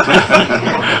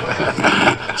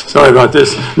 Sorry about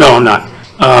this. No, I'm not.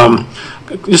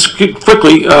 Just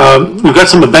quickly, we've got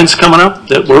some events coming up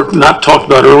that were not talked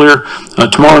about earlier.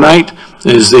 Tomorrow night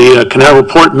is the Canal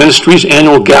Report Ministries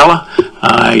Annual Gala.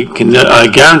 I can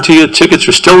guarantee you tickets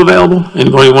are still available.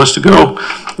 Anybody who wants to go,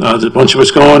 there's a bunch of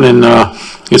us going, and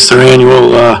it's their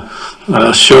annual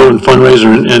show and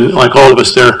fundraiser, and like all of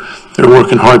us, they're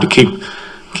working hard to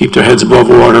keep their heads above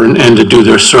water and to do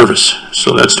their service.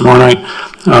 So that's tomorrow night.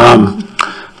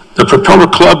 The Propeller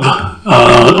Club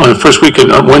on the first week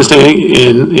on Wednesday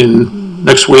in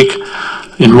next week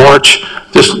in March.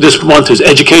 This month is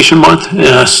Education Month.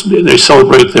 They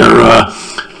celebrate their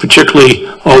particularly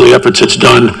all the efforts that's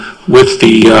done with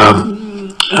the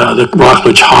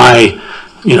Rockledge High.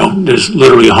 You know, there's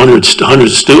literally over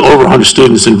 100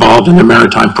 students involved in their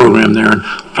maritime program there, and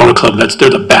Propeller Club, they're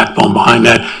the backbone behind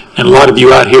that. And a lot of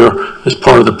you out here as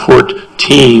part of the port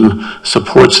team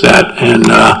supports that, and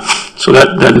so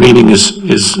that meeting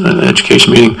is an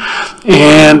education meeting.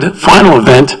 And final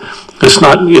event,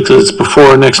 it's before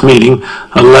our next meeting,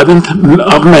 11th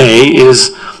of May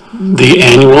is the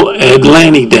annual Ed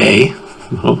Lanny Day.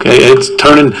 Okay, Ed's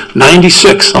turning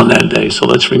 96 on that day, so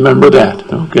let's remember that.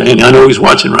 Okay, and I know he's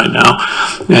watching right now,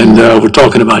 and we're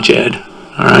talking about you, Ed.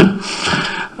 All right.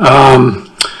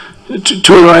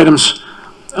 Two other items.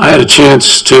 I had a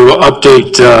chance to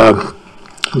update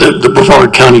the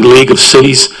Brevard County League of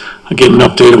Cities. I gave an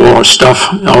update of all our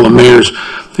stuff, all the mayors,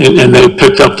 and they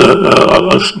picked up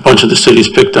a bunch of the cities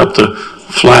picked up the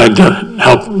flag to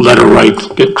help letter write,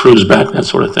 get crews back, that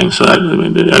sort of thing. So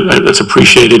that's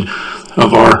appreciated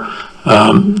of our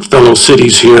fellow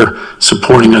cities here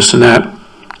supporting us in that.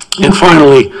 And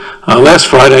finally, last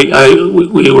Friday, I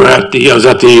was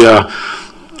at the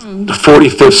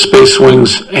 45th Space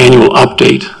Wing's annual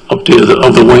update of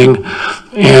the wing,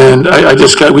 and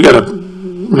we got to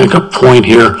make a point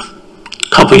here.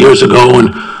 A couple of years ago,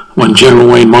 when General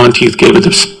Wayne Monteith gave it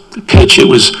this pitch, it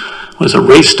was a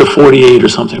race to 48 or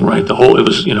something, right? It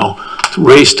was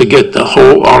race to get the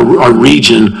whole our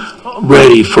region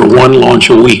ready for one launch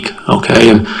a week. Okay,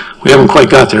 and we haven't quite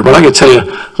got there. But I can tell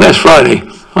you, last Friday,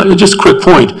 just a quick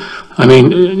point. I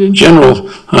mean, General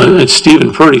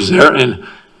Stephen Purdy's there, and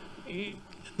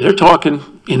they're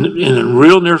talking in the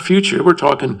real near future. We're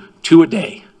talking 2 a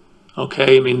day.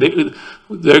 Okay, I mean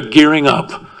they're gearing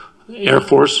up. Air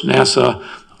Force, NASA,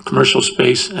 commercial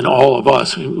space, and all of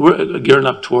us. We're gearing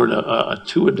up toward a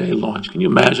 2 a day launch. Can you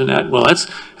imagine that? Well, it's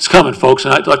coming, folks.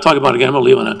 And I'll talk about it again. I'm going to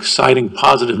leave on an exciting,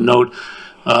 positive note.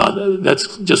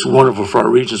 That's just wonderful for our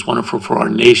region. It's wonderful for our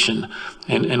nation,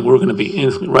 and we're going to be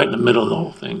right in the middle of the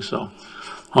whole thing. So,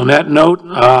 on that note,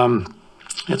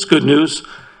 that's good news.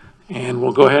 And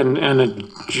we'll go ahead and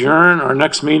adjourn. Our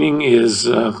next meeting is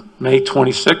May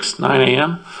 26th, 9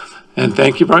 a.m. And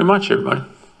thank you very much, everybody.